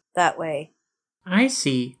pay that way. I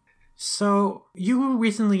see. So you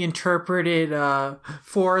recently interpreted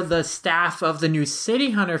for the staff of the new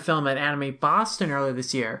City Hunter film at Anime Boston earlier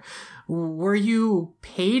this year. Were you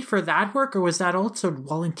paid for that work, or was that also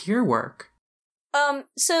volunteer work?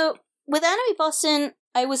 So with Anime Boston,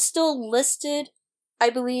 I was still listed, I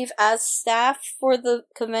believe, as staff for the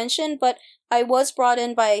convention, but I was brought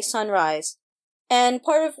in by Sunrise. And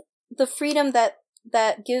part of the freedom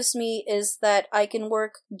that gives me is that I can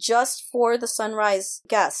work just for the Sunrise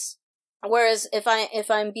guests. Whereas if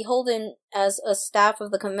I'm beholden as a staff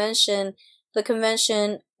of the convention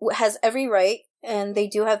has every right, and they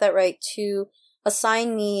do have that right, to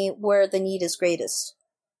assign me where the need is greatest.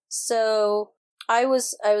 So I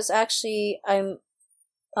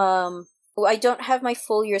don't have my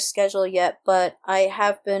full year schedule yet, but I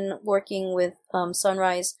have been working with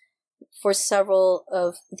Sunrise for several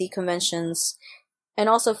of the conventions, and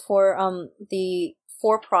also for the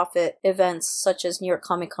for-profit events such as New York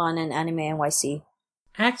Comic Con and Anime NYC.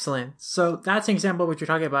 Excellent. So that's an example of what you're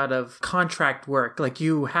talking about of contract work. Like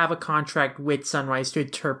you have a contract with Sunrise to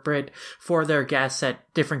interpret for their guests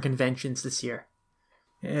at different conventions this year.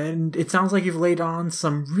 And it sounds like you've laid on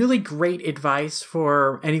some really great advice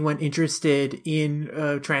for anyone interested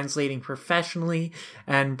in translating professionally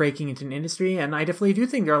and breaking into an industry. And I definitely do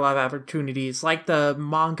think there are a lot of opportunities, like the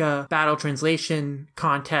manga battle translation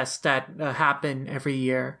contests that happen every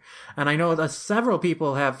year. And I know that several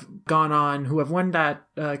people have gone on who have won that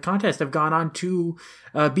contest have gone on to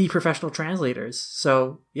be professional translators.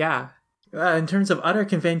 So yeah. In terms of other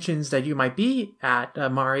conventions that you might be at,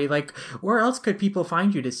 Mari, like, where else could people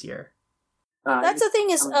find you this year? That's the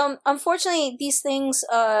thing is, unfortunately, these things,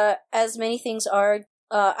 as many things are,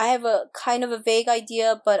 I have a kind of a vague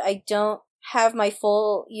idea, but I don't have my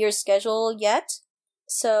full year schedule yet.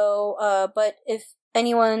 So, but if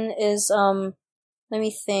anyone is, let me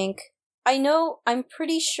think. I'm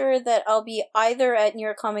pretty sure that I'll be either at New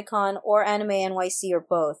York Comic Con or Anime NYC or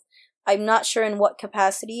both. I'm not sure in what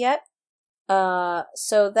capacity yet.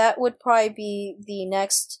 So that would probably be the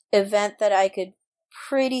next event that I could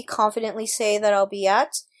pretty confidently say that I'll be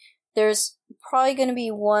at. There's probably going to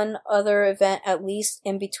be one other event at least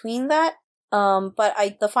in between that. But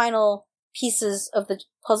the final pieces of the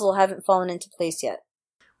puzzle haven't fallen into place yet.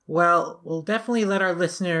 Well, we'll definitely let our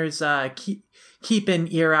listeners keep an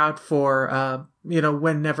ear out for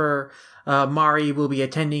whenever Mari will be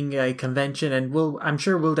attending a convention, and I'm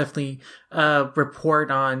sure we'll definitely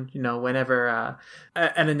report on whenever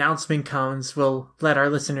an announcement comes. We'll let our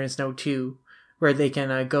listeners know too where they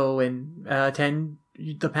can go and attend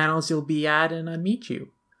the panels you'll be at and meet you.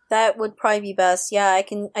 That would probably be best. Yeah, I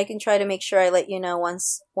can try to make sure I let you know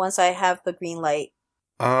once I have the green light.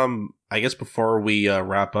 I guess before we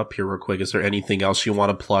wrap up here real quick, is there anything else you want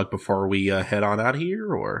to plug before we head on out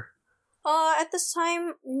here, or? At this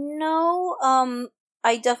time, no.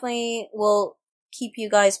 I definitely will keep you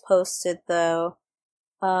guys posted, though.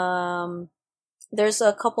 There's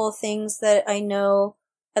a couple of things that I know,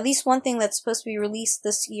 at least one thing that's supposed to be released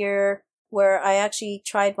this year, where I actually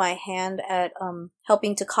tried my hand at,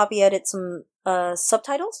 helping to copy edit some,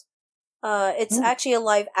 subtitles. It's actually a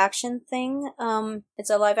live action thing.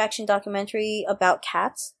 It's a live action documentary about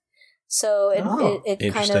cats. So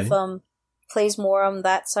it kind of, plays more on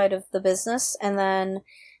that side of the business. And then,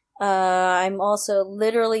 I'm also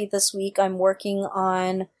literally this week, I'm working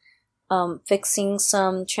on, fixing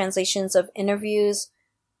some translations of interviews,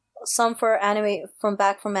 some for anime, from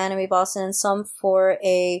Anime Boston, some for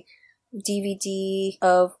a DVD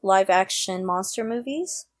of live action monster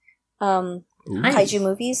movies. Kaiju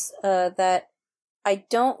movies, that I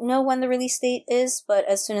don't know when the release date is, but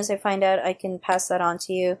as soon as I find out, I can pass that on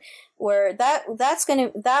to you. Where that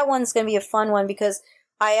one's gonna be a fun one because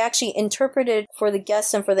I actually interpreted for the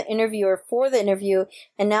guests and for the interviewer for the interview,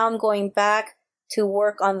 and now I'm going back to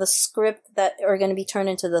work on the script that are gonna be turned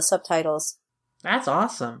into the subtitles. That's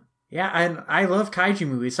awesome. Yeah, and I love kaiju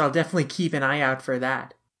movies, so I'll definitely keep an eye out for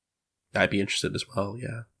that. I'd be interested as well,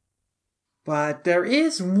 yeah. But there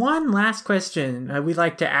is one last question we'd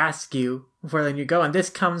like to ask you before letting you go, and this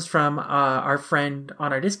comes from our friend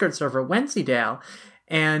on our Discord server, Wensleydale,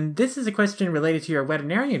 and this is a question related to your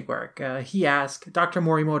veterinarian work. He asked, Dr.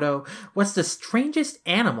 Morimoto, what's the strangest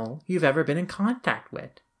animal you've ever been in contact with?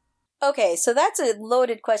 Okay, so that's a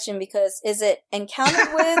loaded question because is it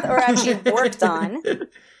encountered with or actually worked on?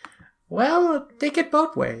 Well, take it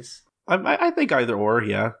both ways. I think either or,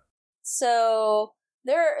 yeah. So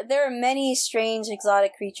there are many strange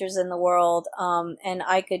exotic creatures in the world, and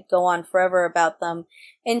I could go on forever about them.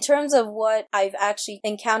 In terms of what I've actually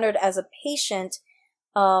encountered as a patient,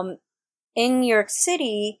 in New York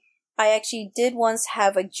City, I actually did once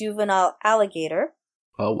have a juvenile alligator.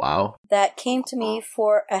 Oh, wow. That came to me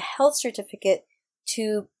for a health certificate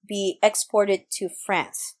to be exported to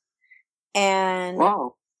France. And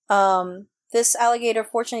wow. This alligator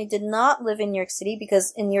fortunately did not live in New York City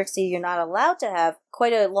because in New York City you're not allowed to have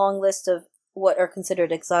quite a long list of what are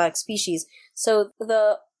considered exotic species. So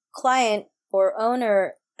the client or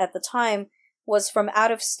owner at the time was from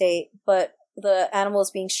out of state, but the animal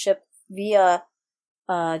is being shipped via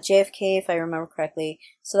JFK, if I remember correctly.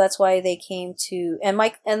 So that's why they came to, and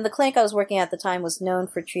the clinic I was working at the time was known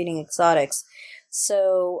for treating exotics.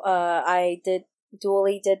 So I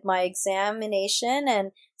dually did my examination,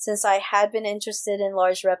 and since I had been interested in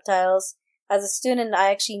large reptiles, as a student,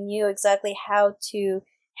 I actually knew exactly how to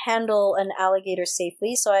handle an alligator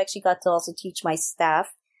safely, so I actually got to also teach my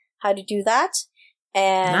staff how to do that,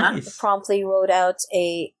 and promptly wrote out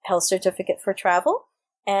a health certificate for travel,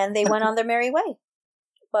 and they went on their merry way.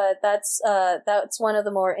 But that's one of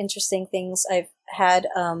the more interesting things I've had.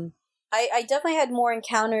 I definitely had more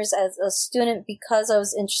encounters as a student because I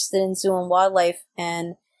was interested in zoo and wildlife,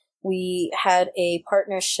 and we had a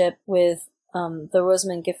partnership with the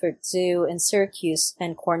Rosamund Gifford Zoo in Syracuse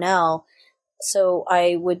and Cornell. So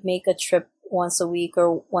I would make a trip once a week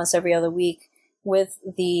or once every other week with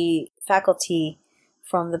the faculty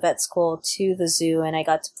from the vet school to the zoo, and I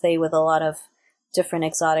got to play with a lot of different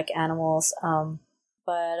exotic animals.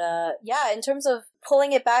 In terms of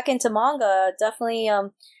pulling it back into manga, definitely,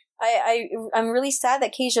 I'm really sad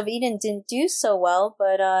that Cage of Eden didn't do so well,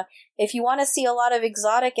 but if you want to see a lot of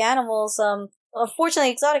exotic animals,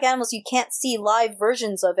 unfortunately, exotic animals you can't see live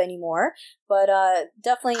versions of anymore, but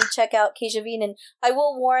definitely check out Cage of Eden. I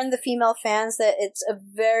will warn the female fans that it's a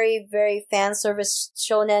very, very fan service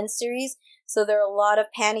shonen series, so there are a lot of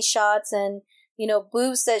panty shots and,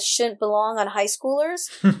 boobs that shouldn't belong on high schoolers.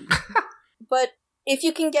 But if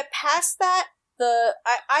you can get past that,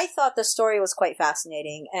 I thought the story was quite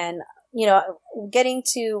fascinating, and, getting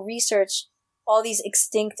to research all these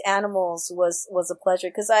extinct animals was a pleasure,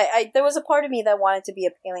 because there was a part of me that wanted to be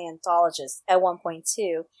a paleontologist at one point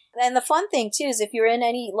too. And the fun thing too is if you're in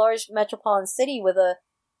any large metropolitan city with a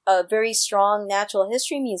very strong natural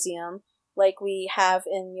history museum like we have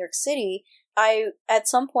in New York City, I at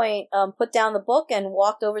some point put down the book and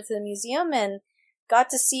walked over to the museum and got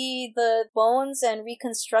to see the bones and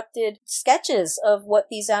reconstructed sketches of what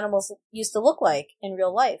these animals used to look like in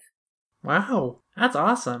real life. Wow, that's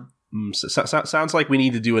awesome. Sounds like we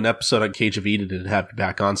need to do an episode on Cage of Eden and have you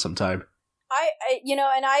back on sometime.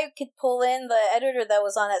 And I could pull in the editor that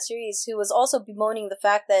was on that series, who was also bemoaning the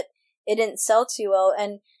fact that it didn't sell too well.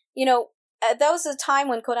 And, that was the time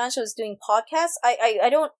when Kodansha was doing podcasts. I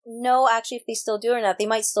don't know actually if they still do it or not. They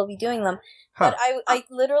might still be doing them. Huh. But I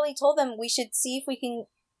literally told them we should see if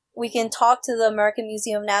we can talk to the American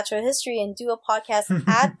Museum of Natural History and do a podcast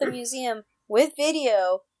at the museum with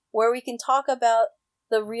video where we can talk about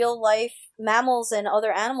the real life mammals and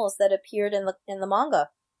other animals that appeared in the manga.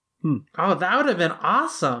 Oh, that would have been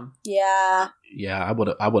awesome. Yeah. Yeah, I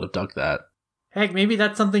would have dug that. Heck, maybe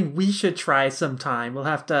that's something we should try sometime. We'll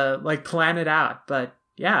have to plan it out. But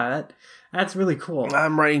yeah, that's really cool.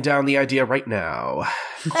 I'm writing down the idea right now.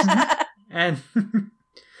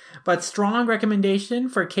 But strong recommendation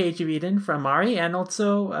for Cage of Eden from Mari, and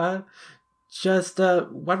also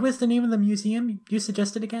what was the name of the museum you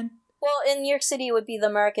suggested again? Well, in New York City, it would be the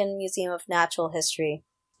American Museum of Natural History.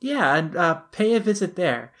 Yeah, and pay a visit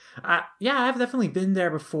there. I've definitely been there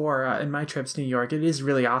before in my trips to New York. It is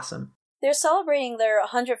really awesome. They're celebrating their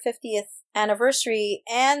 150th anniversary,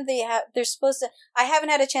 and they're supposed to. I haven't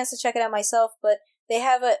had a chance to check it out myself, but they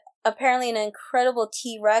have apparently an incredible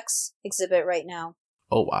T-Rex exhibit right now.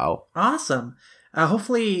 Oh wow! Awesome.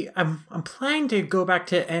 Hopefully, I'm planning to go back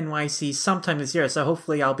to NYC sometime this year, so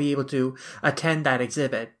hopefully I'll be able to attend that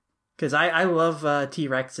exhibit. Because I love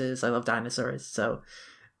T-Rexes, I love dinosaurs, so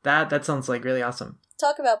that sounds like really awesome.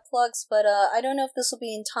 Talk about plugs, but I don't know if this will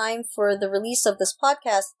be in time for the release of this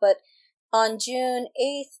podcast, but on June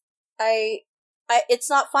 8th, it's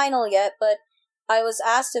not final yet, but I was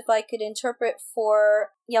asked if I could interpret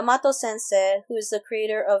for Yamato Sensei, who is the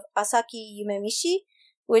creator of Asaki Yumemishi,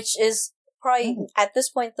 which is probably at this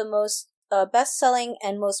point the most best-selling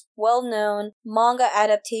and most well-known manga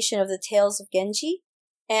adaptation of the Tales of Genji.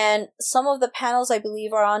 And some of the panels, I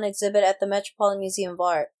believe, are on exhibit at the Metropolitan Museum of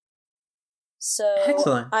Art. So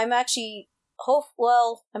excellent. I'm actually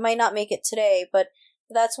I might not make it today, but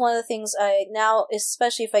that's one of the things I now,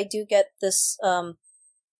 especially if I do get this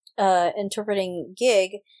interpreting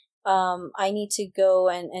gig, I need to go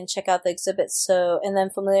and check out the exhibit. And then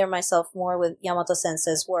familiar myself more with Yamato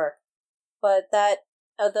Sensei's work. But that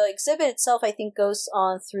the exhibit itself, I think, goes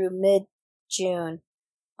on through mid-June.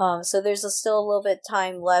 So there's still a little bit of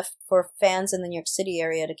time left for fans in the New York City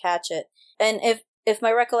area to catch it. And if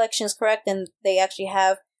my recollection is correct, and they actually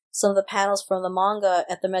have some of the panels from the manga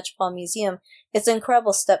at the Metropolitan Museum, it's an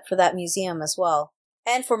incredible step for that museum as well.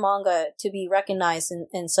 And for manga to be recognized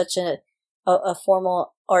in such a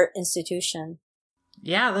formal art institution.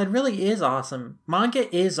 Yeah, that really is awesome.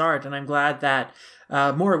 Manga is art, and I'm glad that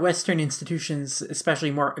more Western institutions, especially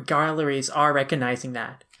more galleries, are recognizing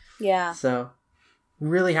that. Yeah. So,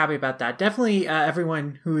 really happy about that. Definitely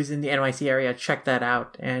everyone who is in the NYC area, check that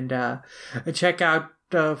out. And check out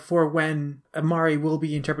for when Mari will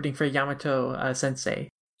be interpreting for Yamato Sensei.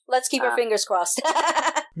 Let's keep our fingers crossed.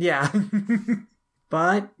 Yeah.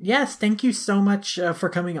 But yes, thank you so much for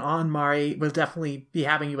coming on, Mari. We'll definitely be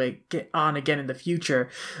having you get on again in the future.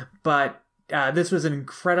 But this was an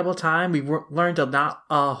incredible time. We learned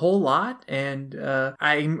a whole lot, and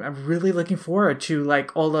I'm really looking forward to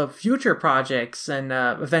all the future projects and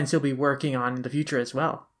events you'll be working on in the future as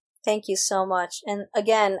well. Thank you so much. And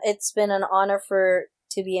again, it's been an honor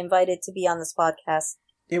to be invited to be on this podcast.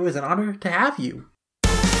 It was an honor to have you.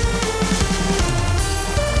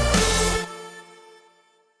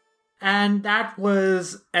 And that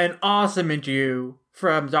was an awesome interview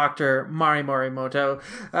from Dr. Mari Morimoto.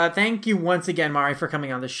 Thank you once again, Mari, for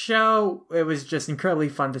coming on the show. It was just incredibly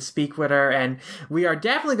fun to speak with her, and we are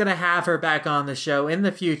definitely going to have her back on the show in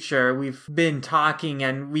the future. We've been talking,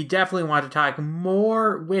 and we definitely want to talk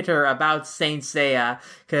more with her about Saint Seiya,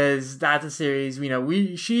 because that's a series,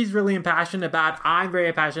 she's really passionate about, I'm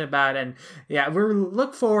very passionate about, and yeah, we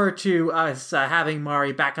look forward to us having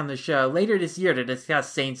Mari back on the show later this year to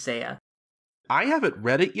discuss Saint Seiya. I haven't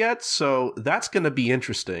read it yet, so that's going to be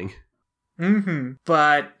interesting.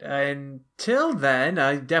 But until then,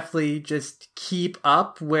 definitely just keep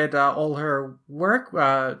up with all her work,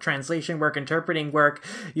 translation work, interpreting work.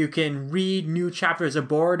 You can read new chapters of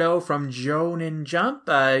Boruto from Jonin Jump.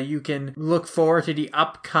 You can look forward to the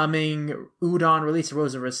upcoming Udon release,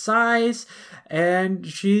 Rosa Versailles. And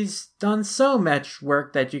she's done so much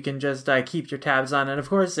work that you can just keep your tabs on. And of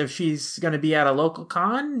course, if she's going to be at a local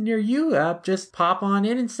con near you, just pop on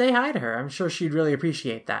in and say hi to her. I'm sure she'd really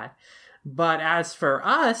appreciate that. But as for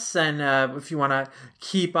us, and if you want to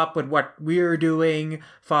keep up with what we're doing,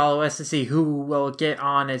 follow us to see who will get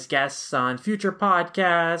on as guests on future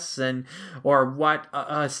podcasts, and or what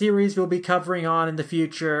series we'll be covering on in the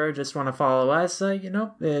future. Just want to follow us,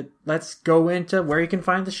 let's go into where you can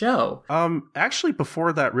find the show. Actually,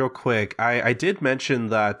 before that, real quick, I did mention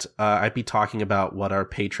that I'd be talking about what our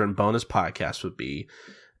patron bonus podcast would be.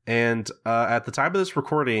 And at the time of this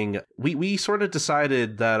recording, we sort of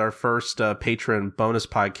decided that our first patron bonus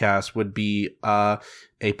podcast would be a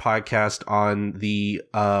podcast on the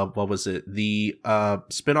the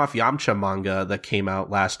spin-off Yamcha manga that came out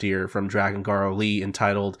last year from Dragon Garo Lee,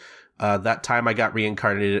 entitled That Time I Got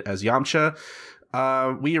Reincarnated as Yamcha.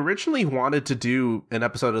 We originally wanted to do an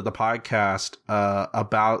episode of the podcast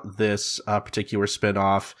about this particular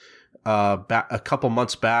spin-off a couple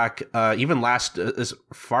months back, even as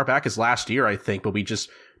far back as last year, I think, but we just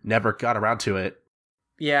never got around to it.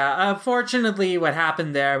 Yeah, unfortunately, what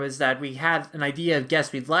happened there was that we had an idea of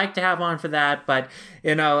guests we'd like to have on for that, but,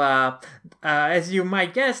 as you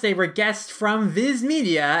might guess, they were guests from Viz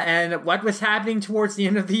Media, and what was happening towards the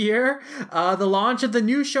end of the year? The launch of the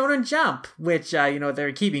new Shonen Jump, which, they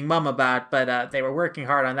were keeping mum about, but they were working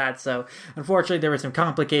hard on that, so unfortunately there were some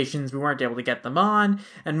complications, we weren't able to get them on,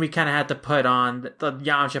 and we kind of had to put on the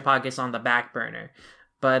Yamcha podcast on the back burner.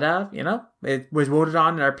 But, it was voted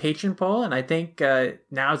on in our patron poll, and I think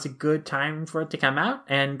now is a good time for it to come out.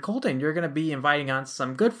 And Colton, you're going to be inviting on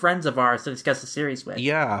some good friends of ours to discuss the series with.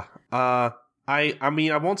 Yeah. I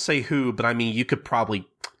won't say who, but you could probably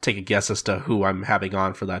take a guess as to who I'm having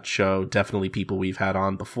on for that show. Definitely people we've had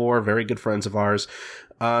on before, very good friends of ours.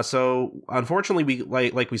 So unfortunately, we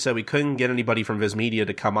like we said, we couldn't get anybody from Viz Media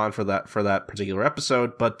to come on for that particular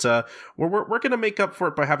episode, but we're going to make up for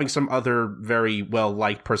it by having some other very well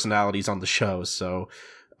liked personalities on the show. So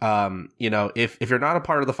if you're not a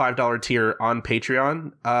part of the $5 tier on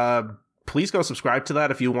Patreon, please go subscribe to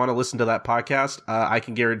that if you want to listen to that podcast. I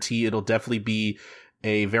can guarantee it'll definitely be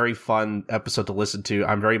a very fun episode to listen to.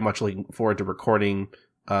 I'm very much looking forward to recording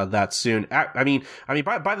that soon. By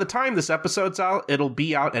the time this episode's out, it'll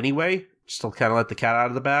be out anyway. Just to kind of let the cat out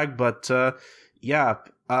of the bag. But that's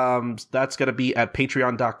going to be at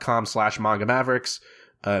patreon.com/Manga Mavericks.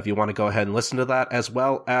 If you want to go ahead and listen to that, as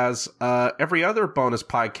well as every other bonus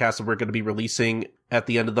podcast that we're going to be releasing at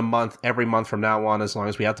the end of the month, every month from now on, as long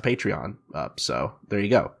as we have the Patreon up. So there you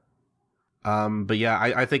go. But yeah,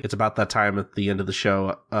 I think it's about that time at the end of the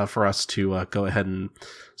show for us to go ahead and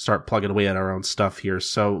start plugging away at our own stuff here.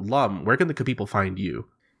 So, Lum, where can the good people find you?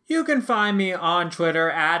 You can find me on Twitter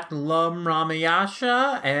at Lum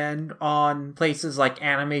Ramayasha, and on places like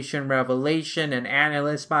Animation Revelation and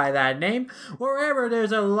Analyst by that name. Wherever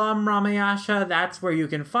there's a Lum Ramayasha, that's where you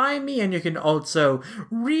can find me, and you can also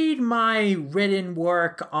read my written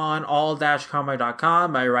work on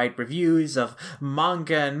all-comic.com. I write reviews of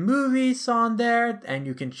manga and movies on there, and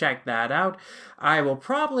you can check that out. I will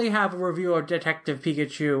probably have a review of Detective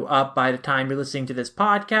Pikachu up by the time you're listening to this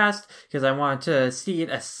podcast, because I want to see it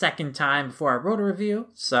a second time before I wrote a review.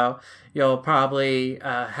 So you'll probably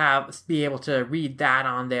be able to read that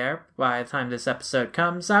on there by the time this episode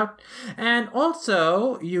comes out. And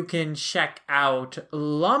also, you can check out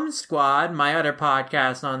Lum Squad, my other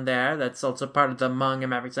podcast on there. That's also part of the Manga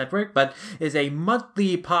Mavericks Network, but is a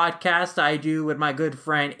monthly podcast I do with my good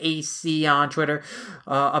friend AC on Twitter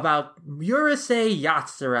about Urusei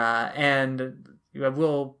Yatsura. And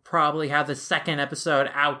We'll probably have the second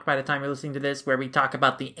episode out by the time you're listening to this, where we talk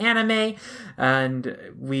about the anime, and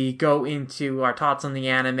we go into our thoughts on the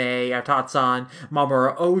anime, our thoughts on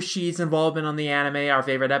Mamoru Oshii's involvement on the anime, our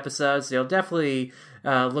favorite episodes. So you'll definitely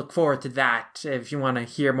look forward to that if you want to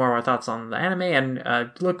hear more of our thoughts on the anime,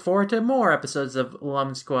 and look forward to more episodes of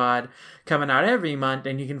Lum Squad coming out every month.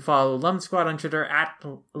 And you can follow Lum Squad on Twitter at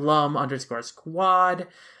Lum_squad.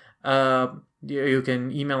 You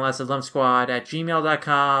can email us at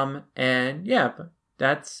lumsquad@gmail.com, and yeah,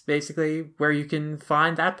 that's basically where you can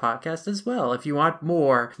find that podcast as well. If you want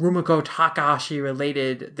more Rumiko Takahashi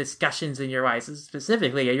related discussions in your life,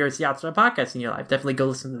 specifically a Urusei Yatsura podcast in your life, definitely go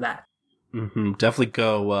listen to that. Definitely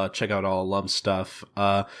go check out all Lum stuff.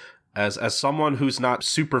 As someone who's not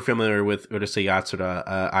super familiar with Urusei Yatsura,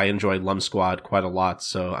 I enjoy Lum Squad quite a lot,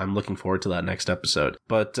 so I'm looking forward to that next episode.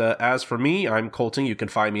 But as for me, I'm Colton. You can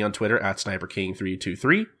find me on Twitter at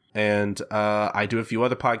SniperKing323. And I do a few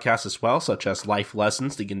other podcasts as well, such as Life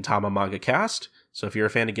Lessons, the Gintama Manga Cast. So if you're a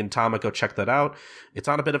fan of Gintama, go check that out. It's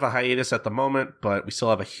on a bit of a hiatus at the moment, but we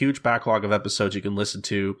still have a huge backlog of episodes you can listen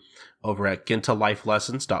to over at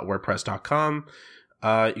gintalifelessons.wordpress.com.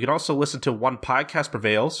 You can also listen to One Podcast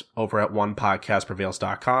Prevails over at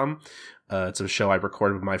onepodcastprevails.com. It's a show I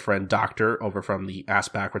recorded with my friend Doctor over from the Ass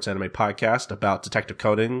Backwards Anime Podcast about Detective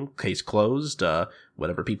Conan, Case Closed,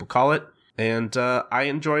 whatever people call it. And I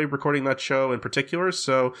enjoy recording that show in particular,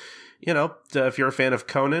 so, you know, if you're a fan of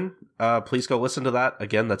Conan, please go listen to that.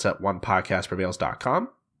 Again, that's at onepodcastprevails.com.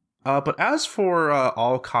 But as for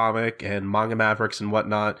all comic and Manga Mavericks and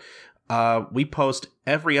whatnot, we post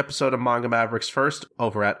every episode of Manga Mavericks first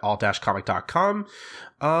over at all-comic.com,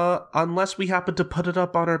 unless we happen to put it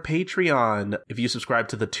up on our Patreon. If you subscribe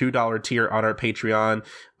to the $2 tier on our Patreon,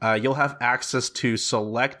 you'll have access to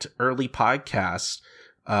select early podcasts,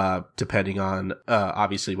 depending on,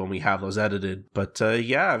 obviously when we have those edited. But,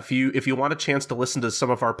 yeah, if you want a chance to listen to some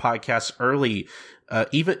of our podcasts early,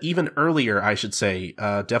 even earlier, I should say,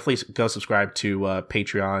 definitely go subscribe to,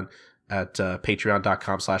 Patreon at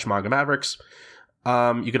patreon.com/Manga Mavericks.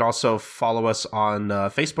 You can also follow us on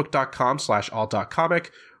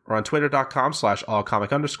facebook.com/alt.comic or on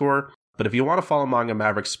twitter.com/allcomic_. But if you want to follow Manga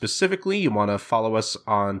Mavericks specifically, you want to follow us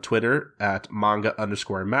on Twitter at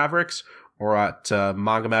manga_mavericks or at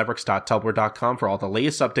mangamavericks.tumblr.com for all the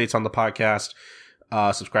latest updates on the podcast.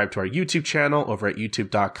 Subscribe to our YouTube channel over at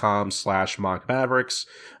youtube.com/Manga Mavericks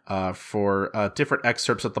for different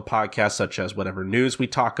excerpts of the podcast, such as whatever news we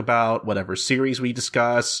talk about, whatever series we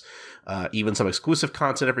discuss, even some exclusive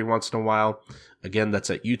content every once in a while. Again, that's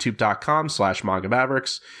at youtube.com/Manga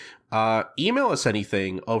Mavericks. Email us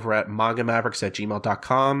anything over at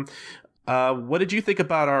mangamavericks@gmail.com. What did you think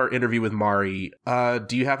about our interview with Mari?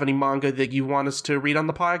 Do you have any manga that you want us to read on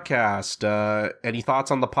the podcast? Any thoughts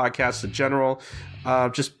on the podcast in general?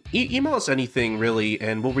 Just email us anything, really,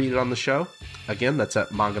 and we'll read it on the show. Again, that's at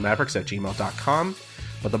mangamavericks@gmail.com.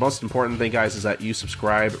 But the most important thing, guys, is that you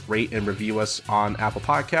subscribe, rate, and review us on Apple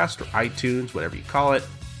Podcasts or iTunes, whatever you call it.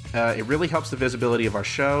 It really helps the visibility of our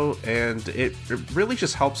show, and it really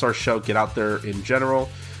just helps our show get out there in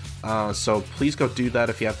general. So please go do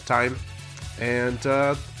that if you have the time. And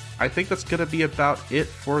I think that's going to be about it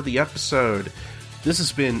for the episode. This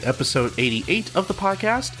has been episode 88 of the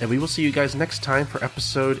podcast, and we will see you guys next time for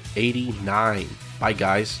episode 89. Bye,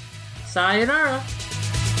 guys. Sayonara.